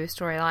with the baby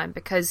storyline,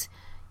 because,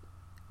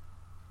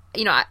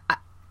 you know,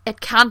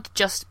 it can't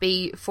just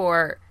be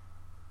for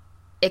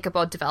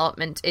Ichabod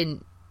development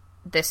in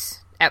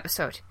this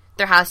episode.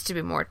 There has to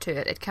be more to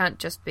it. It can't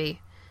just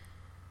be...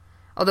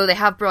 Although they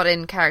have brought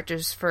in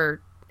characters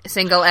for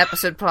single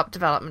episode plot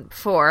development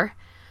before.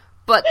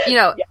 But, you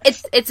know,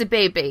 yes. It's a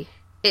baby.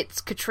 It's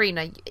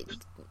Katrina.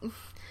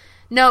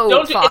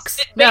 No, Fox.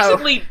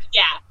 Basically,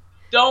 yeah.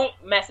 Don't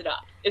mess it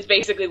up, is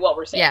basically what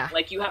we're saying. Yeah.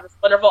 Like, you have this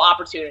wonderful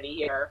opportunity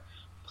here.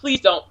 Please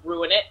don't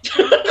ruin it.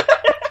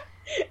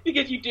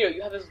 Because you do.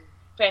 You have this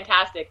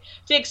fantastic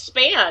to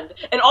expand.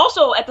 And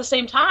also, at the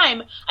same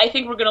time, I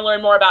think we're going to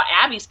learn more about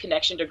Abby's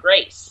connection to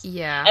Grace.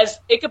 Yeah. As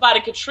Ichabod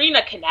and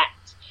Katrina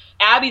connect,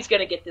 Abby's going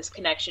to get this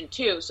connection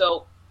too.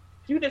 So,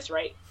 do this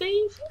right,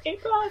 please,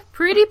 Ichabod.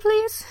 Pretty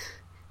please.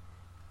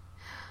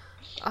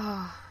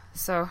 Oh,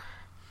 so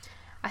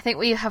I think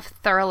we have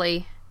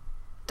thoroughly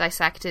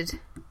dissected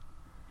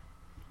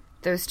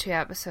those two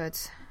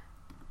episodes.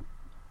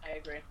 I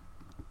agree.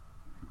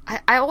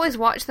 I always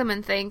watch them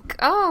and think,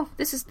 oh,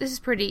 this is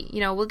pretty,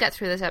 you know, we'll get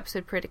through this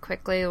episode pretty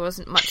quickly. There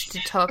wasn't much to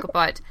talk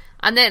about.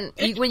 And then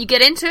when you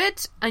get into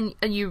it and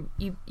you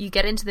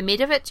get into the meat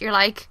of it, you're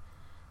like,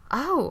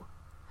 oh,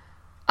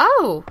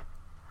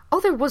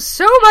 there was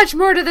so much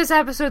more to this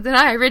episode than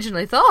I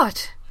originally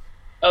thought.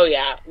 Oh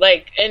yeah,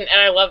 like, and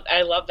I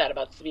love that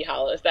about Sleepy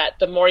Hollow, is that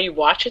the more you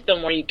watch it, the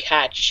more you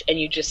catch, and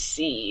you just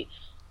see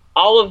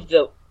all of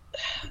the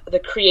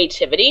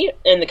creativity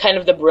and the kind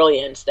of the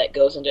brilliance that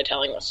goes into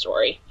telling the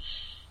story.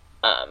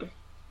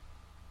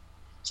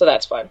 So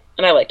that's fun,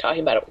 and I like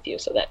talking about it with you,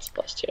 so that's a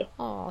plus too.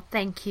 Oh,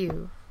 thank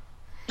you.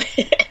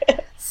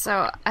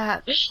 So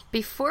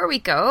before we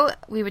go,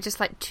 we would just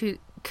like to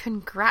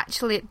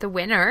congratulate the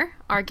winner.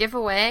 Our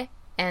giveaway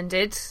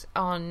ended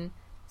on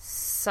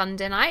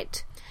Sunday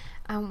night.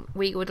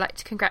 We would like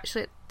to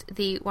congratulate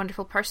the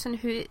wonderful person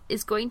who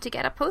is going to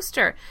get a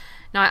poster.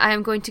 Now, I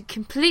am going to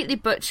completely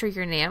butcher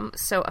your name,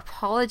 so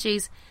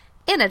apologies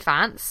in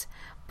advance,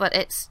 but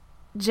it's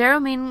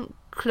Jeromine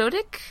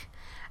Clodic.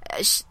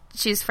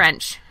 She's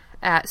French,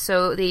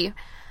 so the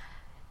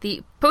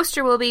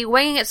poster will be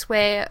winging its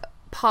way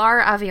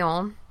par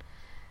avion.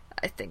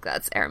 I think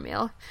that's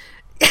airmail.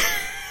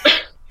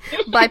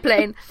 By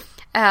plane.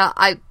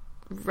 I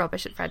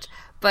rubbish at French.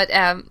 But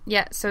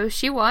yeah, so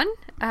she won,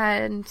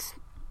 and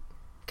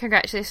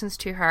congratulations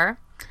to her.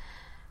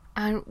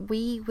 And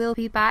we will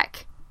be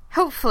back,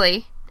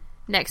 hopefully,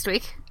 next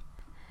week.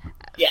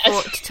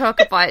 Yes. To talk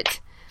about...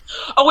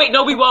 Oh wait,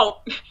 no we won't.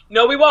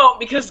 No we won't,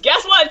 because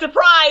guess what?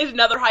 Surprise!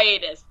 Another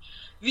hiatus.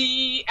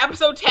 The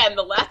episode 10,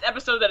 the last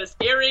episode that is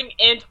airing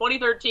in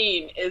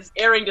 2013, is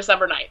airing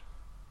December 9th.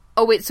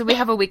 Oh wait, so we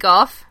have a week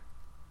off?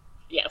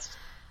 Yes.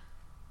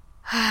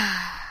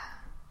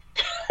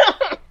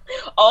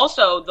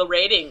 Also, the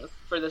ratings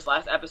for this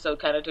last episode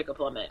kind of took a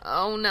plummet.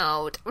 Oh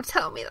no, don't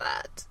tell me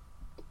that.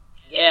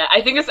 Yeah,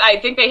 I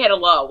think they hit a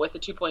low with the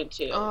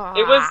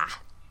 2.2.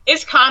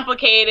 It's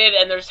complicated,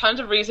 and there's tons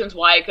of reasons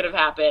why it could have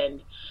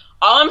happened.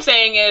 All I'm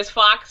saying is,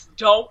 Fox,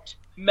 don't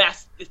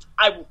mess this.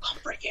 I will come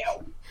for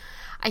you.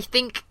 I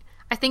think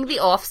the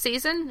off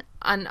season,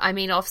 and I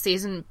mean off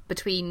season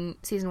between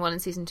season 1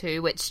 and season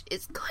 2, which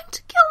is going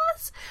to kill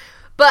us.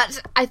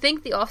 But I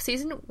think the off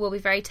season will be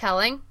very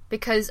telling,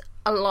 because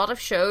a lot of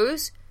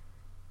shows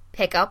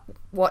pick up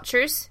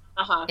watchers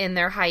in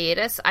their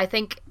hiatus. I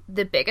think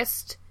the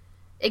biggest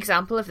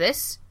example of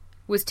this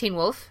was Teen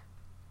Wolf.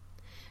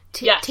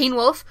 Yes. Teen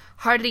Wolf,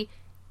 hardly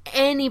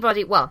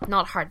anybody, well,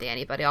 not hardly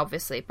anybody,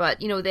 obviously, but,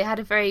 you know, they had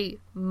a very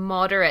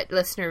moderate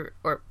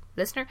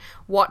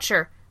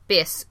watcher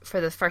base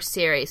for the first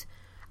series,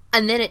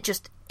 and then it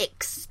just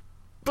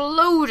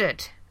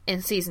exploded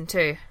in season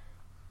 2.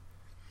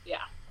 Yeah.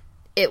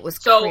 It was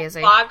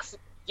crazy. So, Fox,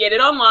 get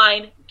it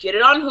online, get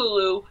it on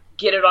Hulu,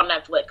 get it on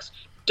Netflix.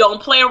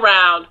 Don't play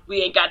around.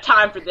 We ain't got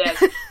time for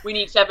this. We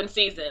need 7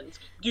 seasons.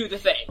 Do the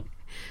thing.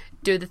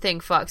 Do the thing,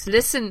 Fox.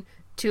 Listen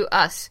to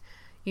us.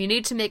 You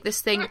need to make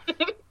this thing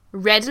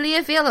readily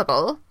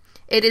available.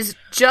 It is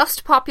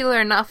just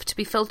popular enough to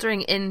be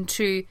filtering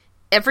into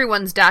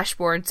everyone's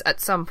dashboards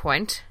at some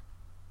point.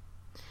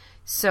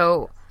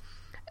 So,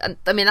 I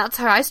mean, that's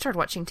how I started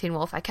watching Teen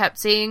Wolf. I kept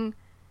seeing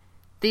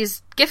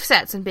these gift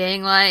sets and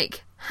being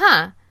like,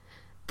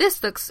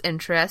 this looks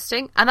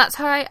interesting. And that's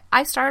how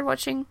I started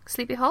watching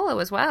Sleepy Hollow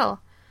as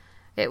well.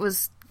 It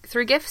was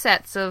through gift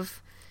sets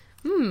of,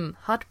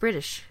 hot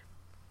British.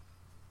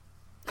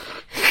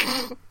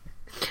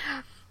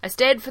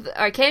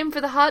 I came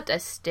for the hot, I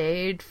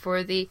stayed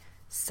for the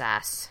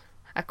sass.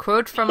 A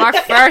quote from our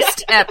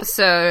first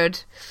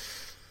episode.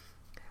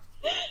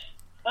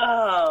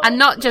 Oh, and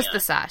not just the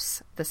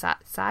sass. The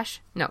sash?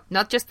 No,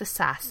 not just the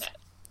sass.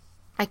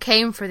 I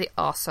came for the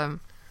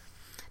awesome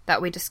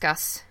that we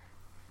discuss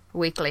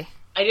weekly.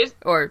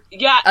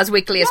 As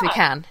weekly as we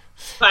can.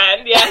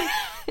 Fine, yeah.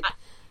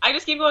 I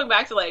just keep going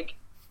back to, like,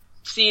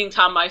 seeing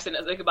Tom Mison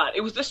as Ichabod.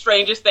 It was the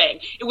strangest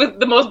thing. It was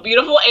the most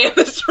beautiful and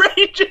the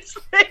strangest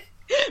thing.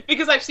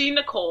 Because I've seen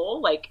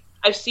Nicole, like,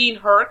 I've seen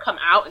her come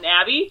out in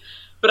Abby,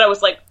 but I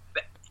was like,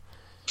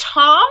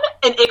 Tom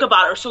and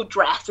Ichabod are so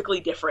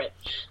drastically different.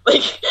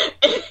 Like,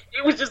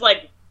 it was just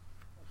like,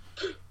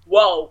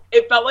 whoa.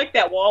 It felt like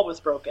that wall was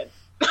broken.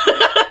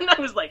 And I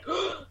was like,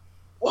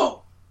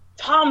 whoa,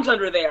 Tom's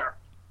under there.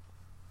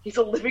 He's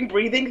a living,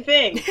 breathing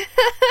thing.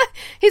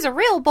 He's a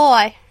real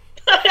boy.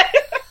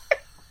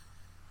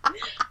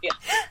 Yeah.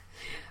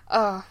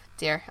 Oh,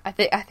 dear. I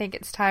think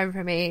it's time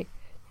for me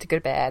to go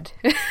to bed.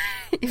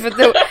 even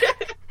though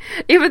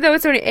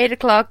it's only 8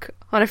 o'clock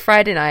on a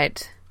Friday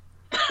night.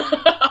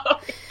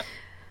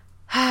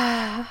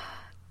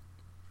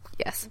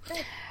 Yes.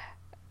 Okay.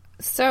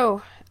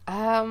 So,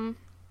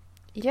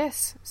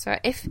 yes. So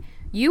if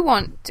you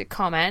want to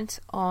comment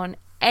on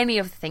any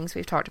of the things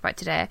we've talked about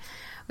today,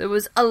 there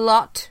was a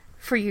lot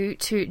for you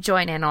to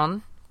join in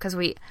on, because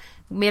we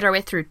made our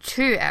way through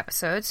 2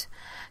 episodes.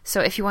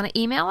 So if you want to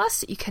email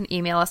us, you can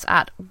email us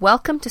at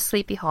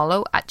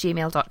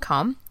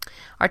welcometosleepyhollow@gmail.com.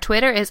 Our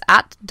Twitter is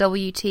at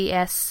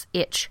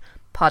WTSH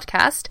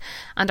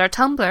and our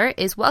Tumblr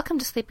is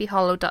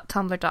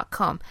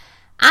welcometosleepyhollow.tumblr.com.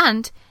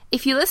 And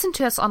if you listen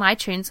to us on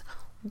iTunes,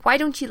 why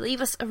don't you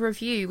leave us a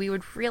review? We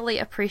would really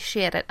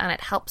appreciate it, and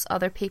it helps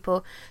other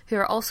people who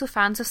are also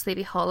fans of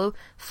Sleepy Hollow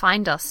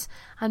find us,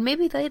 and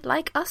maybe they'd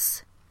like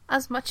us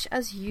as much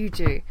as you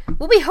do.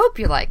 Well, we hope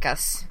you like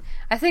us.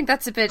 I think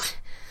that's a bit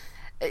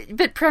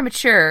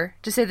premature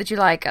to say that you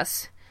like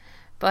us,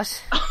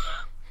 but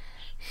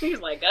please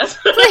like us.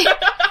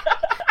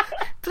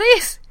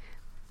 Please.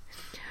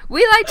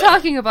 We like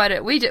talking about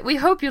it. We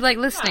hope you like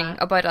listening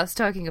about us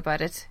talking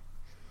about it.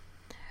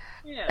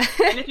 Yeah,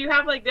 and if you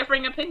have, like,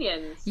 differing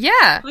opinions,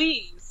 yeah,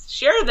 please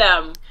share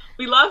them.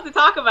 We love to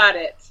talk about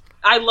it.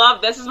 I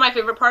love, this is my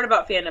favorite part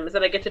about fandom, is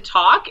that I get to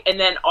talk, and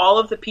then all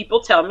of the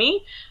people tell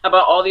me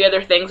about all the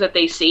other things that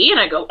they see, and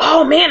I go,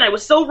 oh man, I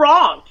was so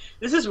wrong.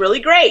 This is really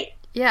great.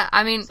 Yeah,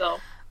 I mean,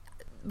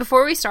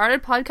 before we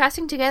started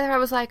podcasting together, I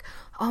was like,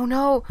 oh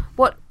no,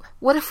 what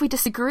if we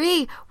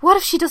disagree? What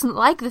if she doesn't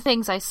like the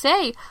things I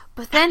say?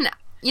 But then,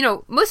 you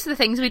know, most of the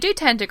things we do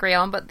tend to agree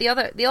on, but the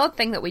odd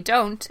thing that we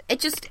don't,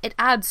 it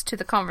adds to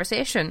the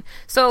conversation.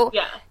 So,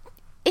 yeah.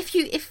 if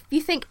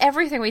you think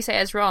everything we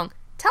say is wrong,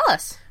 tell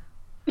us.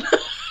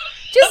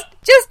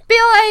 just be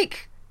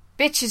like,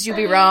 bitches, you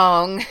be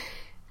wrong.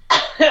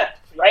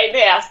 Right in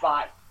the ass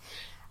box.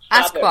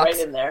 Ask box,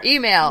 right in there.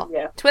 Email,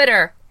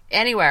 Twitter,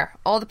 anywhere,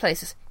 all the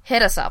places.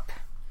 Hit us up.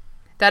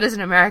 That is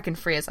an American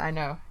phrase, I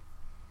know.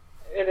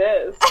 It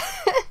is.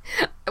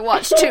 I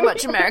watch too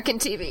much American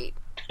TV.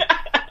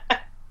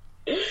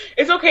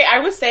 It's okay. I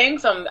was saying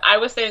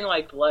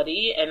like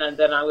bloody, and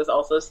then I was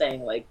also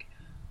saying like,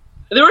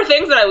 there were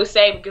things that I was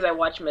saying because I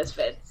watch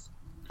Misfits.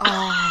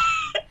 Oh.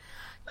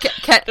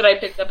 That I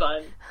picked up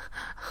on.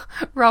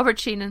 Robert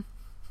Sheenan.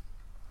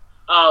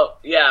 Oh,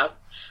 yeah.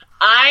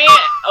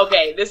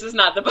 Okay, this is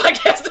not the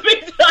podcast to be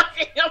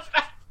talking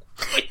about.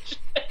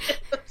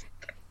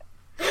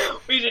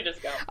 We should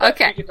just go.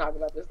 Okay. We can talk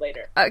about this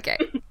later. Okay.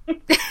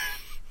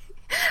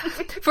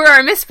 For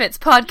our Misfits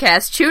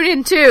podcast, tune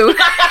in too.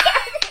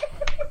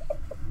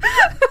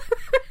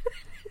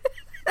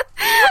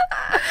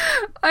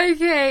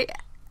 Okay.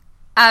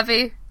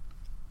 Abby.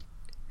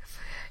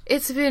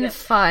 It's been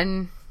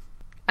fun.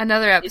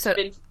 Another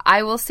episode.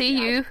 I will see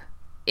you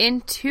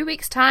in 2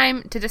 weeks'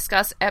 time to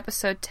discuss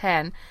episode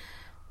 10.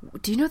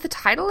 Do you know the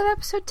title of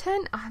episode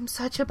 10? I'm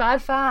such a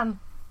bad fan.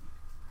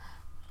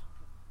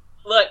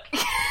 Look,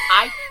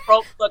 I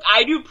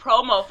do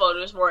promo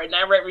photos for it, and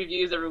I write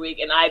reviews every week,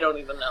 and I don't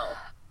even know.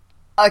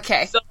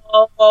 Okay. So,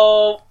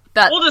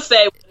 we'll just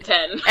say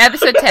 10.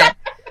 Episode 10.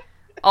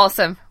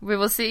 Awesome. We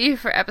will see you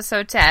for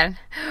episode 10.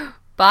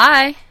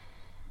 Bye.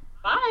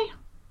 Bye.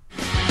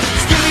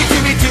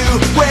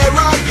 Scooby-Dooby-Doo, where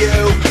are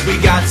you? We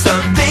got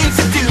some things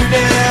to do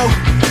now.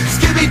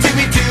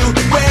 Scooby-Dooby-Doo,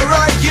 where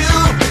are you?